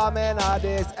say come in at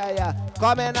this. Hey, yeah.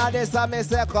 Come in at this, I me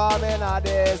say come in at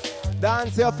this.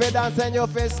 Dance you feel dance and you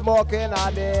feel smoking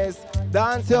at this.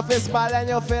 Dance you feel smile and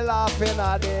you feel laughing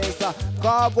at this.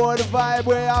 Cause good vibe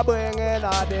we are bringing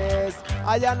at this.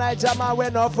 I and I jam and we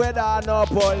no afraid of no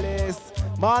police.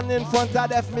 Man in front of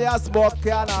them, me a smoke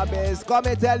cannabis. Come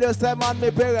me tell you, say man,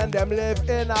 me parents them live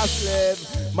in a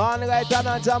slave. Man right and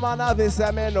a jam and a this,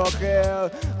 say me no care.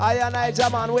 I and I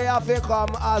jam and we have to come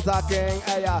as a king.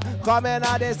 Hey, yeah. Come in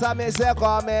a this, and me say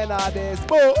come in a this.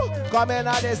 Boo! Come in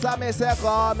a this, and me say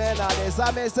come in a this.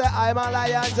 And me say I'm a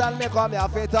Lion John, me come here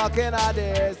for talking a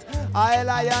this. I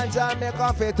Lion John, me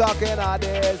come for talking a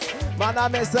this. Man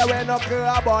and me say we no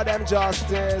care about them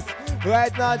justice.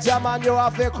 Right now, Jaman, you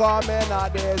have to come in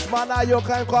at this. Man, you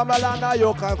can come along and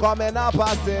you can come in a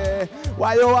party.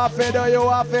 What you have to do, you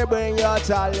have to bring your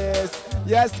chalice.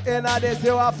 Yes, in a this,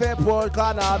 you have to put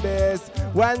cannabis.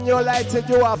 When you light it,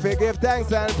 you have to give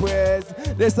thanks and praise.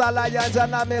 This a Lion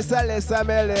John, and me say, listen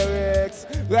me lyrics.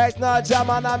 Right now,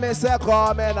 Jaman, and me say,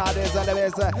 come in at this. And me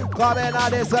say, come in at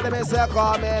this. And me say,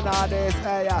 come in at this.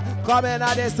 Hey, yeah. Come in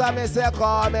at this. And me say,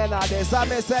 come in at this. And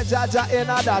me say, Jaja in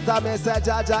a that. And me say,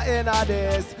 Jaja in a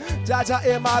this. Jaja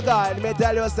in my God, me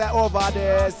tell you say over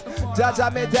this.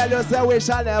 Jaja me tell you say we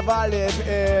shall never leave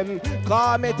him.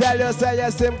 Cause me tell you say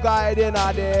yes him guide in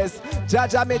a this.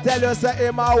 Jaja me tell you say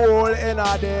him a hole in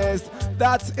a this.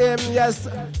 That's him, yes,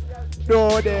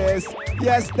 do this.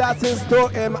 Yes, that is to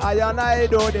him, I and I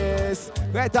do this.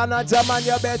 Right on a jam and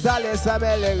you better listen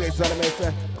me lyrics. When me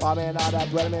say come in at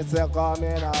that, when me say come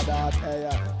in at that, hey,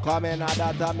 come in at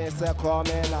that, and me say come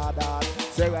in at that.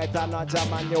 Say right on a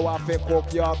jam and you have to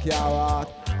cook your carrot.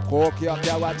 Cook your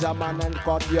carrot jam and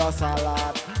cut your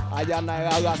salad. I and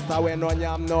I a rasta when no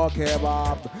yam no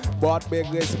kebab. But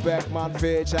big respect man for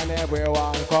each and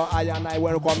everyone. Cause I and I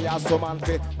will come here so man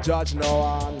for judge no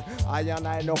one. I and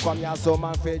I no come here so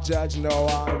man for judge no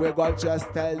one. We got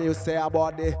just tell you say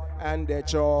about the and the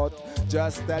truth.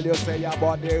 Just tell you say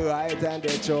about the right and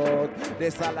the truth.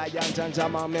 This a Lion John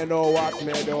jam and me know what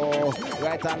me do.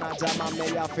 Right and a jam and me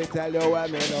have to tell you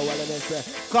what me know. What me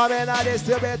say? Come in at this,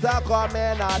 you better come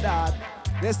in at that.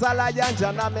 This a Lion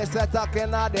John and me say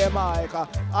talking at the mic.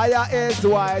 I is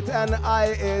white and I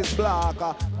is black.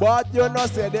 But you know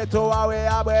say the two away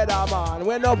a brother man.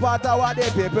 We no part of what the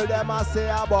people them a say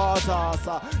about us.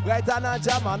 Right and a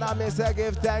jam and me say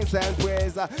give thanks and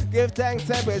praise. Give thanks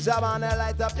and praise, jam and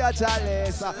light up your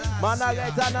chalice. Man a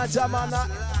right and a jam and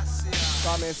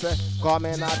come in say, come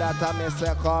in a that, and me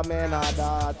say, come in a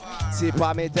that.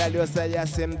 Sipa me tell you say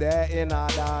yes him there in a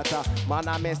that. Man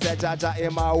a me say Jaja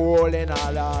him a hole in a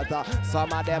that.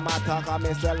 Some of them a talk and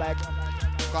me say like,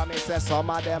 come me say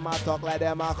some of them a talk like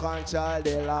them a control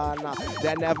the land.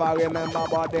 They never remember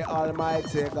about the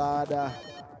Almighty God.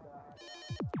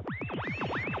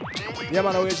 Yeah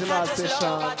man, original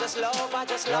station.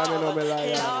 Yeah, me know me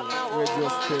Lion radio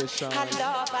station.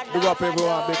 Big up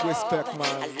everyone, big respect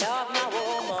man.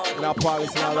 In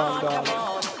Paris, in London,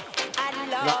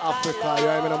 in Africa, you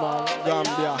hear me man,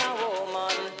 Gambia.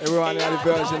 Everyone in the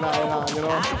Virgin Island, you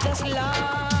know.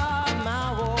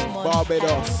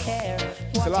 Barbados.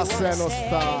 Selecta no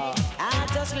star.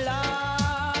 just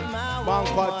love my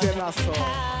woman.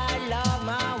 I love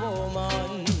my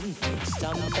woman.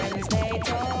 Some friends they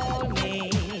told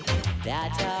me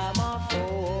that I'm a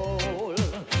fool.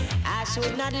 I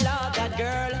should not love that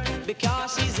girl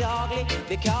because she's ugly,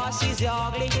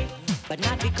 but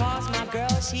not because my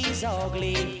girl she's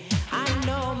ugly. I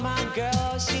know my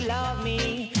girl she love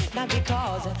me, not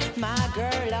because my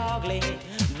girl ugly,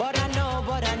 but I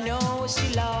know she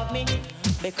love me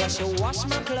because she wash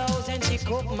my clothes and she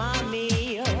cook my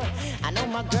meal. I know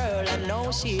my girl, I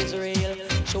know she's real.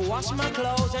 She wash my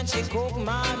clothes and she cook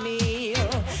my meal.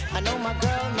 I know my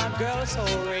girl so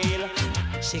real.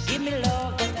 She give me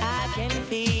love that I can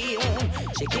feel.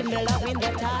 She give me loving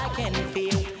that I can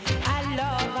feel. I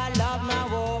love my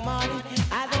woman.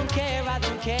 I don't care.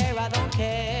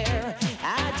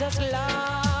 I just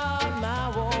love my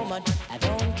woman. I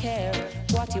don't care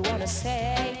what you wanna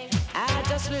say. I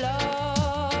just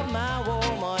love my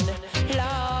woman.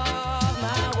 Love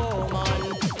my woman.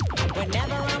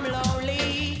 Whenever I'm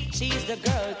lonely, she's the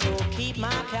girl to keep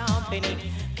my company.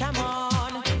 Come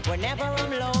on. Whenever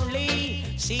I'm lonely,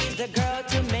 she's the girl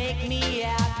to make me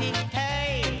happy.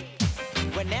 Hey.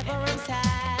 Whenever I'm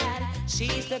sad,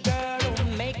 she's the girl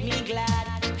who make me glad.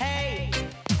 Hey,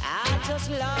 I just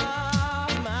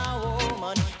love my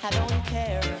woman. I don't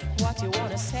care what you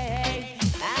wanna say.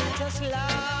 I just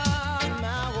love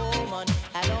my woman.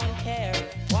 I don't care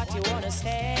what you wanna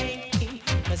say.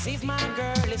 'Cause if my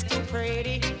girl is too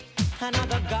pretty,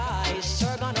 another guy is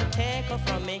sure gonna take her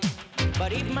from me.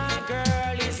 But if my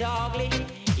girl is ugly,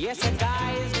 yes, a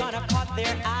guy is gonna cut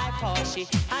their eye pussy.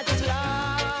 I just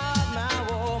love my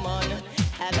woman.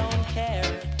 I don't care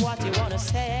what you wanna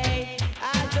say.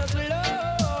 I just love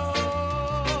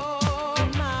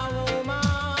my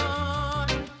woman.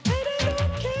 And I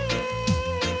don't care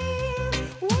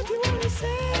what you wanna say.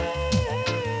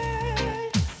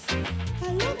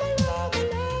 I love my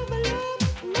woman.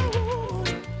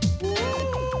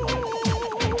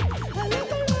 I love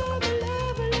my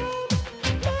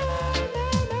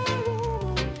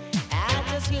I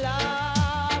just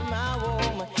love my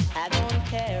woman. I don't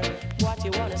care what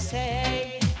you wanna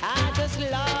say. I just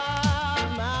love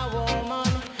my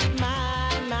woman,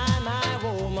 my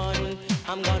woman.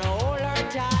 I'm gonna hold her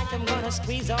tight, I'm gonna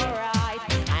squeeze her right.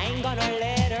 I ain't gonna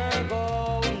let her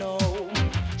go, no.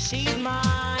 She's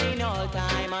mine all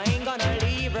time, I ain't gonna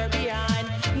leave her behind.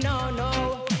 No,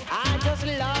 I just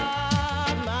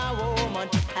love my woman.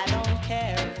 I don't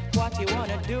care what you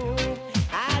wanna do.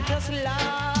 I just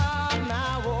love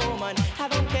my woman. I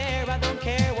don't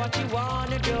care what you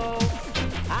wanna do.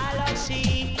 I love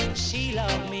she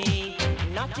love me.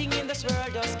 Nothing in this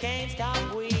world just can't stop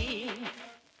we.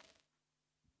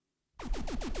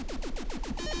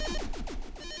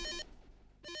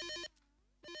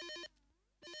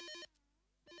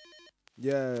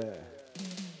 Yeah.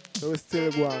 So we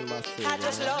still go on, massive. I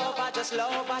just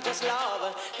love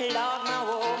my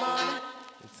woman.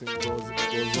 It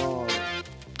goes on.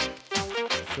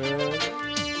 So,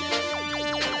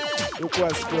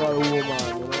 request for a woman, you know?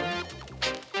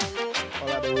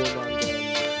 All of the woman them.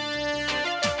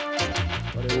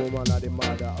 But the woman are the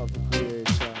mother of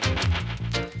creation.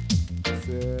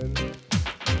 So,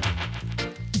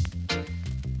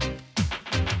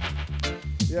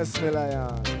 yes, me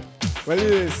lion. Well,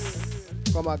 yes,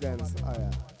 come against. Oh,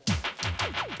 yeah.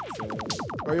 So,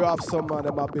 when you have some man,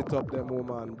 them a bit up them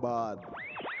woman bad.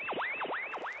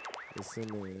 You see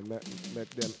me, make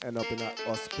them end up in a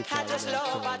hospital. I just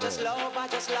love.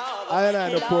 I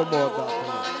don't promote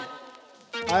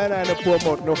that. I don't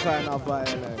promote no kind of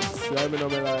violence. You hear me, no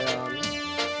me lion?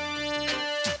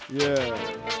 Yeah.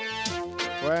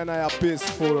 When I a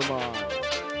peaceful man.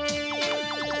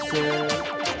 See?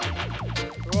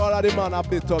 All of the man a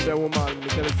bit of the woman, me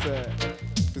tell you say,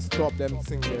 to stop them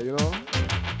thing there, you know?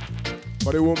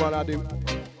 But the woman are the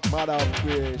mother of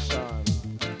creation.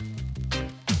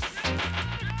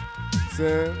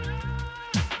 See?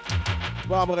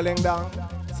 Wambreling down,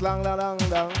 slang down,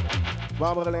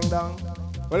 wambreling down.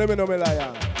 Well, let me know me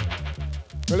lion.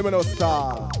 Well, let me know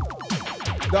star.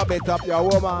 Dub it up your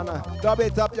woman, dub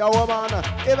it up your woman.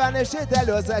 Even if she tell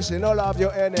you say she no love you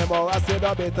anymore, I say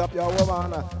dub it up your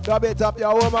woman, dub it up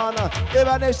your woman.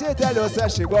 Even if she tell you say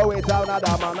she go with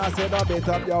another man, I say dub it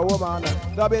up your woman,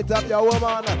 dub it up your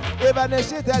woman. Even if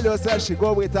she tell you say she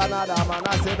go with another man,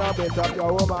 I say dub it up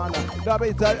your woman, dub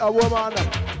it up your woman.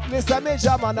 Listen me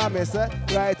German and me say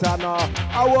right now,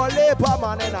 I will leap a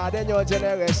man in the new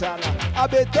generation. I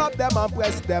beat up them and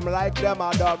press them like them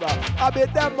a dog. I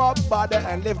beat them up bad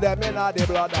and leave them in the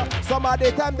blood. Some of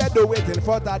the time they do it in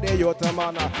front of the youth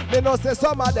man. Me know say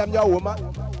some of them your woman.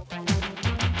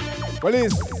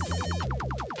 Police.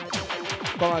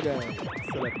 Come again.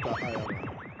 Selecta Iron.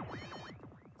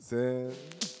 See?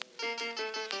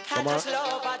 Come on.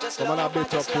 Come on a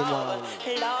bit up, man.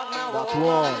 That's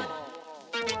wrong.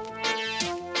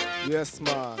 Yes,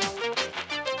 man.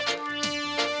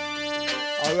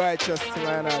 A righteous thing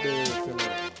I do, you know.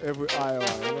 Every hour,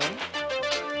 you know.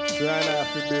 So I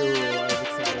have to do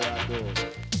everything that I do.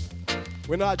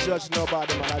 We not judge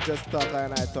nobody, man. I just talk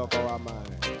and I talk our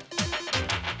mind.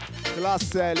 The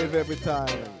last say I live every time.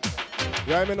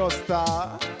 You hear me no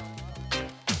star?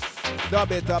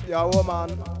 Dub it up your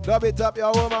woman. Dub it up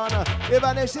your woman.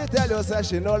 Even if she tell you say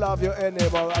she no love you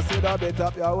anymore, I say dub it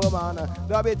up your woman.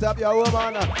 Dub it up your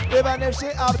woman. Even if she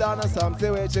have done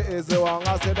something which is wrong,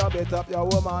 I say dub it up your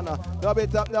woman. Dub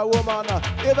it up your woman.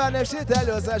 Even if she tell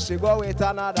you say she go with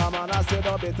another man, I say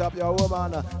dub it up your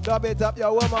woman. Dub it up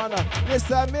your woman.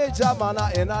 Listen me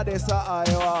Jamana in a this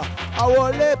Iowa. I will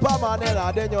leap a man in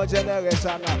a the new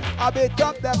generation. I beat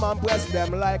up them and press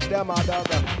them like them a dog.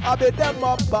 I beat them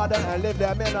up bad and leave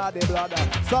them in a the blood.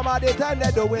 Some of the time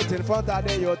they do it in front of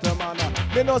the youth man.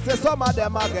 Me know say some of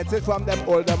them are get it from them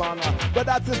older man. But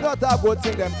that is not a good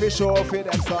thing them fish show for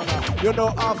them son. You know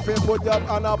how to put your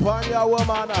hand upon your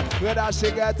woman. Whether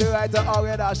she get it right or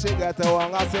whether she get it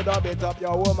wrong. I say dub it up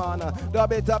your woman.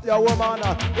 Dub it up your woman.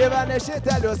 Even if she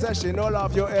tell you say she no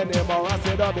love you anymore, I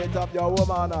say dub it up your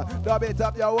woman. Dub it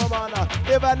up your woman.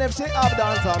 Even if she have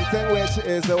done something which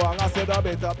is wrong, I say dub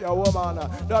it up your woman.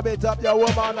 Dub it up your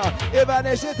woman. Even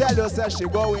if she tell you say she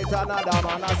go with another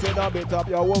man, I say dub it up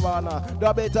your woman.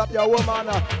 Dub it up your woman.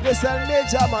 Listen me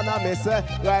Jamana me say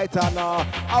right now.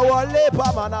 I will leap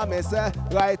a man me say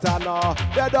right now.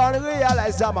 They don't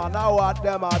realize Jamana what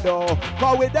them a do.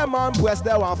 Cause with them and press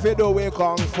they want to do we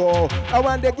kung fu. And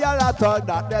when the girl a talk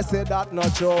that they say that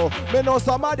not true. Me know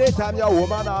some of the time your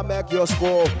woman a make you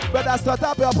school. But that's not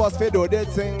a purpose to do the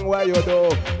thing where you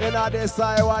do. In a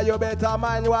decide why you better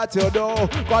mind what you do.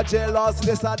 Cause jealous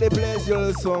this are the place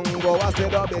you'll soon go. I say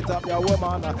dub it up your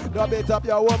woman. Dub it up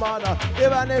your woman.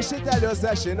 Even if she tell you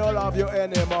say she no love you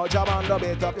anymore, Jaman dub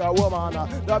it up your woman.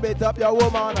 Dub it up your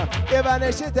woman. Even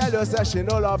if she tell you say she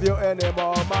no love you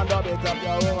anymore, man dub it up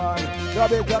your woman.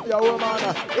 Dub it up your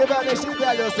woman. Even if she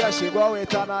tell you say she go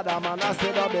with another man, I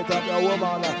say dub it up your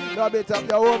woman. Dub it up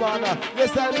your woman.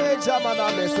 Listen me Jaman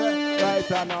and me say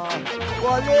right now.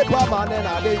 Only a man in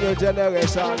a the new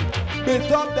generation.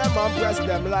 Beat up them and press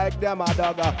them like them a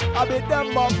dog. I beat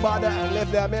them up bad and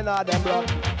leave them in a them blood.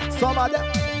 Some of them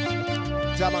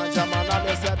Jaman, and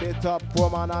me say beat up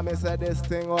woman and me say this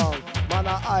thing wrong. Man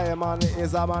I man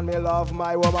is a man, me love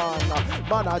my woman.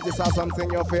 Man I just have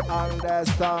something you fi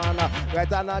understand.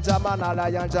 Right and a Jaman a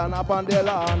Lion John up on the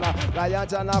lawn. Lion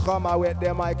John a come a with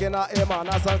the mic in a him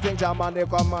and something Jaman they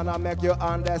come and make you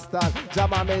understand.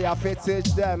 Jaman me a fit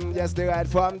teach them, yes the right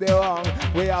from the wrong.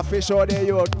 We have to show the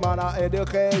youth man a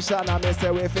education. And me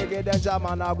say we figure them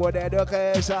Jaman a good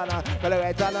education. But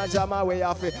right and a Jaman we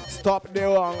have to stop the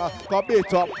wrong. Come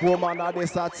beat up woman and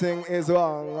this a thing is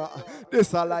wrong.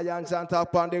 This a Lion John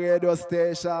up on the radio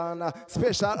station.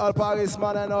 Special all Paris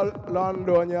man and all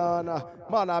Londonian.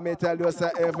 Man I me tell you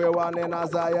say everyone in a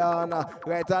Zion.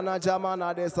 Right and a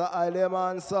Jaman this a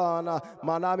Island son.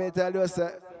 Man I me tell you say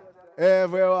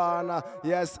everyone,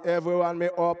 yes, everyone, me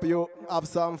hope you have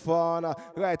some fun.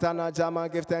 Right and a jam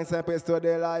and give thanks and praise to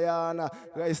the Lion.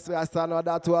 Rest I know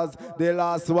that was the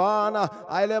last one.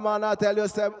 Island man I tell you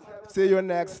say see you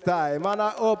next time. And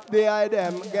I hope the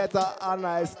them get a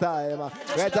nice time.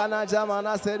 Right and a jam and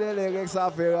I say the lyrics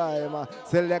of the rhyme.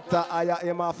 Selecta I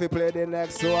him have to play the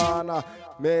next one.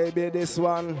 Maybe this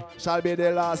one shall be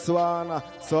the last one.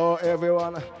 So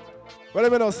everyone, what do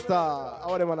you know star?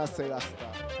 What do you want to say that star?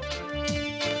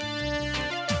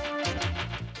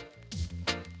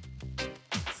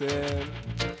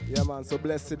 Yeah man, so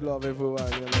blessed love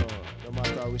everyone, you know, no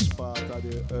matter which part of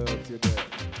the earth you're there.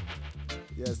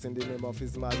 Yes, in the name of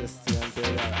His Majesty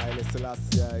Emperor Haile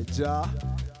Selassie Jah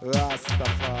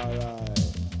Rastafari.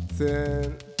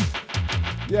 Saying,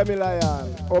 yeah me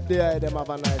Lion, up there them have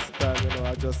a nice time, you know,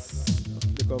 I just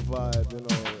look a vibe, you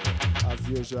know, as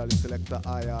usual, Selecta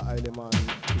Aya, Haile man.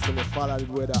 Listen me follow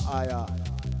the way the Aya.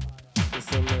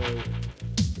 Listen me,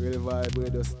 Realvibes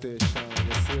radio station,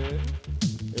 you see?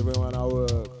 Everyone I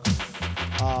work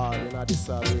hard in this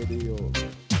radio.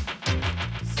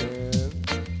 See?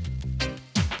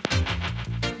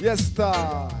 Yes,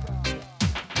 star.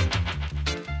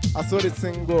 I saw this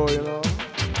thing go, you know.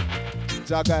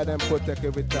 Jah guide them protect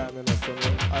every time, you know. So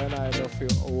I don't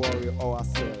feel worry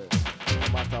ourselves, no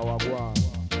matter what go on.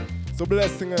 So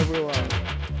blessing everyone.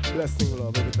 Blessing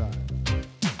love every time.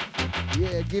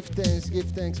 Yeah, give thanks,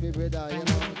 my brother, you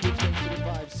know. Give thanks to the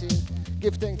vibe, see?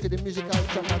 Give thanks to the musical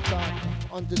track attack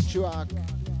on the track.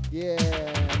 Yeah,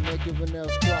 make everyone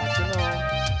else crack, you know.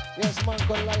 Yes, man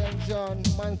called Lion John,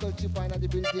 man called Chipine at the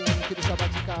building, to the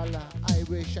sabbatical,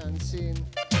 vibration scene.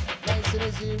 Nice and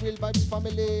easy, Real Vibes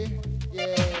family.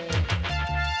 Yeah,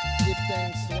 give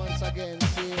thanks once again,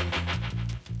 see?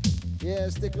 Yeah,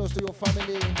 stay close to your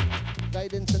family.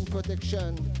 Guidance and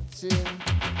protection, see?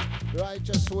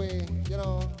 Righteous way, you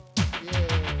know. Yeah.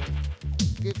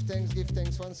 Give thanks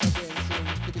once again, see?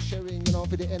 For the sharing, you know,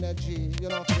 for the energy, you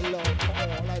know, for the love.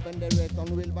 Oh, live and direct on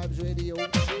Real Vibes Radio.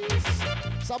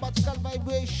 Jeez. Sabbatical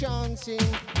vibration, see?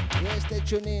 Yeah, stay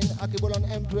tuned in. Akibul on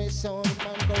Empress Sound,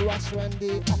 man called Ross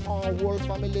Randy, whole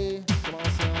family.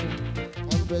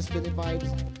 Empress Penny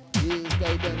Vibes. Yes,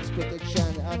 guidance,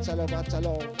 protection, Atalo,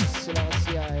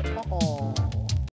 Selassie.